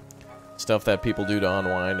and stuff that people do to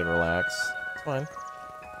unwind and relax. It's fine.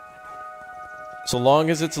 So long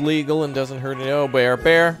as it's legal and doesn't hurt any... Oh, bear,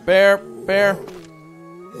 bear, bear, bear!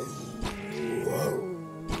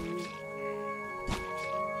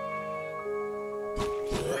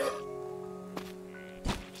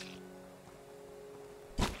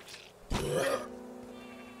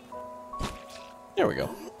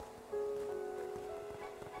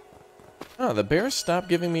 Oh, the bears stopped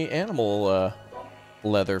giving me animal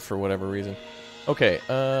leather for whatever reason. Okay,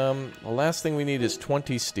 the last thing we need is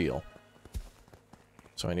 20 steel.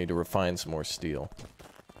 So I need to refine some more steel.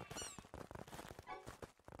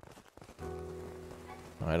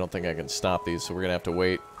 I don't think I can stop these, so we're gonna have to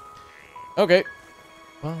wait. Okay.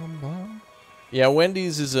 Yeah,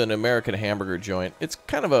 Wendy's is an American hamburger joint. It's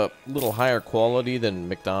kind of a little higher quality than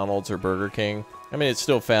McDonald's or Burger King. I mean, it's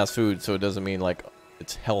still fast food, so it doesn't mean, like,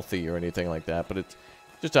 it's healthy or anything like that, but it's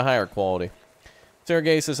just a higher quality.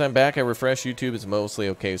 Sergey says, I'm back. I refresh YouTube. It's mostly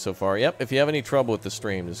okay so far. Yep, if you have any trouble with the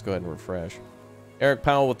stream, just go ahead and refresh. Eric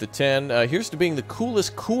Powell with the 10. Here's to being the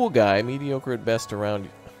coolest cool guy, mediocre at best around.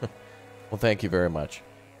 Well, thank you very much.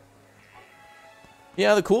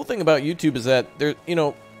 Yeah, the cool thing about YouTube is that there, you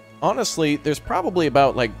know, honestly, there's probably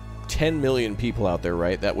about like 10 million people out there,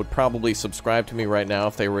 right, that would probably subscribe to me right now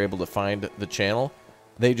if they were able to find the channel.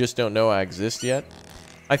 They just don't know I exist yet.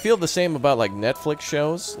 I feel the same about like Netflix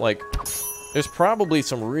shows. Like, there's probably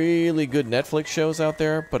some really good Netflix shows out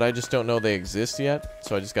there, but I just don't know they exist yet,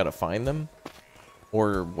 so I just gotta find them.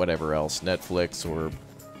 Or whatever else, Netflix or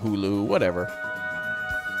Hulu, whatever.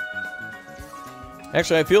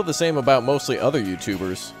 Actually, I feel the same about mostly other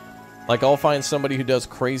YouTubers. Like, I'll find somebody who does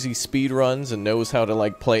crazy speed runs and knows how to,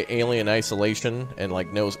 like, play Alien Isolation and,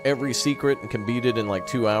 like, knows every secret and can beat it in, like,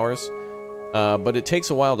 2 hours. But it takes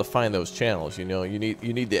a while to find those channels, you know? You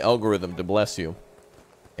need the algorithm to bless you.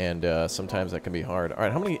 And, sometimes that can be hard.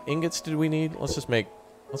 Alright, how many ingots did we need? Let's just make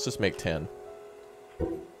 10.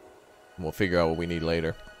 And we'll figure out what we need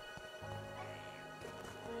later.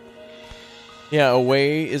 Yeah,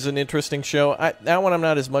 Away is an interesting show. That one I'm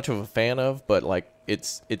not as much of a fan of, but like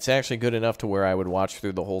it's actually good enough to where I would watch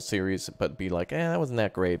through the whole series, but be like, that wasn't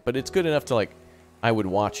that great. But it's good enough to like, I would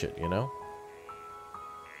watch it, you know.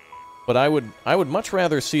 But I would much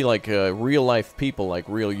rather see like real life people, like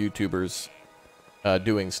real YouTubers,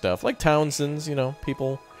 doing stuff like Townsend's, you know,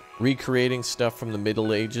 people recreating stuff from the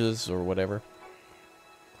Middle Ages or whatever.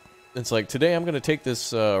 It's like, today I'm gonna take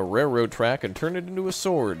this railroad track and turn it into a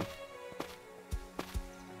sword.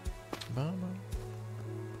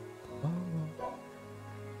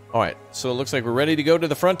 Alright, so it looks like we're ready to go to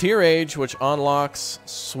the Frontier Age, which unlocks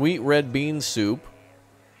sweet red bean soup,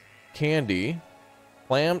 candy,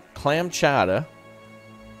 clam chowder,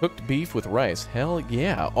 cooked beef with rice. Hell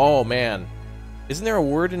yeah. Oh, man. Isn't there a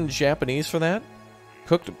word in Japanese for that?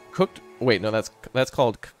 Cooked, wait, no, that's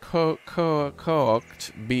called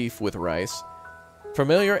cooked beef with rice.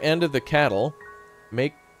 Familiar end of the cattle.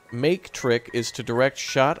 Make trick is to direct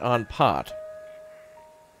shot on pot.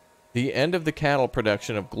 The end of the cattle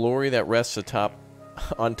production of glory that rests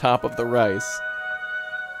on top of the rice.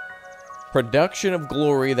 Production of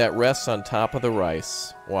glory that rests on top of the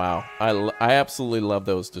rice. Wow. I absolutely love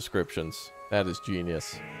those descriptions. That is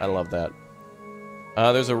genius. I love that.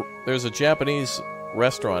 There's a Japanese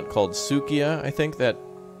restaurant called Sukiya, I think, that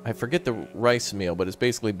I forget the rice meal, but it's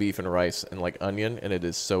basically beef and rice and like onion, and it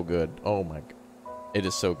is so good. Oh my god. It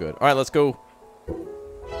is so good. Alright, let's go.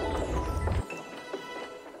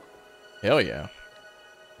 Hell yeah.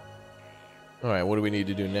 Alright, what do we need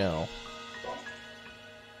to do now?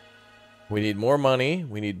 We need more money.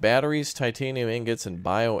 We need batteries, titanium ingots, and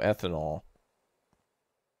bioethanol.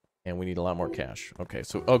 And we need a lot more cash. Okay,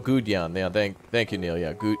 so... Oh, Gudyan. Yeah, thank you, Neil.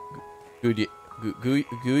 Yeah, Gudyan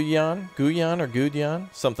or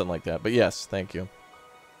Gudyan? Something like that. But yes, thank you.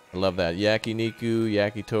 I love that. Yakiniku,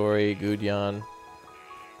 Yakitori, Gudyan.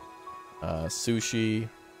 Sushi.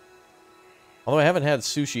 Although I haven't had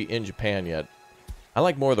sushi in Japan yet. I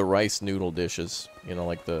like more of the rice noodle dishes. You know,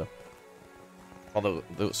 like the... Although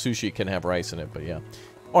the sushi can have rice in it, but yeah.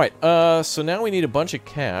 Alright, so now we need a bunch of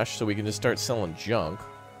cash so we can just start selling junk.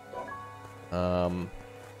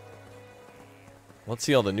 Let's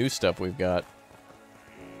see all the new stuff we've got.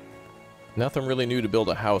 Nothing really new to build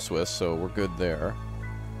a house with, so we're good there.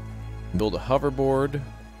 Build a hoverboard.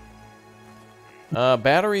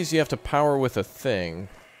 Batteries you have to power with a thing.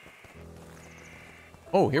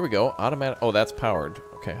 Oh, here we go. Automatic. Oh, that's powered.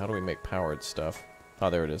 Okay, how do we make powered stuff? Oh,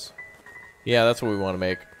 there it is. Yeah, that's what we want to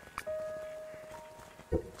make.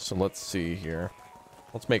 So let's see here.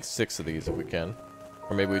 Let's make 6 of these if we can.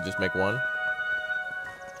 Or maybe we just make 1.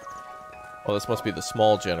 Oh, this must be the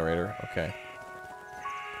small generator. Okay.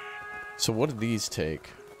 So what do these take?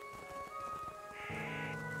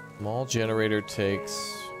 Small generator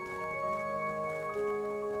takes...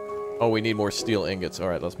 Oh, we need more steel ingots.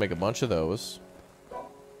 Alright, let's make a bunch of those.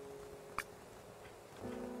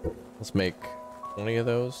 Let's make 20 of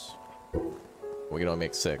those. We can only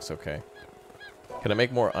make 6, okay. Can I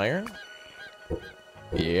make more iron?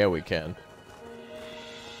 Yeah, we can.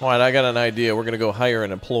 Alright, I got an idea. We're gonna go hire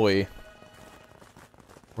an employee.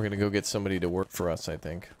 We're gonna go get somebody to work for us, I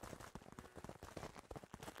think.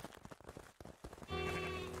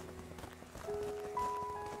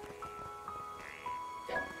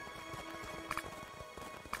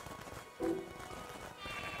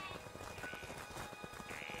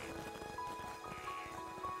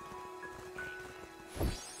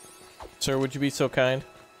 Sir, would you be so kind?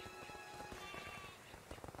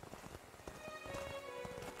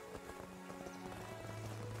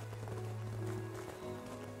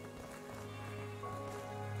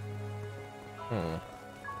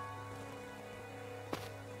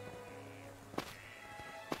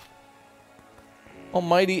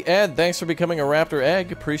 Almighty Ed, thanks for becoming a raptor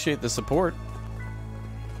egg. Appreciate the support.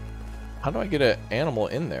 How do I get an animal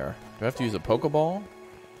in there? Do I have to use a Pokeball?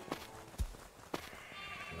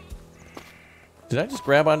 Did I just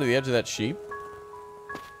grab onto the edge of that sheep?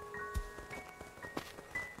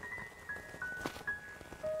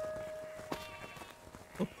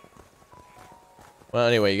 Well,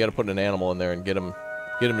 anyway, you gotta put an animal in there and get him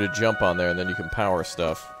to jump on there, and then you can power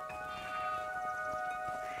stuff.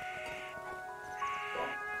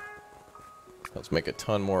 Let's make a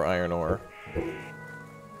ton more iron ore.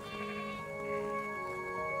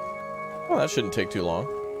 Well, that shouldn't take too long.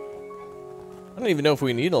 I don't even know if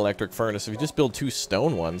we need an electric furnace. If you just build 2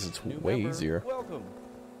 stone ones, it's way easier. Welcome.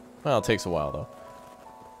 Well, it takes a while,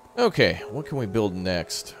 though. Okay, what can we build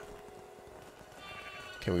next?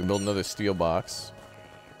 Can we build another steel box?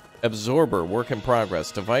 Absorber, work in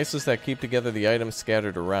progress. Devices that keep together the items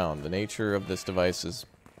scattered around. The nature of this device is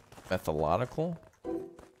methodical?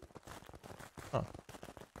 Huh.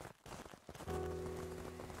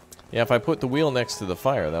 Yeah, if I put the wheel next to the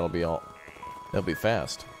fire, that'll be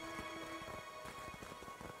fast.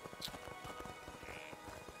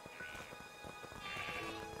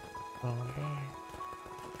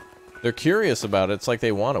 They're curious about it. It's like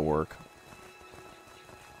they want to work.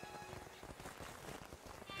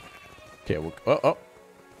 Okay, oh.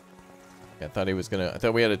 Yeah, I thought he was gonna... I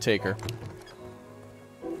thought we had to take her.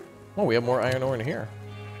 Oh, we have more iron ore in here.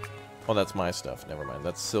 Oh, that's my stuff. Never mind.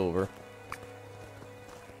 That's silver.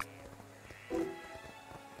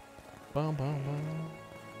 Bum, bum,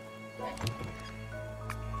 bum.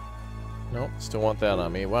 Nope, still want that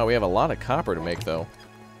on me. Wow, we have a lot of copper to make, though.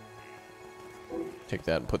 Take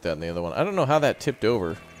that and put that in the other one. I don't know how that tipped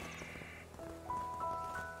over.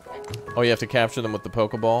 Oh, you have to capture them with the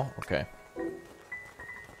Pokeball? Okay.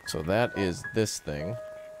 So that is this thing.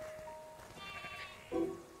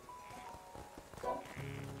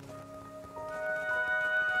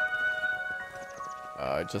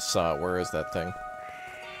 I just saw it. Where is that thing?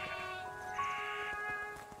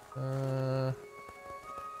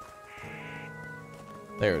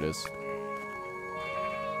 There it is.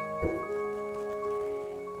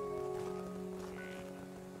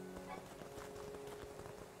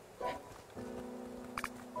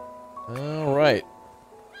 All right.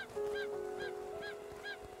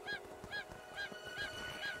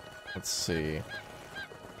 Let's see.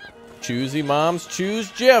 Choosy moms,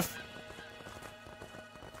 choose Jeff.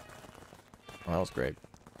 Oh, that was great.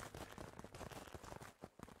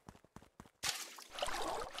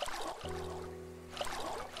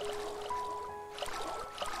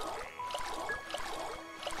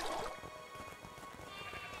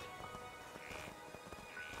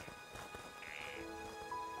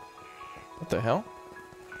 What the hell?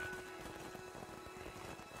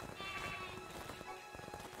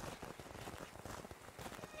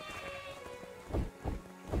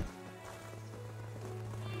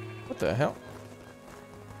 What the hell?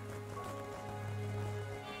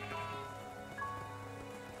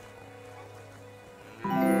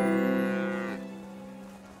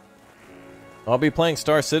 I'll be playing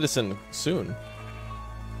Star Citizen soon.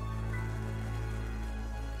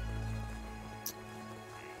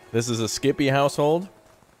 This is a Skippy household?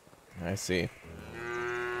 I see.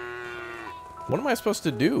 What am I supposed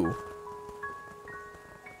to do?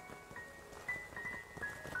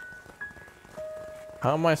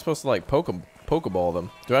 How am I supposed to, like, Pokeball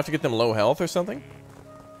them? Do I have to get them low health or something?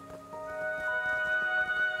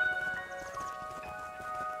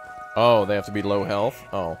 Oh, they have to be low health?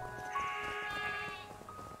 Oh.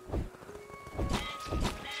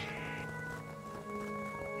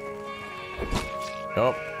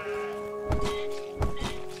 Oh.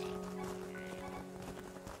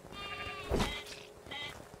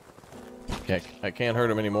 Okay, I can't hurt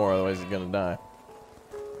him anymore, otherwise he's gonna die.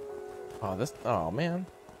 Oh, this... Oh, man.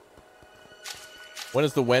 When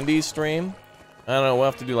is the Wendy's stream? I don't know, we'll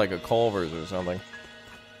have to do like a Culver's or something.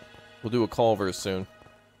 We'll do a Culver's soon.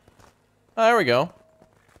 Oh, there we go.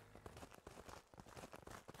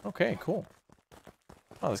 Okay, cool.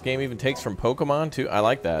 Oh, this game even takes from Pokemon too. I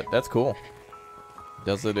like that. That's cool.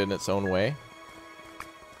 Does it in its own way.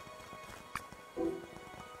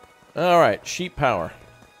 Alright, sheep power.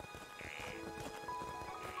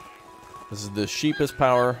 This is the sheepest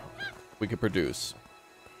power we could produce.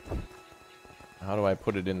 How do I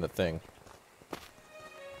put it in the thing?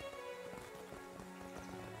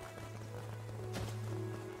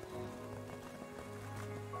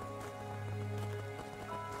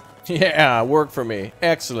 Yeah, work for me.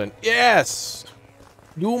 Excellent. Yes!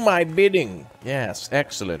 Do my bidding. Yes,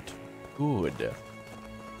 excellent. Good.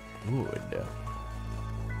 Good.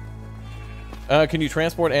 Can you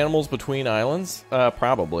transport animals between islands?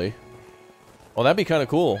 Probably. Well, that'd be kind of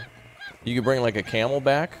cool. You could bring like a camel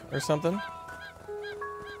back or something.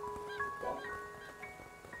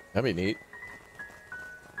 That'd be neat.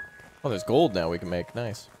 Oh, there's gold now we can make.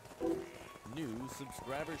 Nice. New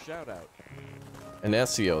subscriber shout out. And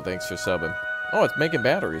SEO, thanks for subbing. Oh, it's making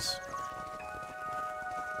batteries.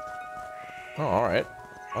 Oh, alright.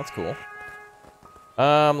 That's cool.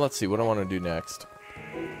 Let's see, what do I want to do next?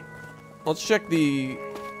 Let's check the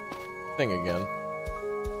thing again.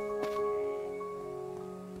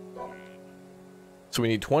 So we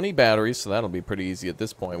need 20 batteries, so that'll be pretty easy at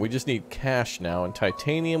this point. We just need cash now, and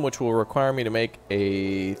titanium, which will require me to make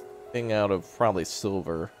a thing out of probably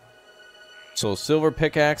silver. So silver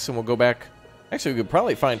pickaxe, and we'll go back. Actually, we could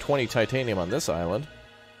probably find 20 titanium on this island.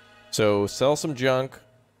 So sell some junk,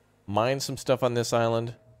 mine some stuff on this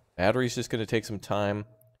island. Battery's just going to take some time.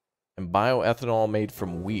 And bioethanol made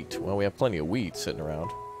from wheat. Well, we have plenty of wheat sitting around.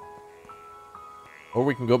 Or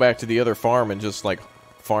we can go back to the other farm and just, like,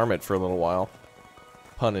 farm it for a little while.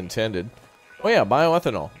 Pun intended. Oh yeah,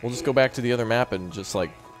 bioethanol. We'll just go back to the other map and just,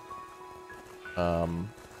 like... I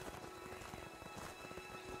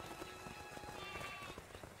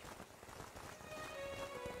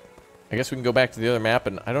guess we can go back to the other map,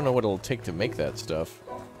 and I don't know what it'll take to make that stuff.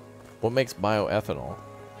 What makes bioethanol?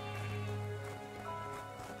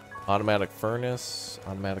 Automatic furnace,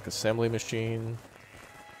 automatic assembly machine,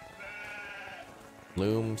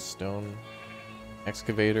 loom, stone,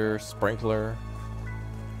 excavator, sprinkler.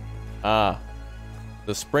 Ah,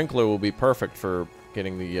 the sprinkler will be perfect for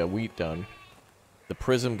getting the wheat done. The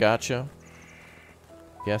prism gotcha.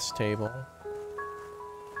 Guest table.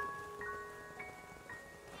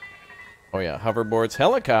 Oh yeah, hoverboards,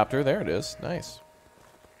 helicopter, there it is, nice.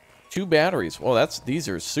 2 batteries, well these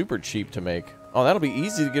are super cheap to make. Oh, that'll be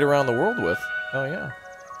easy to get around the world with. Oh yeah.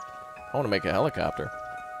 I want to make a helicopter.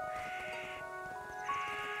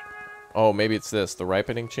 Oh, maybe it's this, the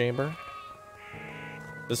ripening chamber.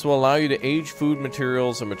 This will allow you to age food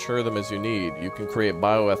materials and mature them as you need. You can create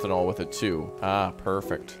bioethanol with it too. Ah,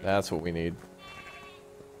 perfect. That's what we need.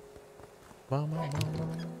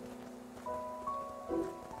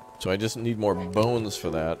 So I just need more bones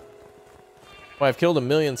for that. Well, I've killed 1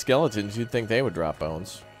 million skeletons. You'd think they would drop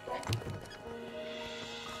bones.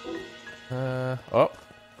 Oh.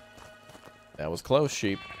 That was close,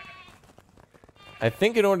 sheep. I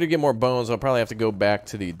think in order to get more bones, I'll probably have to go back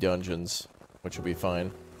to the dungeons, which will be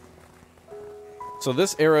fine. So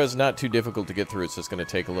this era is not too difficult to get through. It's just going to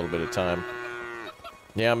take a little bit of time.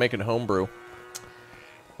 Yeah, I'm making homebrew.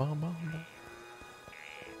 Alright,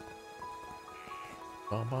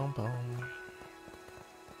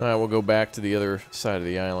 we'll go back to the other side of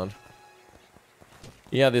the island.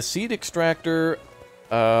 Yeah, the seed extractor,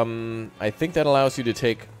 I think that allows you to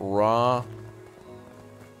take raw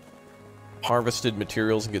harvested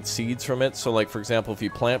materials and get seeds from it. So, like, for example, if you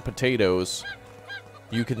plant potatoes,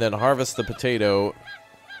 you can then harvest the potato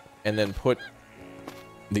and then put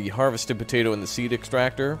the harvested potato in the seed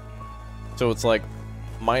extractor. So it's like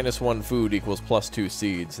 -1 food equals +2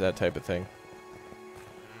 seeds, that type of thing.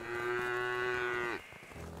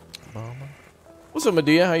 What's up,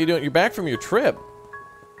 Medea? How you doing? You're back from your trip.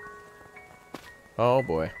 Oh,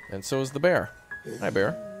 boy. And so is the bear. Hi,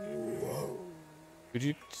 bear. Could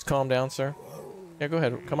you just calm down, sir? Yeah, go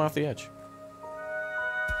ahead. Come off the edge.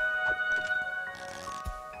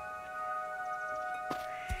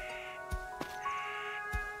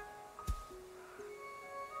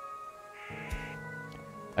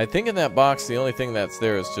 I think in that box, the only thing that's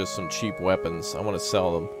there is just some cheap weapons. I want to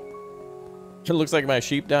sell them. It looks like my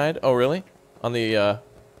sheep died. Oh, really? On the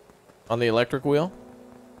electric wheel?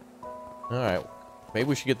 Alright. Maybe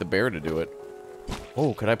we should get the bear to do it.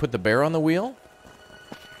 Oh, could I put the bear on the wheel?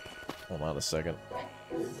 Hold on a second.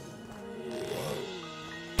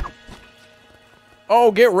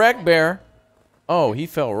 Oh, get wrecked, bear! Oh, he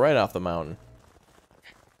fell right off the mountain.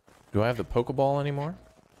 Do I have the Pokeball anymore?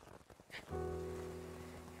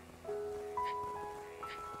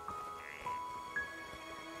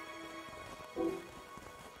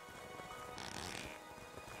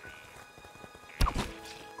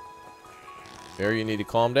 Bear, you need to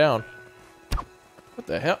calm down. What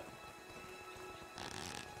the hell?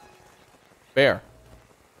 Bear.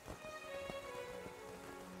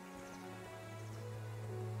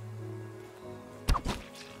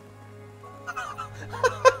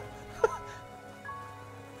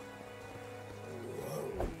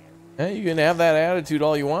 Hey, you can have that attitude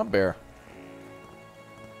all you want, Bear.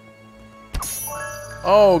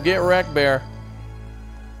 Oh, get wrecked, Bear.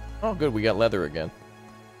 Oh, good, we got leather again.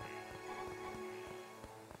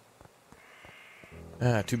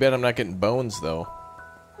 Ah, too bad I'm not getting bones, though.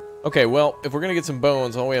 Okay, well, if we're gonna get some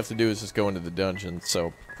bones, all we have to do is just go into the dungeon.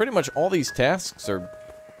 So, pretty much all these tasks are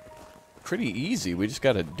pretty easy. We just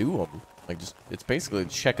gotta do them. Like, just, it's basically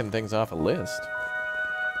checking things off a list.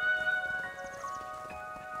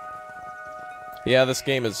 Yeah, this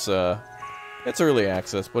game is, it's early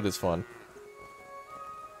access, but it's fun.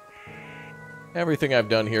 Everything I've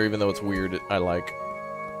done here, even though it's weird, I like.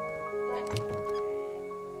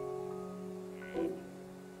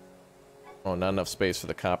 Oh, not enough space for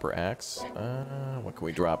the copper axe. What can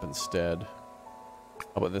we drop instead?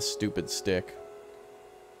 How about this stupid stick?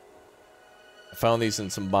 I found these in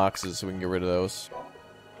some boxes, so we can get rid of those.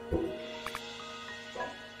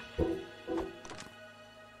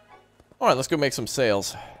 Alright, let's go make some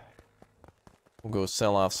sales. We'll go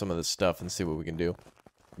sell off some of this stuff and see what we can do.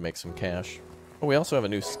 Make some cash. Oh, we also have a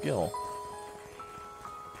new skill.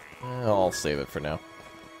 I'll save it for now.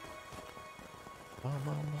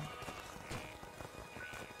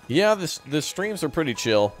 Yeah, the streams are pretty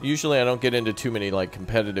chill. Usually I don't get into too many, like,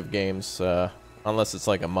 competitive games, unless it's,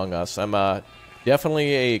 like, Among Us. I'm,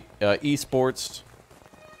 definitely a esports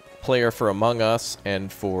player for Among Us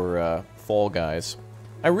and for, Fall Guys.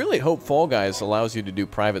 I really hope Fall Guys allows you to do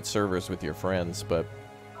private servers with your friends, but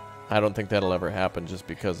I don't think that'll ever happen just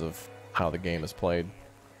because of how the game is played.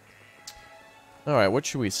 Alright, what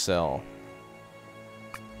should we sell?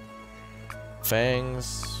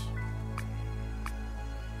 Fangs.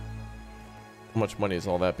 How much money is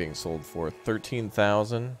all that being sold for?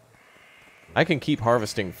 13,000. I can keep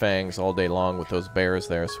harvesting fangs all day long with those bears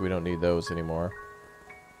there, so we don't need those anymore.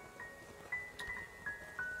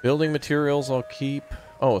 Building materials I'll keep.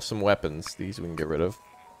 Oh, some weapons. These we can get rid of.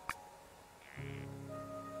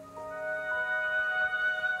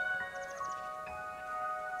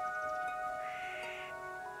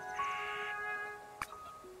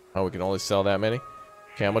 Oh, we can only sell that many?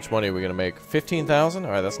 Okay, how much money are we going to make? 15,000?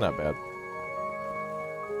 Alright, that's not bad.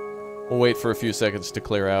 We'll wait for a few seconds to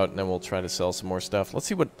clear out, and then we'll try to sell some more stuff. Let's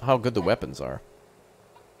see how good the weapons are.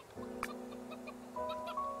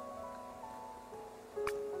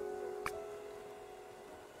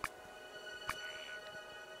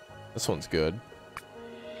 This one's good.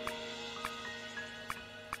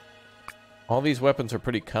 All these weapons are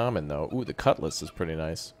pretty common, though. Ooh, the cutlass is pretty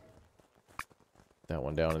nice. That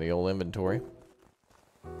one down in the old inventory.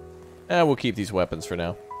 We'll keep these weapons for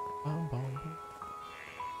now.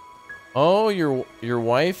 Oh, your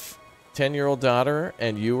wife, 10-year-old daughter,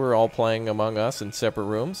 and you were all playing Among Us in separate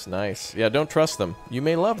rooms? Nice. Yeah, don't trust them. You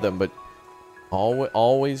may love them, but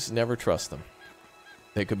always never trust them.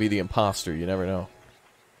 They could be the imposter. You never know.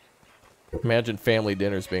 Imagine family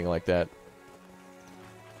dinners being like that.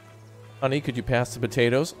 Honey, could you pass the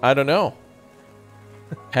potatoes? I don't know.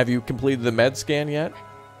 Have you completed the med scan yet?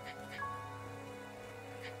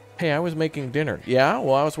 Hey, I was making dinner. Yeah?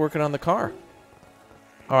 Well, I was working on the car.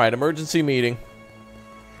 Alright, emergency meeting.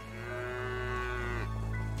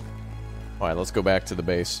 Alright, let's go back to the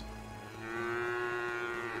base.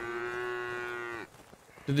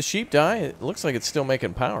 Did the sheep die? It looks like it's still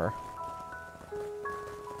making power.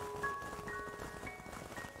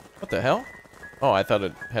 What the hell? Oh, I thought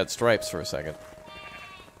it had stripes for a second.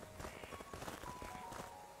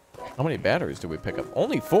 How many batteries did we pick up?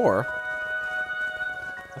 Only 4?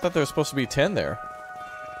 I thought there was supposed to be 10 there.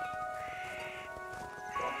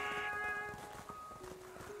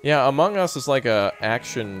 Yeah, Among Us is like a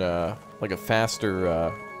action, like a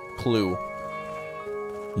faster, Clue.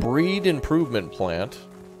 Breed improvement plant.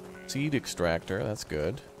 Seed extractor, that's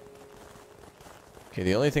good. Okay,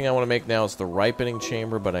 the only thing I want to make now is the ripening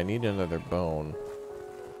chamber, but I need another bone.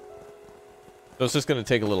 So it's just going to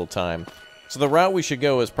take a little time. So the route we should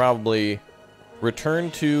go is probably return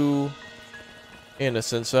to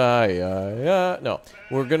Innocence. No,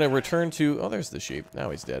 we're going to return to... Oh, there's the sheep. Now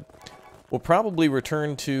he's dead. We'll probably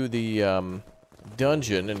return to the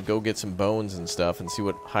dungeon and go get some bones and stuff and see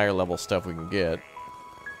what higher level stuff we can get.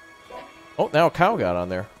 Oh, now a cow got on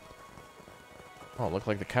there. Oh, it looked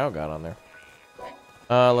like the cow got on there.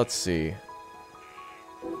 Let's see.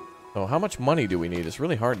 Oh, how much money do we need? It's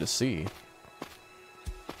really hard to see.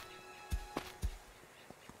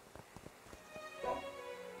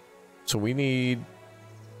 So we need...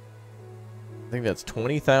 I think that's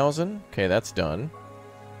 20,000. Okay, that's done.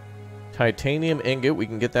 Titanium ingot, we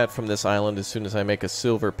can get that from this island as soon as I make a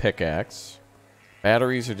silver pickaxe.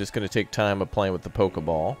 Batteries are just going to take time of playing with the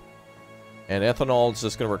Pokeball. And ethanol is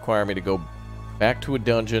just going to require me to go back to a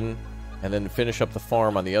dungeon and then finish up the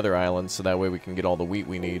farm on the other island so that way we can get all the wheat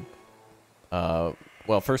we need. Well,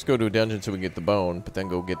 first go to a dungeon so we can get the bone, but then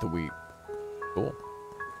go get the wheat. Cool.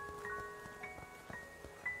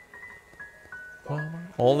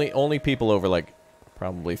 Only people over, like,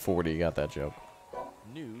 probably 40 got that joke.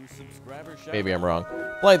 New subscriber shout Maybe I'm wrong.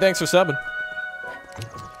 Blay, thanks for subbing.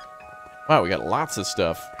 Wow, we got lots of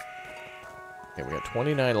stuff. Okay, we got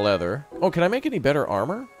 29 leather. Oh, can I make any better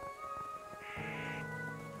armor?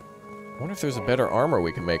 I wonder if there's a better armor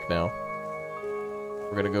we can make now.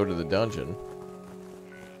 We're gonna go to the dungeon.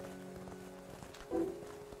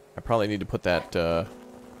 I probably need to put that, the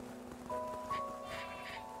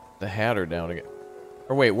Hatter down again.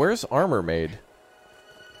 Or wait, where's armor made?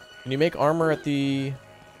 Can you make armor at the...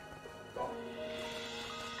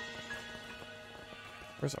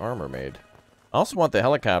 Where's armor made? I also want the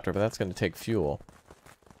helicopter, but that's going to take fuel.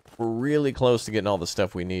 We're really close to getting all the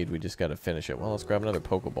stuff we need. We just got to finish it. Well, let's grab another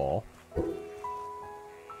Pokeball.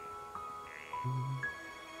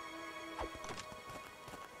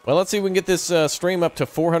 Well, let's see if we can get this stream up to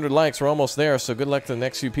 400 likes. We're almost there, so good luck to the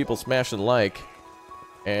next few people smashing like.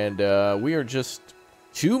 And we are just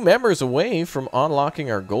 2 members away from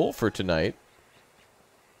unlocking our goal for tonight.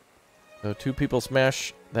 So 2 people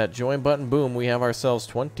smash that join button, boom, we have ourselves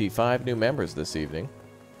 25 new members this evening.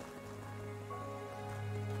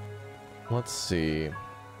 Let's see.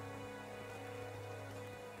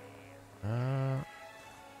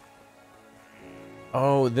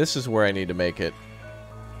 Oh, this is where I need to make it.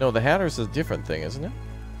 No, the Hatter's a different thing, isn't it?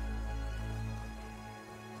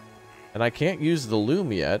 And I can't use the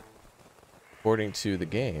loom yet, according to the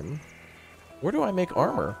game. Where do I make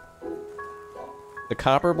armor? The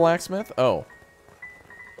copper blacksmith? Oh.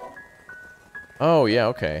 Oh, yeah,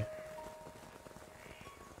 okay.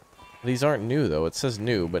 These aren't new, though. It says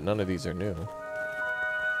new, but none of these are new.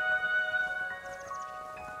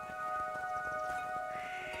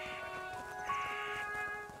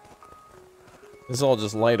 This is all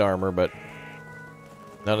just light armor, but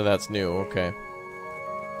none of that's new. Okay.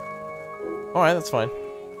 Alright, that's fine.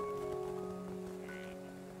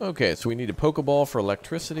 Okay, so we need a Pokeball for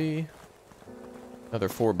electricity. Another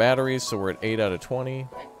 4 batteries, so we're at 8 out of 20.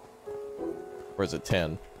 Or is it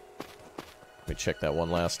 10? Let me check that one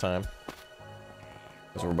last time.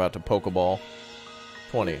 Because we're about to Pokeball.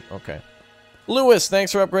 20, okay. Lewis,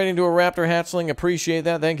 thanks for upgrading to a Raptor Hatchling. Appreciate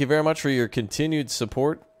that. Thank you very much for your continued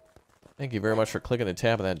support. Thank you very much for clicking and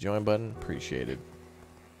tapping that join button. Appreciate it.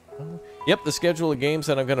 Yep, the schedule of games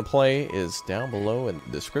that I'm going to play is down below in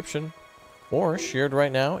the description. Or shared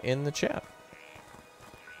right now in the chat.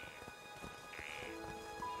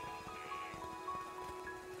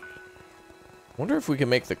 Wonder if we can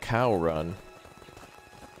make the cow run.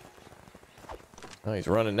 Oh, he's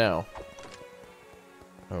running now.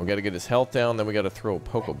 Oh, we gotta get his health down, then we gotta throw a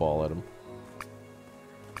Pokeball at him.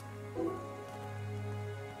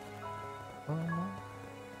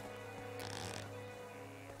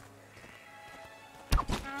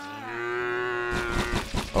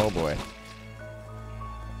 Oh boy.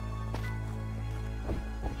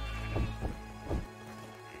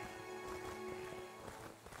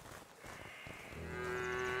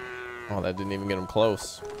 Oh, that didn't even get him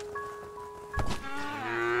close.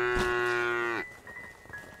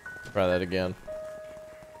 Try that again.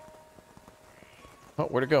 Oh,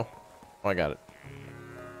 where'd it go? Oh, I got it.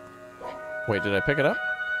 Wait, did I pick it up?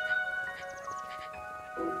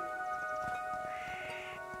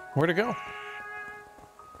 Where'd it go?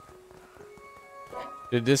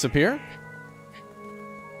 Did it disappear?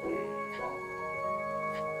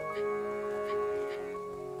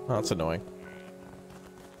 Oh, that's annoying.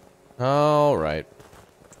 Alright.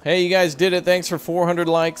 Hey, you guys did it. Thanks for 400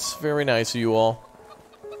 likes. Very nice of you all.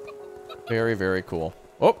 Very, very cool.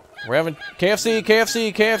 Oh, we're having KFC,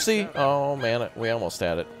 KFC, KFC. Oh, man, we almost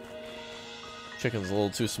had it. Chicken's a little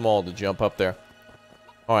too small to jump up there.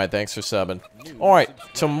 Alright, thanks for subbing. Alright,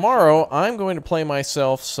 tomorrow I'm going to play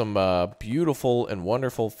myself some beautiful and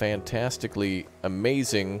wonderful, fantastically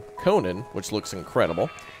amazing Conan, which looks incredible.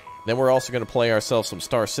 Then we're also going to play ourselves some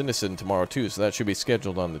Star Citizen tomorrow too, so that should be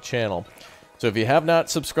scheduled on the channel. So if you have not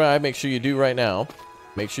subscribed, make sure you do right now.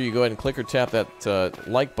 Make sure you go ahead and click or tap that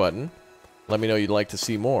like button. Let me know you'd like to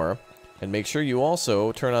see more. And make sure you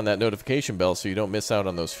also turn on that notification bell so you don't miss out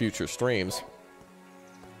on those future streams.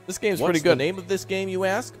 This game's pretty good. What's the name of this game, you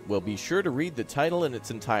ask? Well, be sure to read the title in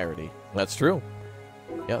its entirety. That's true.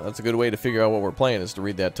 Yeah, that's a good way to figure out what we're playing, is to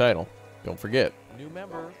read that title. Don't forget. New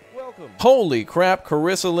member, welcome. Holy crap,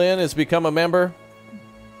 Carissa Lynn has become a member.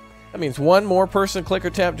 That means one more person click or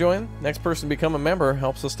tap join. Next person become a member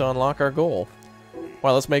helps us to unlock our goal.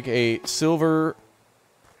 Wow, let's make a silver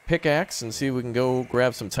pickaxe and see if we can go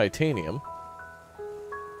grab some titanium.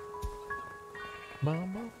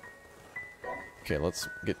 Okay, let's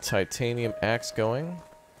get titanium axe going.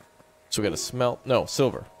 So we gotta smelt... No,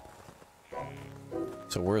 silver.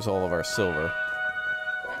 So where's all of our silver?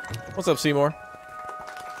 What's up, Seymour?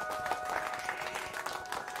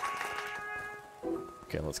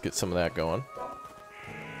 Okay, let's get some of that going.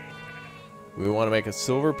 We want to make a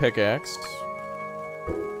silver pickaxe.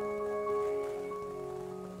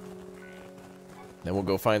 Then we'll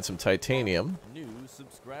go find some titanium. New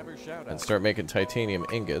subscriber shout And out. start making titanium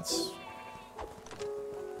ingots.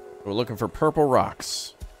 We're looking for purple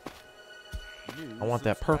rocks. I want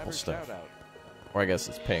that purple stuff. Or I guess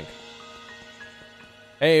it's pink.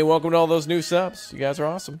 Hey, welcome to all those new subs. You guys are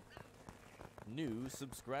awesome. New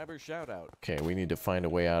subscriber shout out. Okay, we need to find a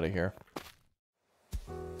way out of here.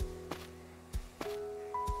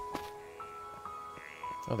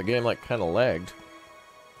 Oh, the game like kind of lagged.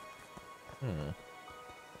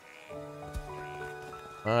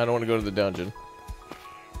 I don't want to go to the dungeon.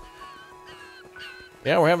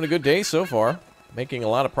 Yeah, we're having a good day so far. Making a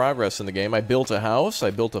lot of progress in the game. I built a house.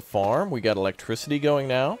 I built a farm. We got electricity going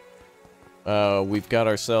now. We've got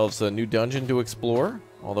ourselves a new dungeon to explore,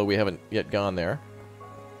 although we haven't yet gone there.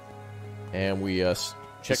 And we Check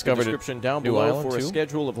the discovered description down new below island for a too.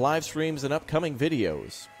 schedule of live streams and upcoming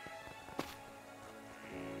videos.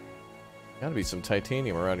 Gotta be some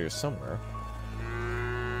titanium around here somewhere.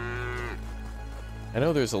 I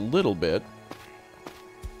know there's a little bit.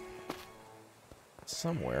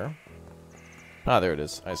 Somewhere. Ah, there it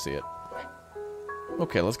is. I see it.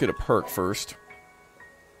 Okay, let's get a perk first.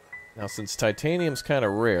 Now, since titanium's kind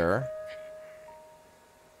of rare,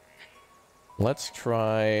 let's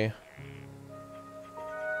try...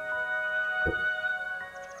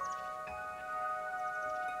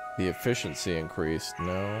 the efficiency increased.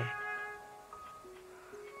 No.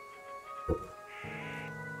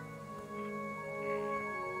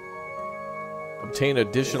 Obtain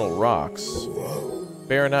additional rocks.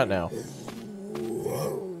 Bear, not now.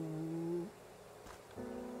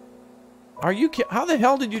 Are you how the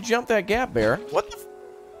hell did you jump that gap, Bear? What the...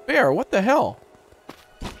 Bear, what the hell?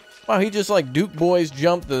 Wow, he just like Duke Boys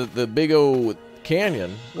jumped the big old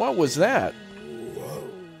canyon. What was that?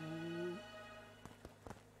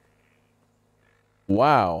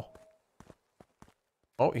 Wow.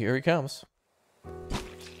 Oh, here he comes.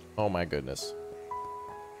 Oh my goodness.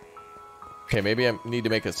 Okay, maybe I need to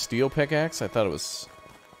make a steel pickaxe. I thought it was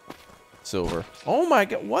silver. Oh my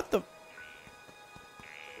god, what the...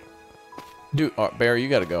 Dude, Bear, you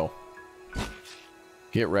gotta go.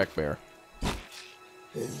 Get wrecked, Bear.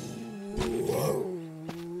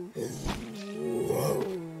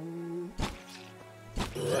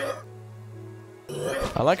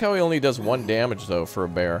 I like how he only does 1 damage, though, for a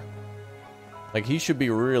bear. Like, he should be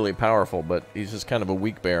really powerful, but he's just kind of a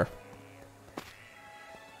weak bear.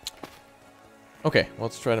 Okay,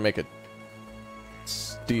 let's try to make a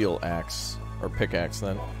steel axe, or pickaxe,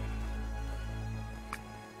 then.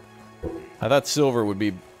 I thought silver would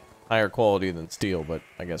be higher quality than steel, but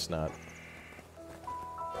I guess not.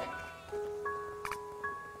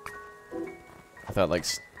 I thought, like,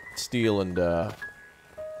 steel and,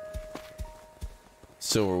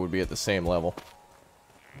 silver would be at the same level.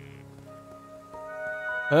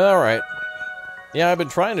 Alright. Yeah, I've been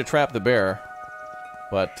trying to trap the bear,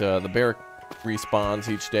 but, the bear respawns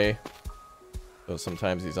each day. So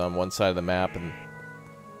sometimes he's on one side of the map, and...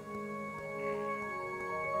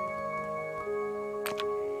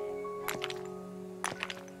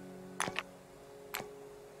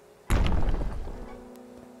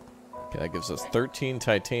 Okay, that gives us 13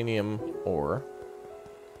 titanium ore.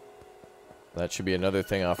 That should be another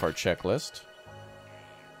thing off our checklist.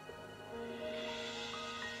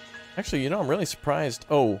 Actually, you know, I'm really surprised.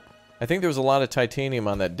 Oh, I think there was a lot of titanium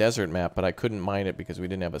on that desert map, but I couldn't mine it because we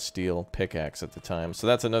didn't have a steel pickaxe at the time. So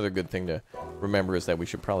that's another good thing to remember, is that we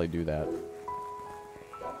should probably do that.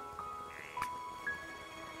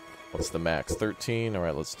 What's the max? 13?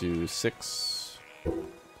 Alright, let's do 6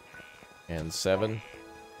 and 7.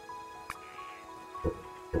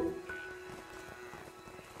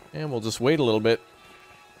 And we'll just wait a little bit.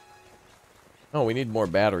 Oh, we need more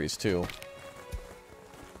batteries, too.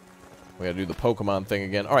 We gotta do the Pokemon thing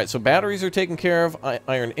again. Alright, so batteries are taken care of.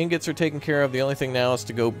 Iron ingots are taken care of. The only thing now is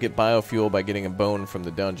to go get biofuel by getting a bone from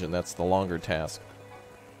the dungeon. That's the longer task.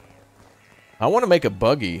 I want to make a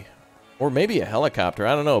buggy. Or maybe a helicopter.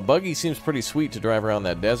 I don't know. A buggy seems pretty sweet to drive around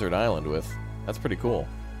that desert island with. That's pretty cool.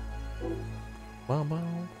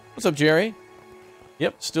 What's up, Jerry?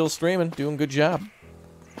 Yep, still streaming. Doing a good job.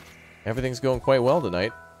 Everything's going quite well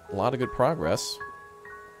tonight. A lot of good progress.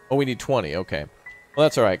 Oh, we need 20. Okay. Well,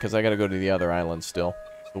 that's alright, because I got to go to the other island still.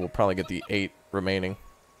 So we'll probably get the 8 remaining.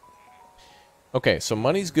 Okay, so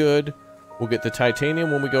money's good. We'll get the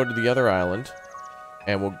titanium when we go to the other island.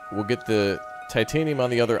 And we'll get the titanium on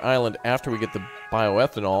the other island after we get the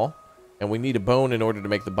bioethanol. And we need a bone in order to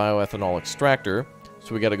make the bioethanol extractor.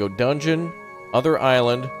 So we got to go dungeon, other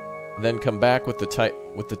island, then come back with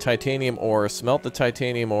the titanium ore, smelt the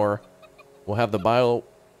titanium ore. We'll have the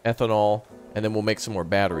bioethanol, and then we'll make some more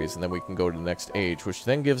batteries, and then we can go to the next age, which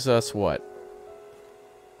then gives us what?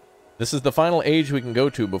 This is the final age we can go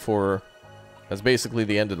to before... That's basically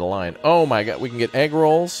the end of the line. Oh my god, we can get egg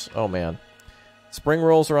rolls. Oh man. Spring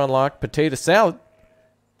rolls are unlocked. Potato salad.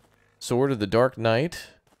 Sword of the Dark Knight.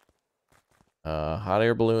 Hot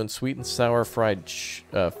air balloon. Sweet and sour fried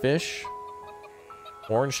fish.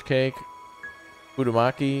 Orange cake.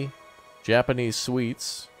 Udamaki. Japanese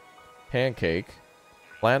sweets. Pancake.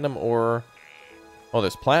 Platinum ore. Oh,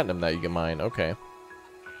 there's platinum that you can mine. Okay.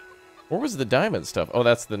 Where was the diamond stuff? Oh,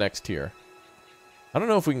 that's the next tier. I don't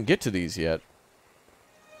know if we can get to these yet.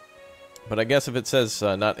 But I guess if it says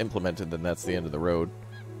not implemented, then that's the end of the road.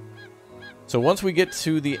 So once we get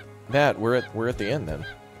to we're at the end then.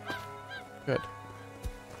 Good.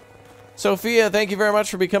 Sophia, thank you very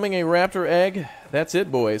much for becoming a raptor egg. That's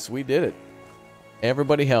it, boys. We did it.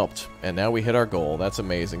 Everybody helped, and now we hit our goal. That's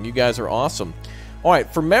amazing. You guys are awesome. All right,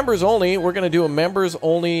 for members only, we're going to do a members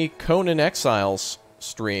only Conan Exiles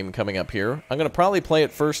stream coming up here. I'm going to probably play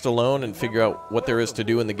it first alone and figure out what there is to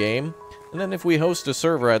do in the game. And then if we host a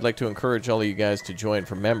server, I'd like to encourage all of you guys to join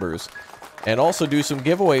for members. And also do some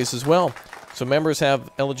giveaways as well. So members have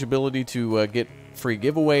eligibility to get free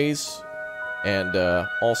giveaways. And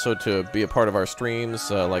also to be a part of our streams,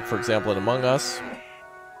 like for example in Among Us.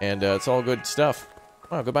 And it's all good stuff.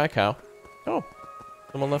 Oh, goodbye, cow. Oh,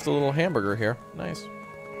 someone left a little hamburger here. Nice.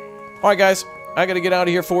 All right, guys. I got to get out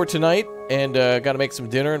of here for tonight. And got to make some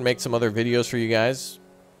dinner and make some other videos for you guys.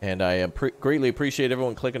 And I greatly appreciate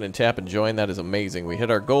everyone clicking and tap and join. That is amazing. We hit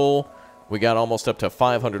our goal. We got almost up to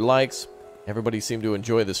 500 likes. Everybody seemed to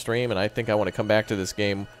enjoy the stream, and I think I want to come back to this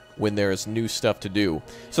game when there's new stuff to do.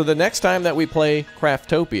 So the next time that we play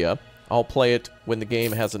Craftopia, I'll play it when the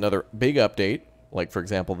game has another big update, like, for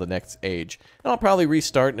example, the next age. And I'll probably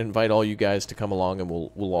restart and invite all you guys to come along, and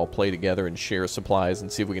we'll all play together and share supplies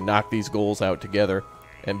and see if we can knock these goals out together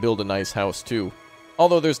and build a nice house, too.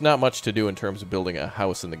 Although there's not much to do in terms of building a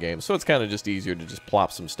house in the game, so it's kind of just easier to just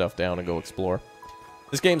plop some stuff down and go explore.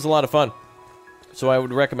 This game's a lot of fun, so I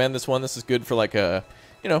would recommend this one. This is good for like a,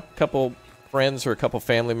 couple friends or a couple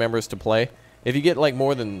family members to play. If you get like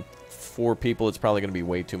more than 4 people, it's probably going to be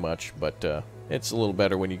way too much, but it's a little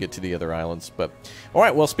better when you get to the other islands. But all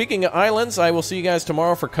right, well, speaking of islands, I will see you guys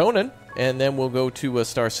tomorrow for Conan, and then we'll go to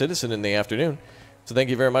Star Citizen in the afternoon. So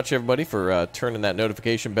thank you very much, everybody, for turning that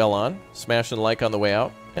notification bell on, smashing the like on the way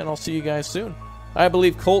out, and I'll see you guys soon. I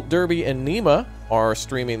believe Colt, Derby, and Nima are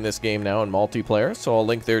streaming this game now in multiplayer, so I'll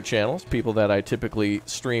link their channels, people that I typically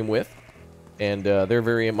stream with, and they're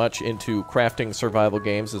very much into crafting survival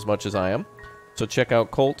games as much as I am. So check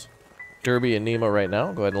out Colt, Derby, and Nima right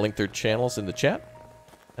now. Go ahead and link their channels in the chat,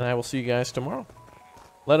 and I will see you guys tomorrow.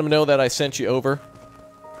 Let them know that I sent you over.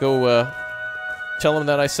 Go tell them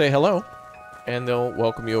that I say hello. And they'll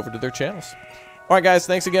welcome you over to their channels. All right, guys,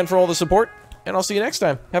 thanks again for all the support, and I'll see you next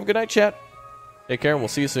time. Have a good night, chat. Take care, and we'll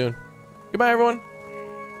see you soon. Goodbye, everyone.